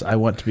Yes, I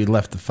want to be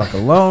left the fuck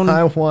alone. that.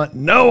 I want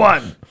no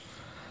one.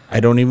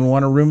 I don't even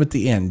want a room at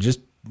the end. Just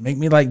make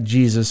me like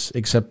Jesus,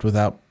 except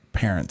without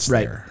parents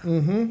Right. there.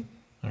 All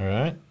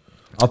right.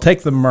 I'll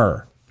take the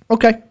myrrh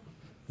Okay.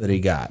 that he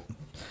got.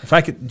 If I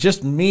could,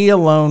 just me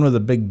alone with a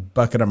big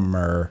bucket of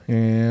myrrh.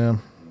 Yeah.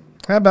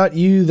 How about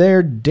you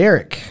there,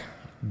 Derek?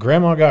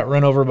 Grandma got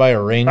run over by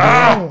a reindeer.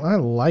 Oh, I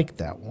like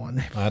that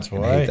one. That's I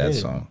why hate that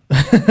song.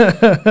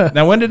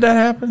 Now, when did that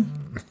happen?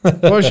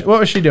 What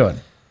was she doing?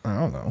 I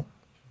don't know.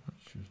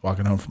 She was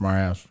walking home from our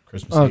house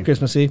Christmas Oh, Eve.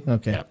 Christmas Eve?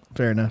 Okay. Yep.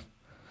 Fair enough.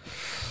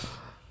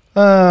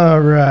 All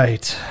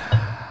right.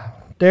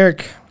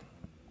 Derek,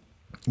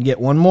 you get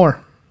one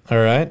more. All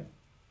right.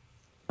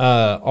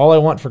 All I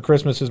want for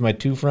Christmas is my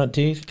 2 front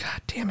teeth.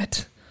 God damn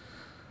it.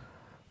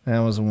 That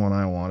was the one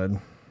I wanted.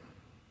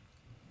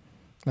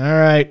 All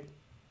right.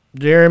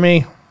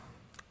 Jeremy,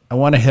 I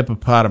want a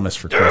hippopotamus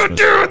for Christmas.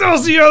 Dude, that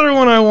was the other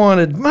one I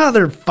wanted.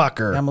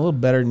 Motherfucker. I'm a little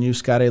better than you,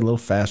 Scotty. A little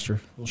faster, a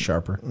little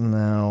sharper.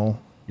 No.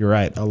 You're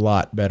right. A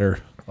lot better,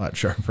 a lot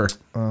sharper.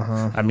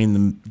 I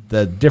mean,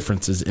 the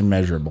difference is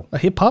immeasurable. A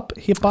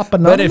hip-hop-anonymous?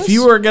 But if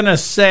you were going to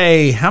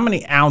say how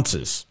many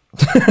ounces,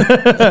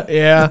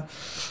 Yeah.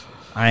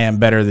 I am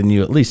better than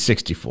you, at least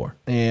 64.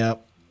 Yeah.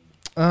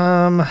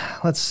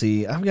 Let's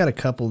see. I've got a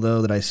couple,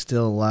 though, that I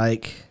still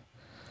like.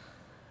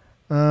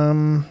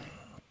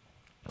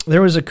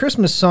 There was a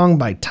Christmas song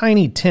by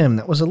Tiny Tim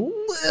that was a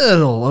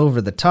little over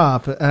the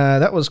top.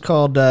 That was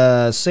called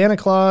Santa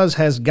Claus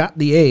Has Got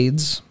the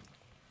AIDS.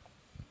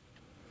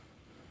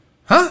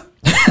 Huh?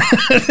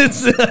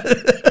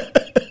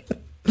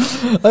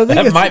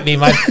 That might be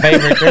my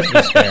favorite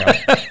Christmas carol.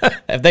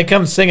 If they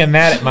come singing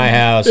that at my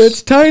house,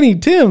 It's Tiny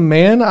Tim,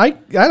 man. I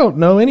don't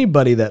know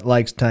anybody that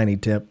likes Tiny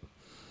Tim.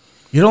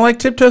 You don't like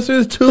Tiptoe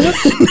Through the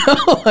Tulips?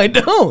 No, I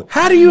don't.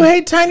 How do you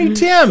hate Tiny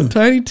Tim?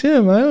 Tiny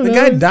Tim, I don't The know.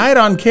 guy died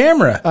on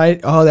camera.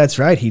 Oh, that's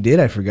right. He did.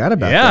 I forgot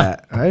about Yeah.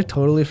 that. I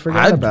totally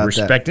forgot I'd about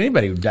respect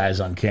anybody who dies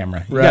on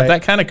camera. You Right. got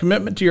that kind of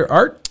commitment to your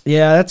art? that.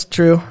 Yeah, that's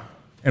true.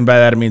 And by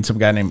that I mean some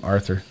guy named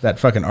Arthur. That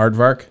fucking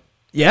aardvark.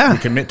 Yeah.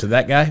 Commit to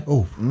that guy?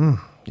 Oh.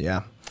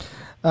 Yeah.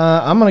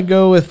 I'm going to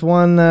go with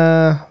one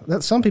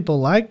that some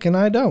people like and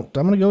I don't.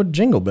 I'm going to go with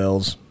Jingle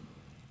Bells.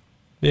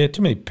 yeah,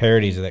 too many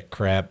parodies of that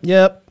crap.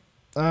 Yep.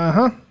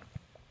 Uh-huh.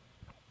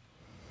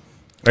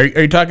 Are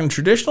you talking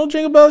traditional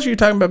Jingle Bells or are you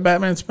talking about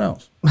Batman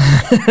Smells?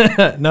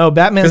 No,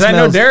 Batman Because Smells. I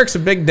know Derek's a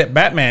big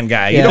Batman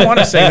guy. You don't want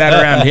to say that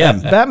around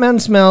him. Batman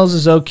Smells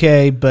is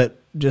okay, but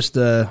just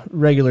the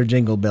regular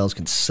Jingle Bells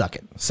can suck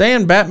it.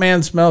 Saying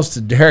Batman Smells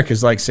to Derek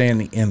is like saying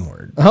the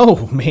N-word.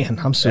 Oh, man.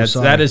 I'm so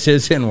sorry. That is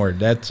his N-word.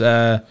 That's,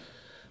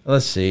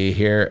 let's see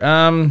here.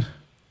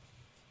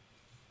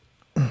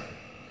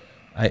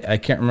 I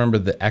can't remember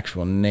the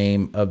actual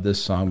name of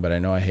this song, but I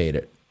know I hate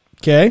it.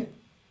 Okay.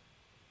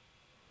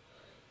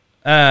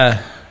 And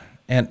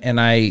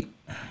I,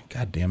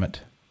 God damn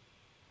it.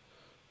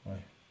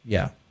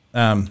 Yeah.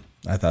 I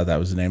thought that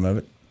was the name of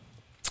it.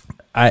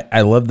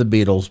 I love the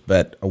Beatles,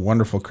 but A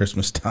Wonderful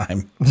Christmas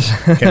Time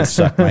can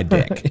suck my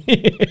dick.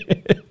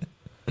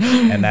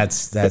 And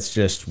that's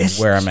just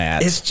where I'm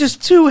at. It's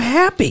just too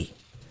happy.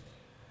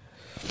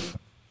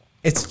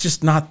 It's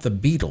just not the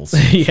Beatles.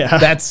 Yeah.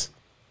 That's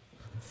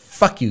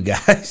fuck you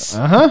guys.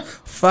 Uh-huh.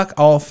 Fuck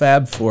all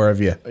Fab Four of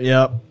you.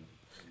 Yep.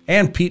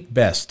 And Pete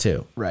Best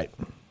too. Right.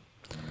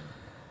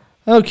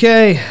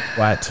 Okay.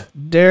 What?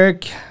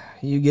 Derek,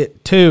 you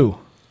get 2.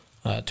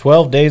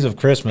 12 Days of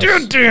Christmas.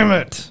 God damn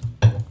it.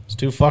 It's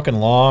too fucking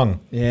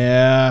long.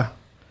 Yeah.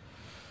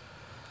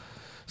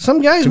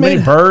 Some guys Too made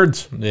many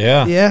birds.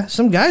 Yeah, Yeah,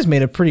 some guys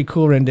made a pretty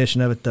cool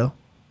rendition of it though.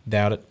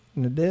 doubt it.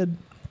 And it did.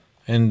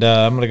 And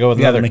I'm gonna go with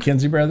Yeah, the another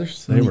McKenzie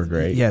brothers. They were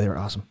great. Yeah, they were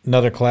awesome.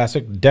 another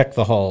classic, Deck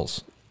the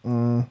Halls. Oh,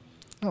 and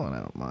I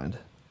don't mind.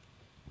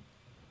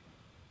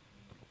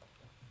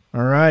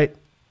 All right.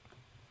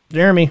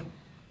 Jeremy.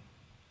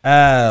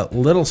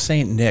 Little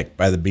Saint Nick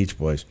by the Beach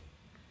Boys.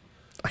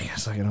 I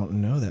guess I don't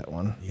know that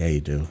one. Yeah, you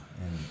do.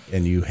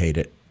 And you hate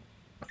it.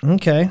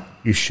 Okay.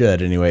 You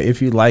should anyway.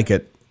 If you like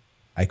it,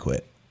 I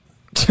quit.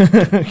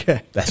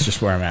 Okay. That's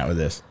just where I'm at with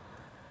this.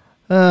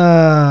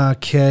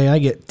 Okay, I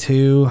get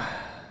 2.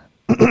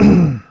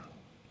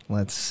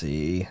 Let's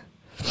see.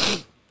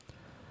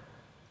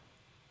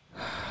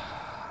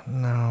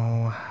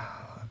 No.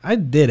 I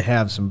did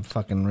have some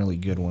fucking really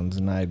good ones,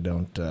 and I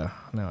don't,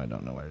 now I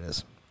don't know what it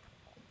is.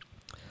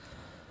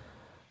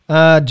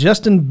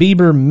 Justin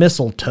Bieber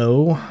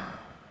Mistletoe.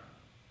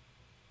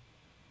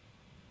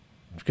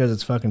 Because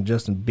it's fucking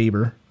Justin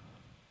Bieber.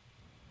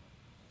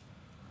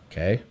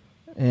 Okay.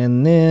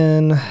 And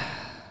then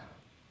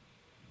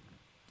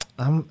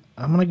I'm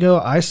gonna go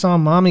I Saw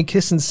Mommy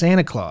Kissing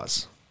Santa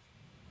Claus.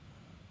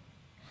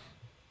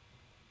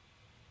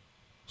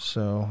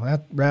 So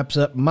that wraps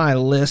up my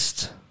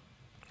list.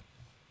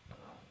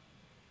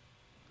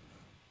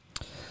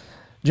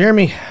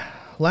 Jeremy,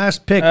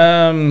 last pick.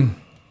 Hang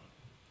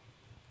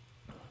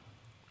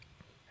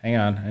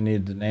on. I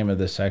need the name of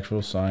this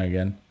actual song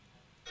again.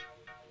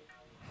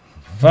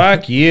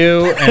 Fuck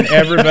you and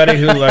everybody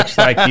who looks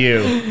like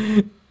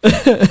you.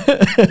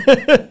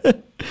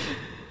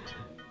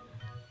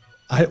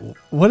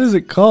 What is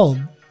it called?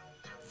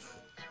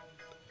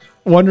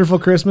 Wonderful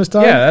Christmas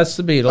Time? Yeah, that's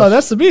the Beatles. Oh,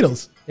 that's the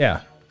Beatles.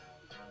 Yeah.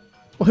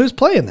 Well, who's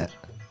playing that?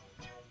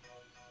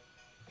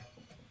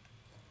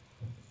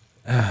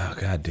 Oh,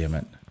 God damn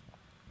it.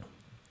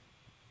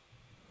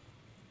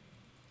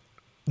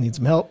 Need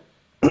some help?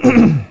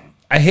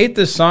 I hate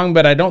this song,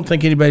 but I don't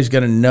think anybody's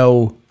going to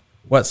know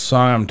what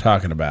song I'm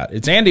talking about.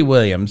 It's Andy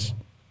Williams,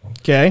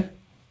 Okay.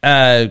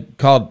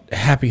 called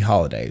Happy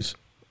Holidays.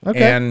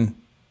 Okay. And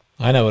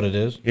I know what it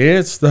is.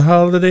 it's the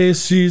holiday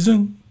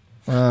season.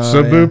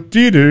 So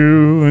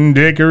boop-de-doo and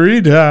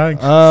dickory-dock.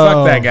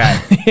 Fuck that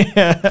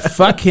guy.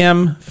 Fuck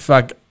him.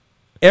 Fuck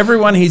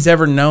everyone he's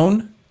ever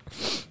known.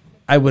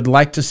 I would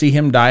like to see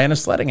him die in a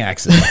sledding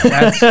accident.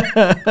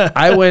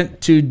 I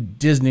went to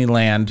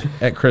Disneyland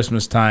at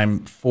Christmas time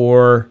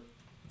for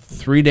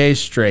 3 days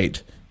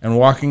straight, and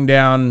walking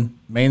down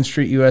Main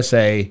Street,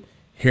 USA,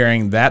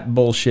 hearing that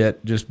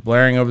bullshit just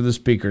blaring over the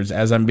speakers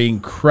as I'm being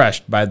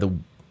crushed by the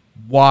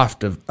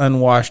waft of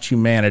unwashed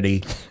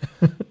humanity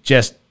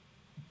just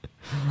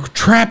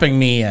trapping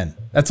me in.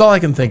 That's all I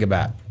can think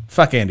about.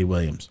 Fuck Andy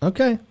Williams.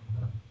 Okay.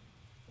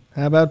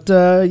 How about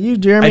you,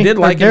 Jeremy? I did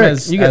like him Derek?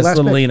 as You get last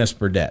the pick. Linus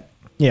Burdett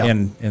Yeah.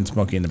 in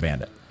Smokey and the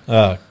Bandit.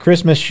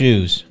 Christmas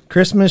shoes.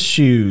 Christmas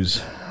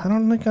shoes. I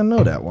don't think I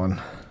know that one.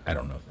 I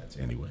don't know if that's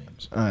Andy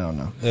Williams. I don't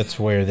know. That's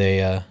where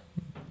they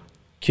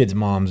kid's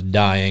mom's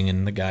dying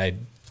and the guy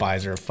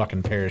buys her a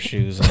fucking pair of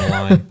shoes on the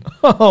line.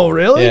 Oh,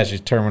 really? Yeah,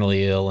 she's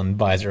terminally ill and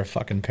buys her a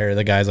fucking pair.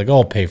 The guy's like,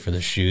 "I'll pay for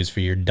the shoes for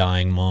your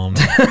dying mom."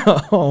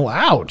 Oh,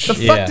 ouch. The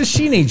Yeah. fuck does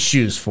she need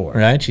shoes for?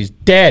 Right? She's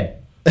dead.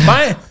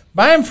 Buy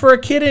them for a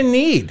kid in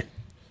need.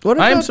 What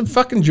Buy him about, some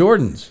fucking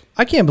Jordans.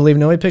 I can't believe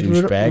nobody picked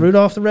Douchebag.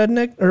 Rudolph the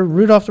Red-Nosed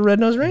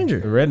The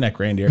Ranger. redneck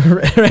reindeer.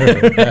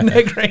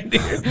 Redneck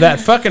reindeer. That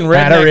fucking redneck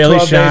Had a really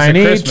 12 Days of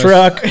shiny Christmas.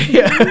 truck.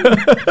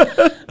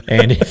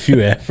 And if you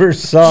ever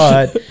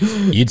saw it,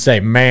 you'd say,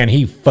 "Man,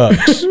 he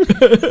fucks."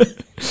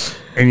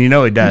 And you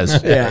know he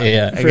does.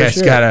 Yeah. That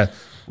guy's got a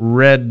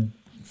red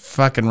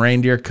fucking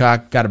reindeer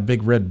cock, got a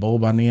big red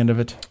bulb on the end of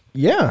it.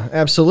 Yeah,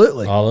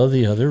 absolutely. All of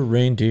the other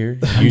reindeer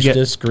used get-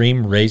 to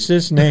scream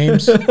racist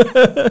names.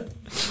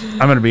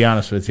 I'm going to be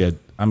honest with you.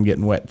 I'm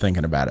getting wet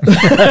thinking about it.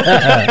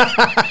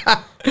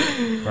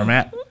 Where I'm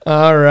at.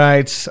 All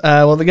right.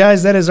 Well, the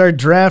guys, that is our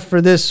draft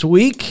for this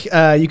week.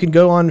 You can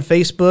go on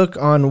Facebook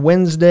on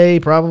Wednesday,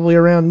 probably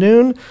around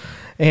noon,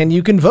 and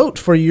you can vote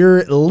for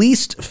your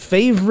least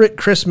favorite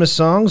Christmas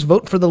songs.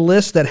 Vote for the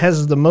list that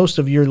has the most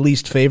of your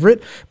least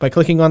favorite by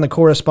clicking on the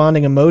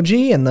corresponding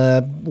emoji, and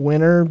the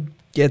winner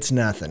gets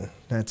nothing.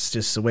 That's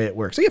just the way it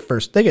works.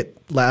 They get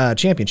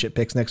championship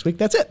picks next week.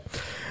 That's it.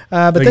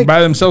 But They can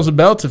buy themselves a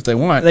belt if they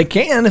want. they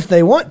can if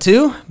they want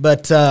to,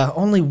 but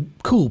only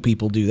cool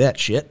people do that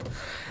shit.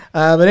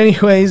 But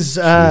anyways,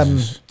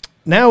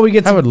 now we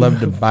get to... I would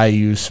love to buy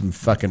you some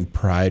fucking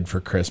Pride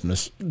for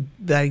Christmas.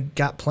 I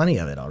got plenty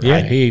of it already.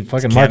 Yeah, he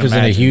fucking can't marches in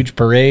a imagine. huge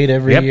parade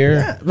every Yep.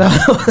 year.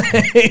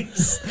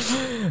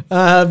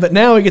 But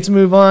now we get to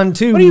move on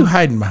to... What are you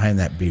hiding behind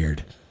that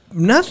beard?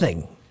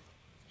 Nothing.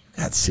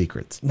 Got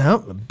secrets.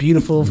 No, a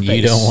beautiful face.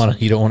 You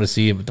don't want to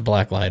see it with the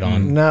black light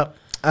on. No.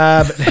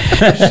 But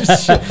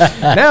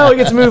now we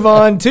get to move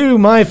on to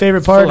my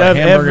favorite part Full of of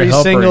hamburger every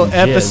helper single and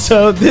jizz.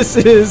 episode. This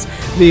is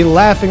the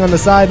laughing on the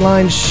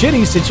sideline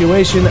shitty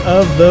situation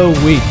of the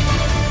week.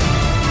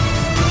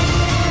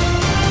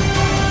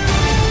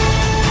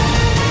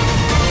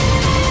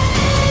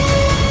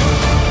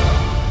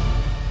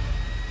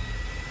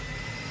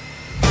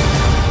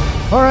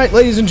 All right,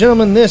 ladies and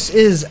gentlemen, this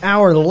is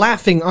our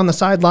laughing on the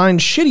sideline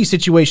shitty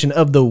situation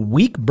of the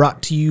week,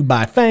 brought to you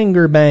by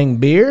Fanger Bang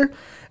Beer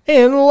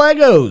and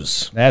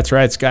Legos. That's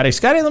right, Scotty.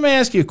 Scotty, let me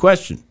ask you a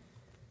question.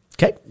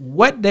 Okay,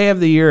 What day of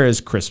the year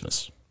is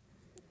Christmas?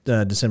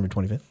 December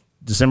 25th.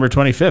 December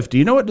 25th. Do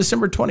you know what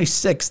December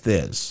 26th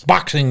is?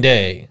 Boxing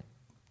Day.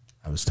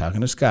 I was talking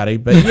to Scotty,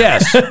 but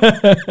yes,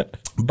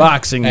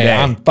 Boxing Hey, Day.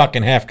 I'm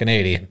fucking half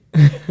Canadian.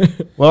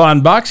 Well,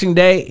 on Boxing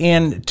Day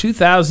in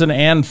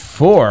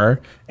 2004,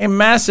 a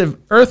massive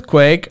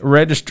earthquake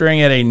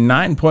registering at a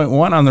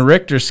 9.1 on the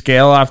Richter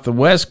scale off the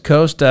west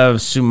coast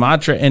of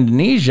Sumatra,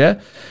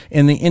 Indonesia,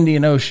 in the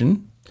Indian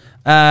Ocean,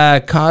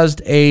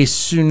 caused a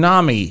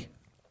tsunami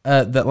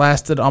that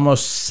lasted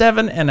almost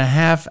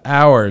 7.5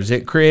 hours.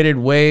 It created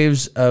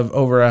waves of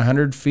over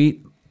 100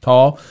 feet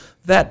tall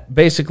that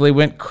basically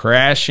went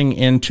crashing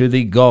into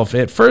the Gulf.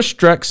 It first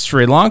struck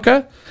Sri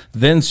Lanka,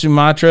 then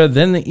Sumatra,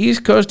 then the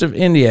east coast of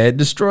India. It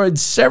destroyed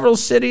several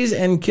cities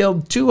and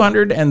killed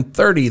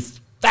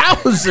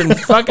 230,000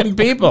 fucking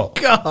people.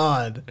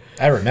 God.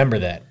 I remember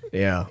that.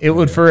 Yeah. It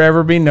would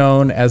forever be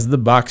known as the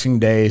Boxing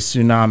Day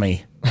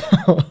tsunami.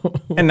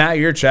 And now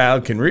your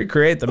child can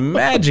recreate the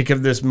magic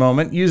of this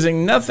moment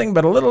using nothing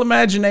but a little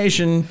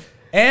imagination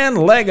and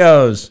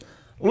Legos.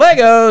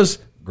 Legos,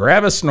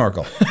 grab a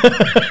snorkel.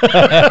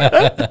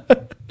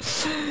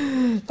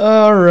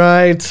 All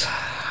right.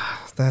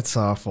 That's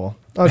awful.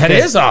 Okay. That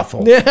is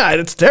awful. Yeah,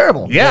 it's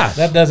terrible. Yeah. If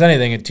that does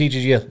anything, it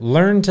teaches you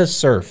learn to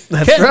surf.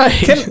 That's right.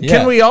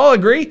 Can we all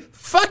agree?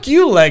 Fuck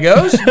you,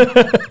 Legos.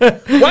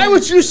 Why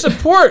would you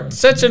support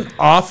such an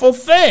awful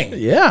thing?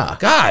 Yeah.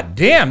 God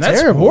damn,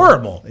 that's Terrible.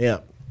 horrible. Yeah.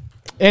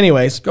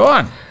 Anyways, Go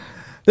on.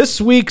 this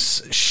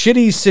week's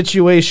shitty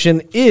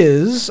situation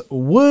is: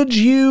 would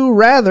you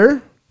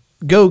rather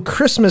go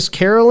Christmas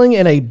caroling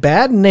in a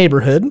bad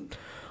neighborhood,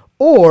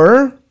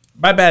 or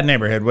By bad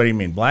neighborhood, what do you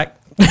mean? Black?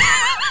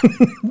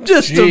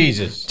 just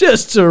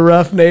Jesus. a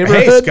rough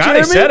neighborhood? Hey, Scotty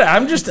Jeremy? said it.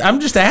 I'm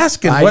just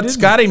asking I what didn't-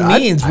 Scotty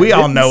means. I We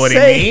all didn't know what he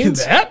say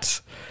means.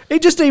 That.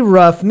 Just a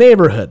rough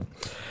neighborhood.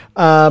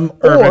 Or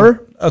Urban.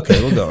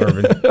 Okay, we'll go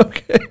urban.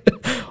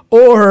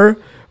 Or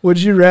would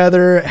you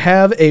rather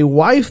have a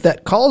wife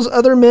that calls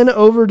other men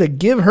over to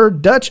give her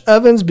Dutch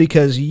ovens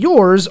because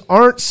yours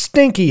aren't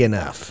stinky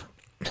enough?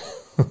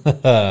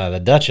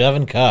 The Dutch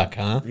oven cock,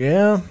 huh?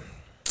 Yeah,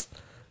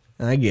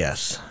 I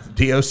guess.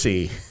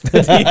 DOC.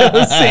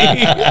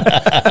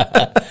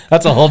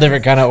 That's a whole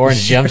different kind of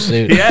orange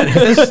jumpsuit. Yeah,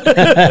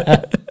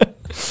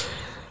 it is.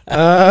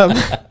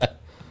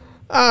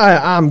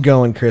 I'm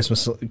going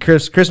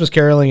Christmas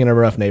caroling in a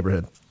rough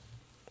neighborhood.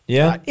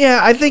 Yeah. Yeah,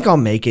 I think I'll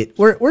make it.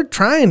 We're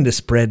trying to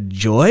spread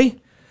joy,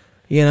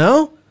 you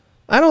know?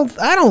 I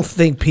don't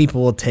think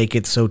people will take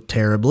it so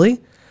terribly,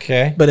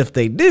 Okay. but if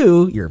they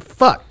do, you're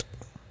fucked.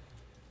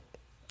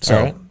 So,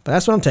 All right.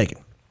 that's what I'm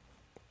taking.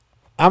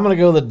 I'm going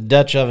to go the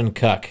Dutch oven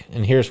cuck,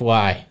 and here's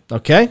why.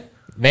 Okay?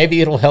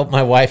 Maybe it'll help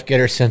my wife get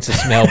her sense of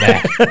smell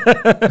back.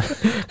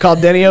 Call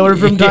Denny over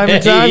from time to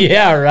time.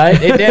 Yeah, right.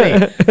 Hey,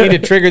 Denny, need to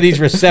trigger these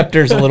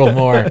receptors a little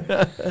more.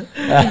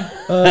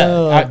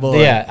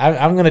 Boy. Yeah,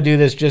 I'm going to do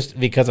this just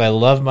because I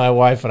love my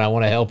wife and I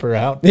want to help her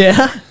out.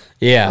 Yeah?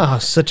 Yeah. Oh,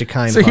 such a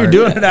kind So heart. you're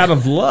doing it out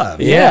of love.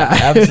 Yeah,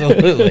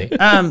 absolutely.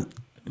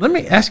 Let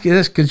me ask you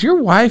this, because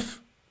your wife,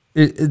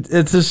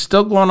 is this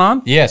still going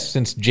on? Yes,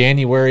 since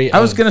January. I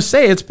was going to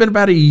say, it's been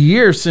about a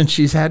year since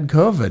she's had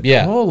COVID.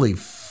 Yeah. Holy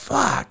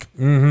fuck.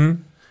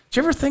 Mm-hmm. Did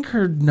you ever think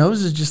her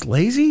nose is just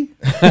lazy?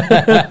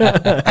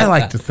 I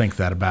like to think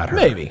that about her.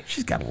 Maybe.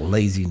 She's got a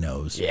lazy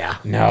nose. Yeah.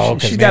 No,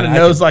 She's got a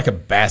nose like a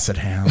basset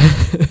hound.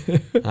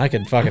 I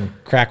could fucking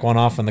crack one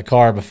off in the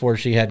car before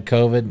she had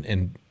COVID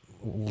and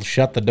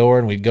shut the door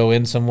and we'd go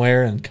in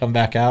somewhere and come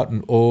back out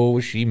and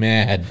she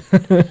mad.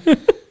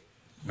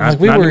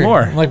 Not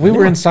anymore. Like we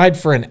were inside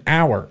for an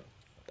hour,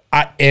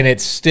 and it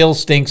still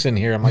stinks in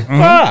here. I'm like,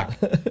 fuck.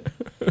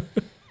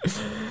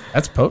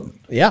 That's potent.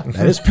 Yeah,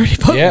 that is pretty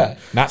potent. Yeah,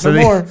 not no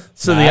more.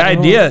 So Not the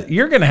anymore. idea,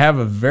 you're going to have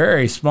a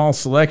very small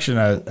selection,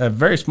 a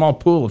very small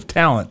pool of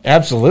talent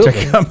Absolutely.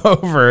 to come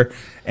over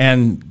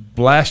and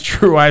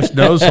blast your wife's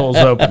nose holes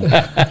open.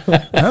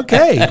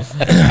 Okay.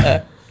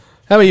 How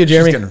about you,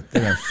 Jeremy? She's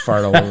gonna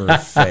fart all over her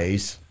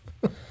face.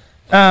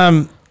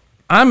 I'm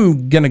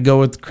gonna go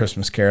with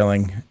Christmas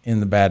caroling in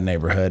the bad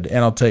neighborhood, and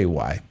I'll tell you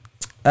why.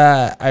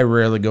 I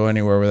rarely go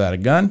anywhere without a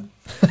gun,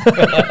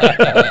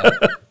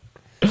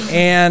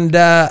 and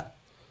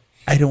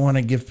I don't want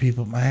to give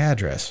people my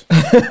address.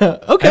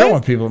 Okay. I don't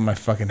want people in my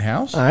fucking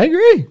house I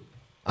agree.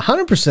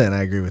 100%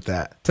 I agree with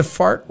that. to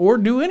fart or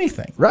do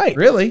anything. Right.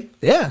 Really?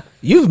 Yeah.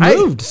 You've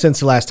moved since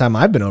the last time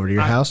I've been over to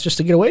your house just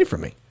to get away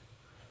from me.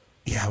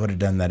 Yeah, I would have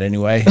done that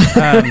anyway.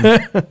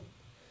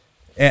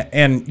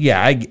 And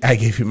yeah, I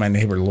gave you my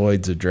neighbor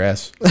Lloyd's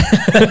address.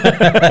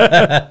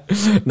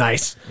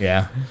 Nice.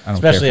 Yeah, I don't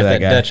Especially care if for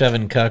that guy. Dutch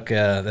oven cuck,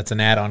 that's an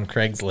ad on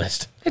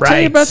Craigslist. I tell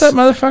you about that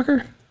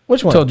motherfucker.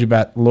 Which one? I told you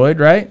about Lloyd,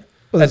 right?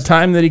 That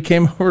time that he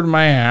came over to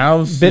my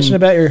house, Bitching and-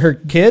 about her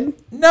kid?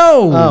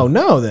 no, Oh,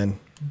 no, then.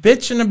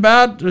 bitching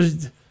about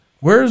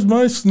where's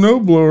my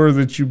snowblower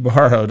that you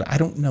borrowed? I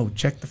don't know.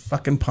 Check the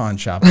fucking pawn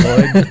shop,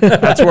 Lloyd.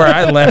 That's where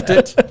I left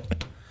it.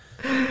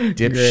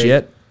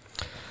 Dipshit.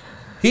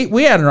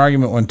 We had an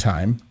argument one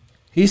time.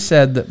 He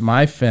said that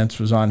my fence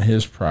was on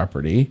his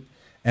property,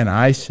 and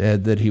I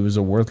said that he was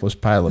a worthless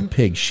pile of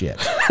pig shit.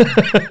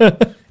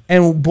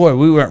 And boy,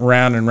 we went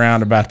round and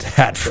round about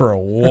that for a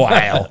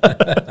while.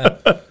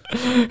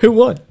 Who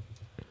won?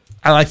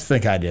 I like to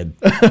think I did.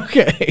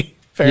 Okay.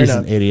 Fair He's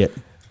enough. an idiot.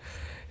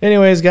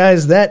 Anyways,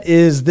 guys, that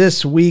is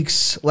this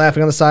week's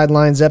Laughing on the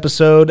Sidelines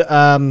episode.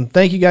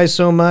 Thank you guys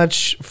so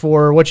much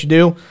for what you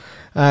do.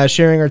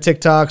 Sharing our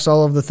TikToks,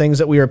 all of the things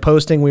that we are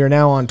posting. We are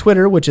now on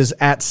Twitter, which is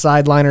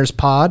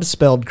 @SidelinersPod,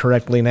 spelled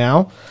correctly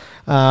now.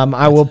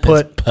 I will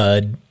put...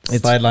 Pud.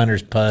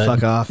 Sideliners Pud.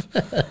 Fuck off.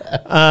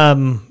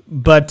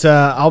 But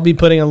I'll be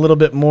putting a little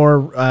bit more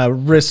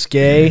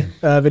risque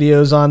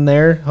videos on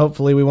there.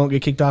 Hopefully we won't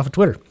get kicked off of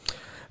Twitter.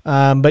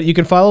 But you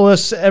can follow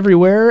us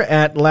everywhere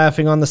at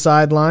Laughing on the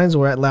Sidelines.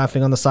 We're at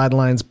Laughing on the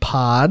Sidelines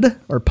Pod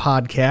or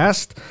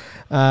podcast.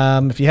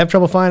 If you have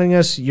trouble finding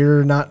us,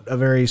 you're not a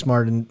very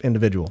smart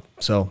individual.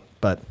 So,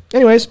 but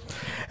anyways,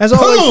 as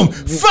always,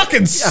 Boom!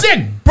 Fucking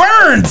sick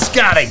burn,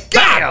 Scotty.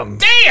 God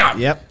damn.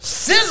 Yep.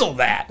 Sizzle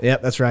that.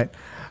 Yep, that's right.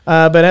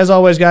 But as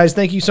always, guys,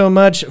 thank you so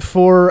much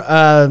for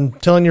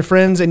telling your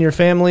friends and your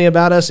family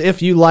about us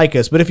if you like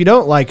us. But if you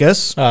don't like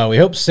us, We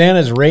hope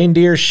Santa's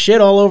reindeer shit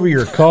all over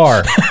your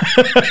car.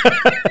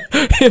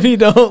 if you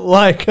don't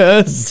like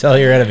us, Tell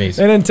your enemies.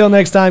 and until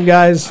next time,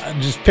 guys,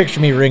 Just picture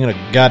me ringing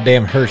a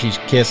goddamn Hershey's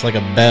Kiss like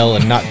a bell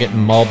and not getting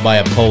mauled by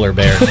a polar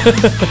bear.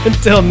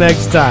 until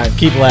next time,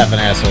 Keep laughing,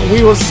 assholes.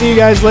 we will see you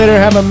guys later.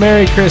 Have a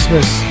Merry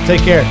Christmas.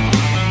 Take care.